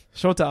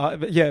 Show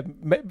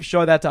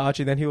that to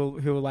Archie, then he'll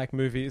like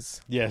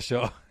movies. Yeah,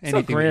 sure. It's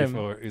not grim.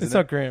 It's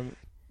not grim.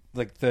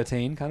 Like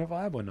 13 kind of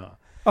vibe or not?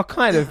 Oh,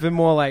 kind of, but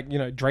more like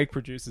Drake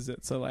produces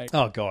it, so like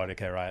Oh god,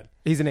 okay, right.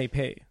 he's an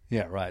EP.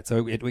 Yeah, right.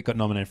 So it got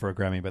nominated for a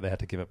Grammy, but they had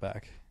to give it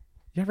back.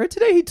 Yeah, I read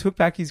today he took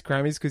back his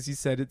Grammys because he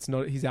said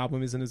his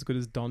album isn't as good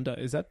as Donda.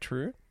 Is that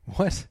true?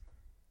 What?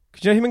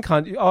 Because him and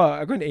Kanye. Oh,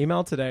 I got an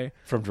email today.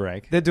 From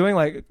Drake? They're doing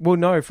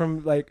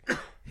from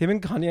him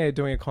and Kanye are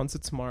doing a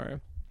concert tomorrow,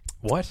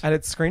 What? and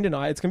it's screened in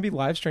It's going to be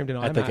live streamed in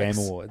IMAX At the Game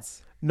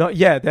Awards. No,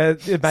 yeah, they're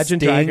Imagine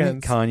Sting,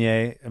 Dragons.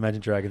 Kanye,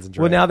 Imagine Dragons, and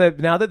Drake. Well,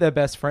 now that they're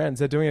best friends,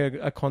 they're doing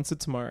a concert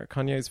tomorrow.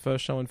 Kanye's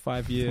first show in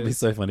 5 years. It'd be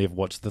so funny if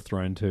Watch the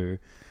Throne 2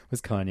 was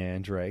Kanye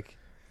and Drake.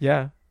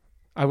 Yeah,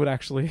 I would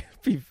actually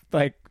be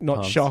like not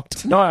Pumped.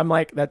 shocked. No, I'm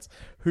like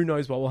who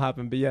knows what will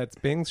happen. But yeah, it's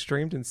being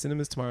streamed in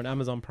cinemas tomorrow on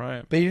Amazon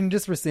Prime. But he didn't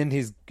just rescind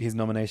his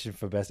nomination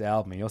for Best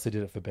Album. He also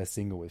did it for Best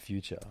Single with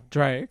Future.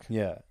 Drake.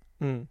 Yeah.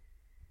 Mm.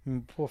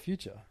 Poor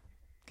Future.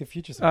 Give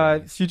Future some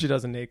Grammys. Future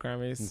doesn't need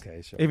Grammys.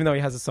 Okay, sure. Even though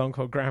he has a song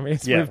called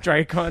Grammys Yeah. with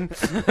Drake on.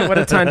 What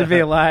a time to be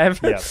alive.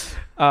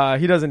 Yeah.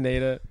 He doesn't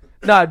need it.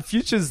 No,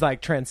 Future's like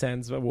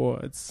transcends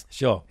awards.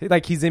 Sure.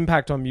 Like his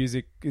impact on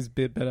music is a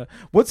bit better.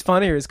 What's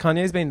funnier is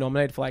Kanye's been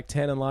nominated for like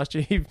 10, and last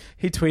year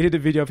he tweeted a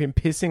video of him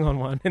pissing on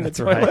one in That's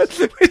the toilet,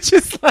 which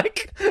is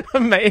like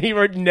amazing. He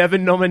wrote "Never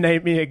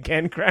nominate me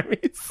again,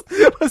 Grammys"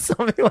 or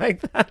something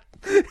like that.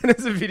 And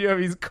there's a video of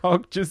his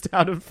cock just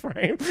out of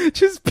frame,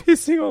 just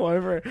pissing all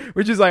over it,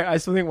 which is like I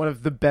still think one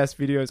of the best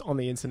videos on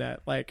the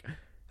internet. Like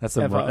That's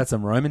ever.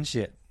 some Roman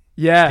shit.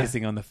 Yeah,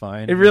 Pissing on the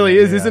phone. it really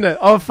is, Yeah. isn't it?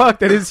 Oh fuck,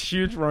 that is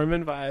huge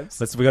Roman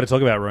vibes. We got to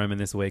talk about Roman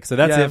this week. So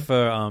that's Yeah. it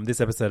for this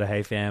episode of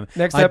Hey Fam.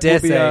 Next I up, dare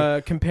we'll be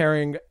say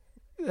comparing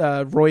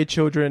Roy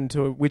Children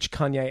to which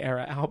Kanye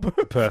era album.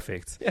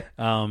 perfect.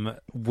 I'm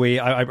probably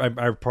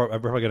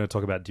going to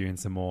talk about Dune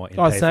some more in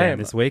Oh, Hey Fam same.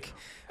 this week.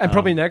 And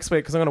probably next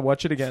week, because I'm going to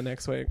watch it again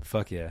next week.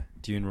 Fuck yeah,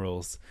 Dune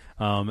rules.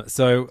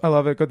 So I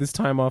love it. Got this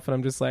time off, and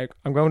I'm just like,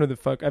 I'm going to the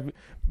fuck.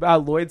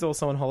 Lloyd's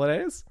also on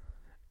holidays.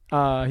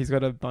 He's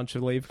got a bunch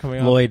of leave coming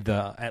up. Lloyd,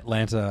 the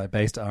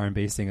Atlanta-based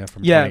R&B singer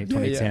from Yeah,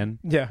 2010.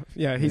 Yeah.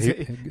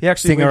 He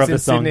actually singer lives of the in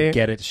song Sydney.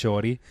 "Get It,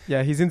 Shorty."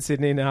 Yeah, he's in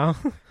Sydney now.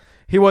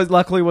 He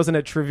luckily wasn't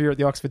at trivia at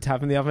the Oxford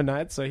Tavern the other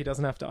night, so he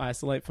doesn't have to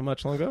isolate for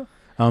much longer.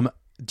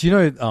 Do you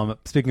know?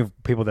 Speaking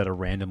of people that are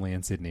randomly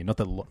in Sydney, not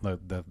that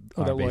the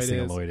R&B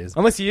singer Lloyd is,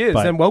 Unless he is,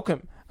 but- then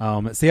welcome.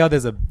 see how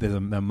there's a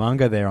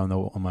manga there on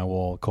my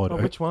wall called Oh,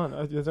 which one?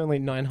 There's only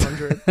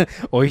 900.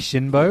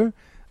 Oishinbo,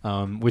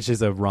 which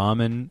is a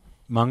ramen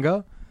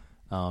manga.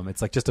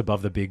 It's like just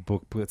above the big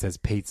book that says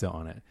pizza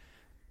on it.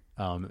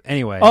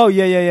 Anyway. Oh,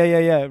 yeah.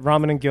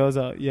 Ramen and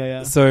gyoza.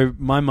 Yeah. So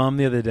my mum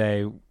the other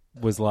day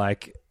was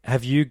like,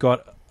 "Have you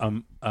got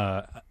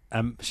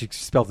she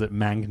spelled it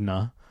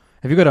Mangna.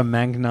 Have you got a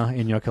Mangna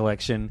in your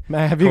collection?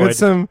 Have you got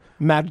some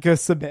Madga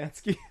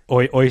Sabansky?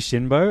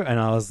 Oishinbo?" And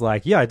I was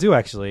like, "Yeah, I do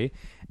actually."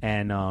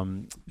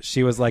 And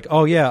she was like,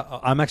 "Oh yeah,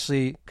 I'm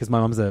actually," because my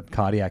mum's a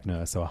cardiac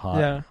nurse, so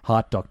a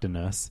heart doctor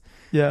nurse.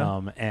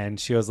 Yeah. And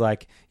she was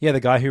like, "Yeah, the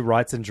guy who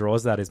writes and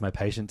draws that is my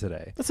patient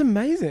today, That's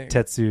amazing.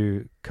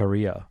 Tetsu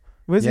Korea."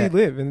 Where does Yeah. he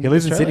live? He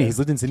lives in Australia? Sydney. He's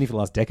lived in Sydney for the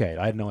last decade.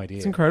 I had no idea.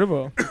 It's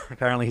incredible.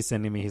 Apparently, he's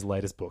sending me his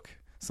latest book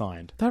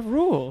signed. That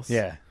rules.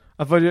 Yeah.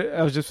 I thought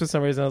I was just for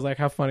some reason I was like,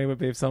 how funny would it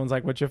be if someone's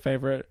like, "What's your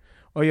favorite?"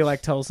 Or you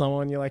like tell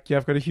someone you're like, "Yeah,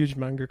 I've got a huge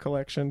manga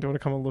collection. Do you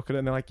want to come and look at it?"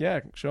 And they're like, "Yeah,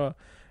 sure."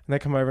 And they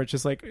come over. It's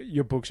just like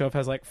your bookshelf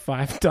has like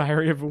 5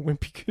 Diary of a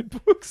Wimpy Kid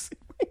books.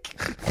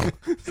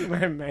 It's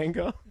my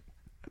manga.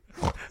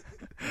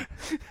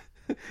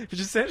 Which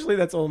essentially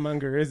that's all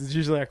manga is. It's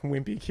usually like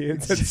Wimpy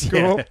Kids at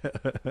school.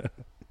 Yeah.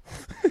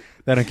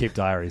 They don't keep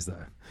diaries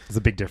though. There's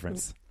a big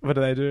difference. What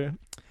do?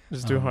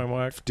 Just do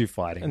homework Do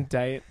fighting. and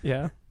date.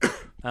 Yeah.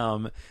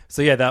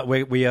 So yeah, that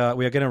we are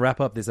going to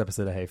wrap up this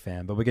episode of Hey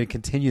Fam, but we're going to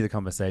continue the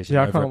conversation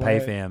Yeah, I over at can't Hey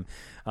wait.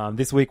 Fam.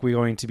 This week we're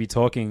going to be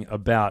talking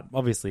about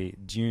obviously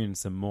Dune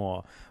some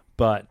more,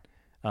 but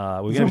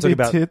we're going to talk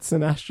about tits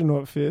and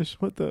astronaut fish.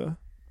 What the?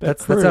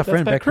 That's our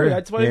friend Beck Crew.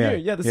 That's what I knew.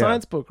 Yeah, the Yeah.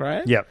 science book,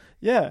 right? Yep.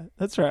 Yeah,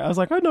 that's right. I was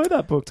like, I know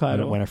that book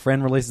title. When a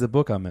friend releases a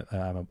book, I'm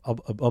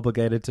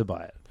obligated to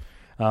buy it.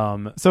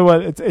 So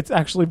what? It's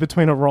actually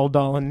between a Roald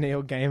Dahl and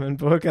Neil Gaiman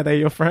book. Are they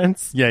your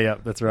friends? Yeah,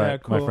 that's right. Yeah,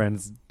 cool. My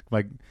friends,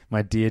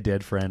 my dear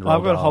dead friend.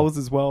 I've Roald got Dahl. holes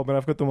as well, but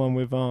I've got the one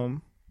with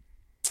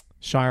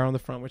Shire on the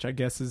front, which I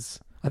guess is.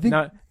 I think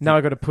now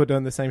I got to put it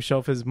on the same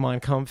shelf as Mein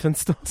Kampf and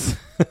stuff.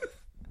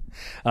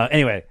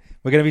 Anyway,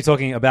 we're going to be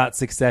talking about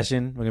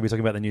Succession. We're going to be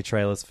talking about the new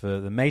trailers for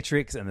The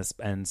Matrix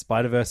and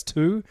Spider-Verse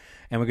 2.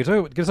 And we're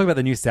going to talk about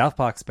the new South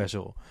Park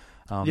special.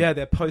 Yeah,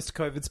 their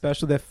post-COVID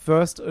special, their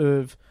first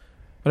of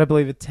but I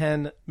believe it's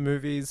 10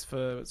 movies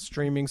for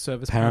streaming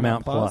service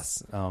Paramount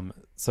Plus.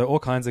 So all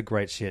kinds of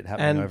great shit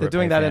happening and over they're at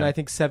doing that PayFam. in I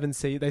think 7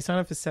 seasons. They signed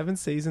up for 7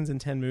 seasons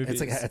and 10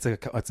 movies.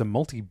 It's a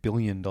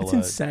multi-billion-dollar It's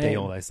insane.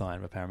 deal they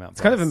signed with Paramount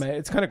It's Plus. kind of amazing.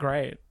 It's kind of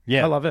great.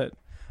 Yeah. I love it.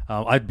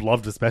 I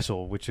loved the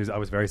special, I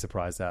was very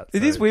surprised at.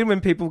 It is weird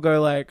when people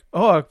go like,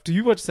 "Oh, do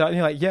you watch that?" And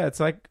you're like, "Yeah,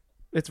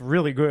 it's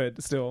really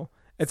good still."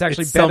 It's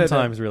actually it's better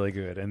sometimes really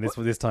good, and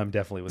this time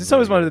definitely was. This time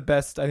was really one of good. the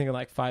best, I think, in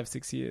like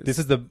 5-6 years. This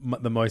is the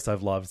most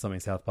I've loved something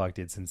South Park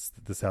did since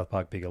the South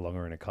Park Bigger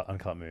Longer and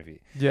Uncut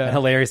movie. Yeah. And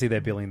hilariously, they're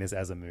billing this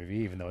as a movie,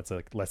 even though it's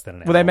like less than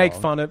an hour. Well, they make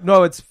long. fun of.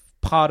 No, it's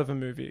part of a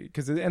movie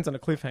because it ends on a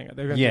cliffhanger.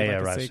 They're going to do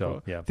like a right, sequel.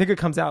 sure, yeah. I think it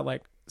comes out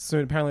like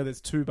soon. Apparently,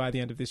 there's 2 by the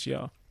end of this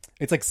year.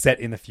 It's like set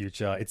in the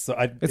future. It's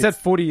set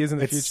 40 years in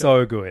the future. It's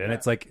so good, and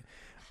it's like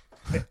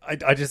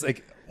I just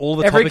like all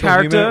the Every topical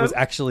character humor was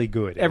actually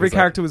good. Every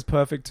character was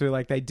perfect too.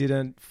 Like they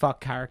didn't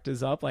fuck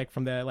characters up. Like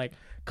from their like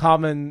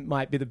Carmen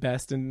might be the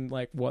best in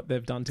like what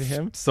they've done to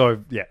him.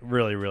 So yeah,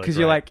 really, really. Because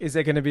you're like, is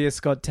there going to be a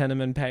Scott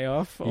Tenorman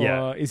payoff, or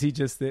Yeah. is he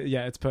just?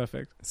 Yeah, it's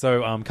perfect.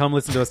 So come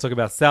listen to us talk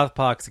about South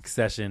Park,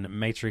 Succession,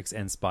 Matrix,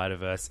 and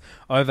Spider-Verse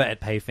over at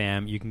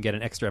PayFam. You can get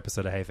an extra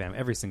episode of HeyFam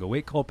every single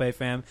week. Call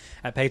PayFam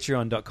at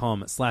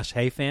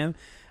patreon.com/HeyFam.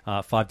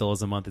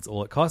 $5 a month, it's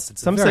all it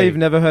costs. Some say you've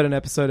never heard an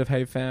episode of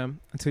Hey Fam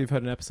until you've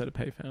heard an episode of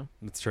Hey Fam.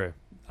 It's true.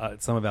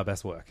 It's some of our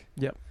best work.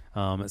 Yep.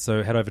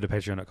 So head over to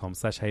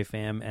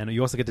patreon.com/HeyFam, and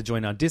you also get to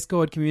join our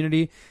Discord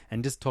community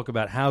and just talk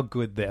about how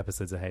good the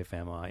episodes of Hey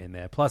Fam are in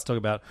there. Plus talk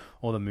about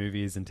all the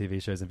movies and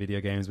TV shows and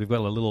video games. We've got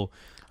a little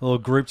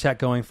group chat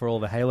going for all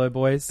the Halo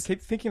boys. I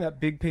keep thinking that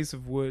big piece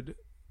of wood.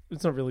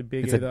 It's not really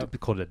big It's either.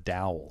 called a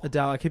dowel. A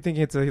dowel. I keep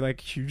thinking it's a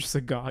like huge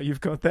cigar you've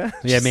got there.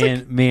 Yeah,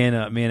 Just, me and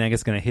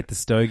Angus are gonna hit the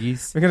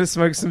stogies. we're gonna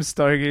smoke some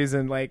stogies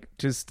and like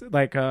just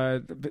like our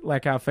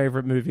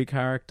favorite movie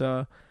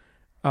character,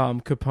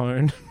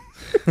 Capone.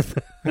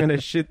 I'm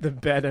gonna shit the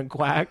bed and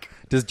quack.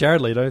 Does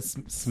Jared Leto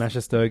smash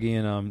a stogie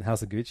in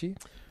House of Gucci?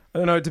 I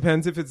don't know. It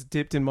depends if it's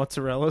dipped in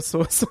mozzarella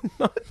sauce or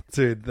not.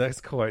 Dude,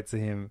 those quotes of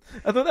him.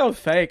 I thought that was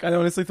fake. I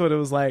honestly thought it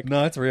was like.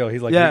 No, it's real.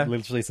 He's like, Yeah. he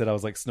literally said I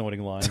was like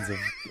snorting lines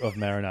of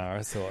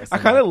marinara sauce. I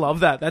kind of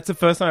love that. That's the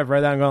first time I've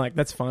read that and gone like,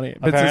 that's funny.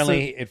 But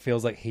Apparently, it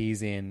feels like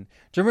he's in.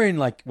 Do you remember in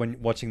like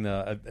when watching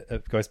the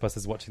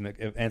Ghostbusters, watching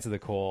the Answer the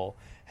Call,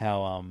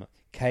 how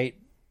Kate,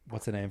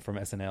 what's her name from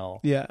SNL?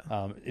 Yeah.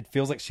 It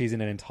feels like she's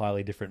in an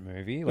entirely different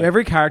movie.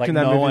 Every character in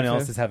that no movie one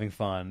feels- else is having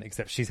fun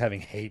except she's having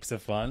heaps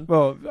of fun.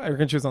 Well, I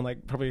reckon she was on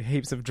like probably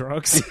heaps of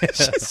drugs.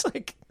 She's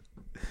like,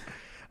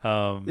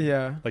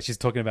 yeah. Like she's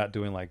talking about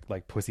doing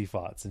like pussy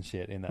farts and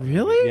shit in that.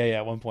 Really? Movie. Yeah.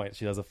 At one point,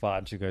 she does a fart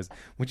and she goes,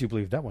 "Would you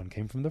believe that one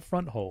came from the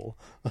front hole?"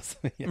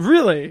 Yeah.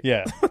 Really?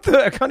 Yeah.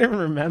 I can't even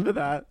remember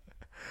that.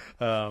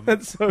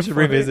 That's so You should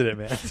funny. revisit it,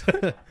 man.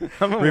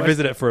 I'm gonna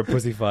Revisit it for a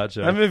pussy fart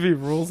show. That movie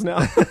rules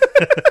now.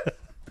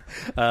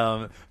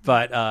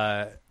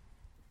 But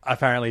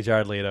apparently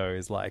Jared Leto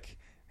is like,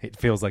 it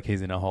feels like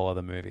he's in a whole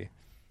other movie.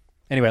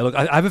 Anyway, look,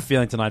 I have a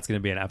feeling tonight's going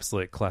to be an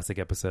absolute classic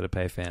episode of It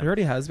PayFam.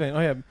 already has been. Oh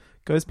yeah,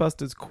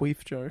 Ghostbusters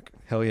queef joke.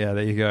 Hell yeah,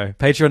 there you go.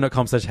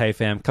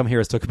 Patreon.com/HeyFam. Come hear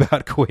us talk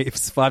about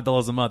queefs.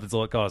 $5 a month, it's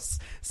all it costs.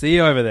 See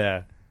you over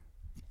there.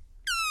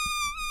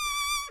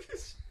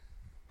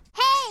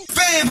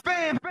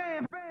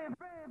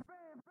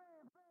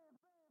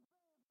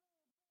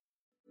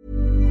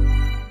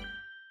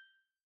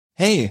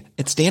 Hey,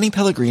 it's Danny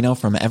Pellegrino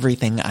from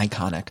Everything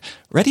Iconic.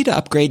 Ready to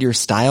upgrade your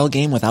style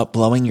game without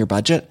blowing your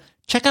budget?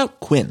 Check out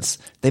Quince.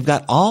 They've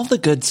got all the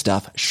good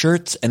stuff,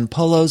 shirts and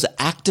polos,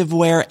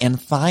 activewear, and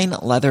fine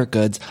leather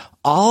goods,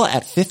 all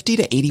at 50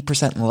 to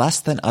 80% less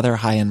than other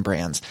high-end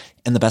brands.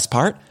 And the best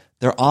part?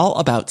 They're all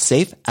about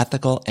safe,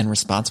 ethical, and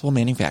responsible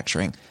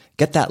manufacturing.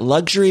 Get that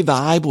luxury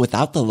vibe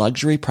without the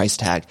luxury price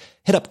tag.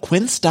 Hit up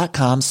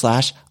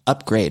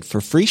quince.com/upgrade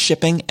for free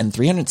shipping and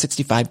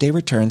 365-day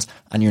returns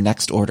on your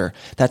next order.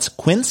 That's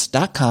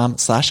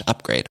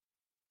quince.com/upgrade.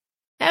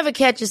 Ever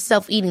catch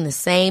yourself eating the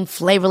same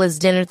flavorless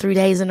dinner 3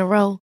 days in a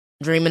row?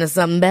 Dreaming of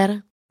something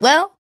better?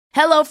 Well,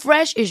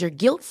 HelloFresh is your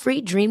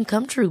guilt-free dream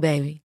come true,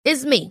 baby.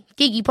 It's me,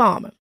 Keke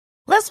Palmer.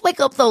 Let's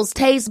wake up those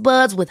taste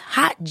buds with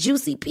hot,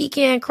 juicy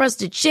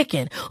pecan-crusted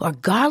chicken or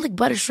garlic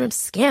butter shrimp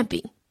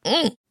scampi.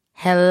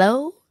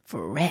 Hello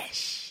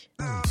Fresh.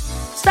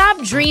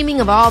 Stop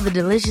dreaming of all the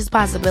delicious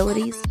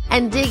possibilities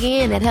and dig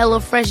in at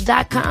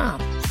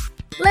HelloFresh.com.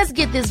 Let's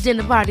get this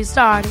dinner party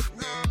started.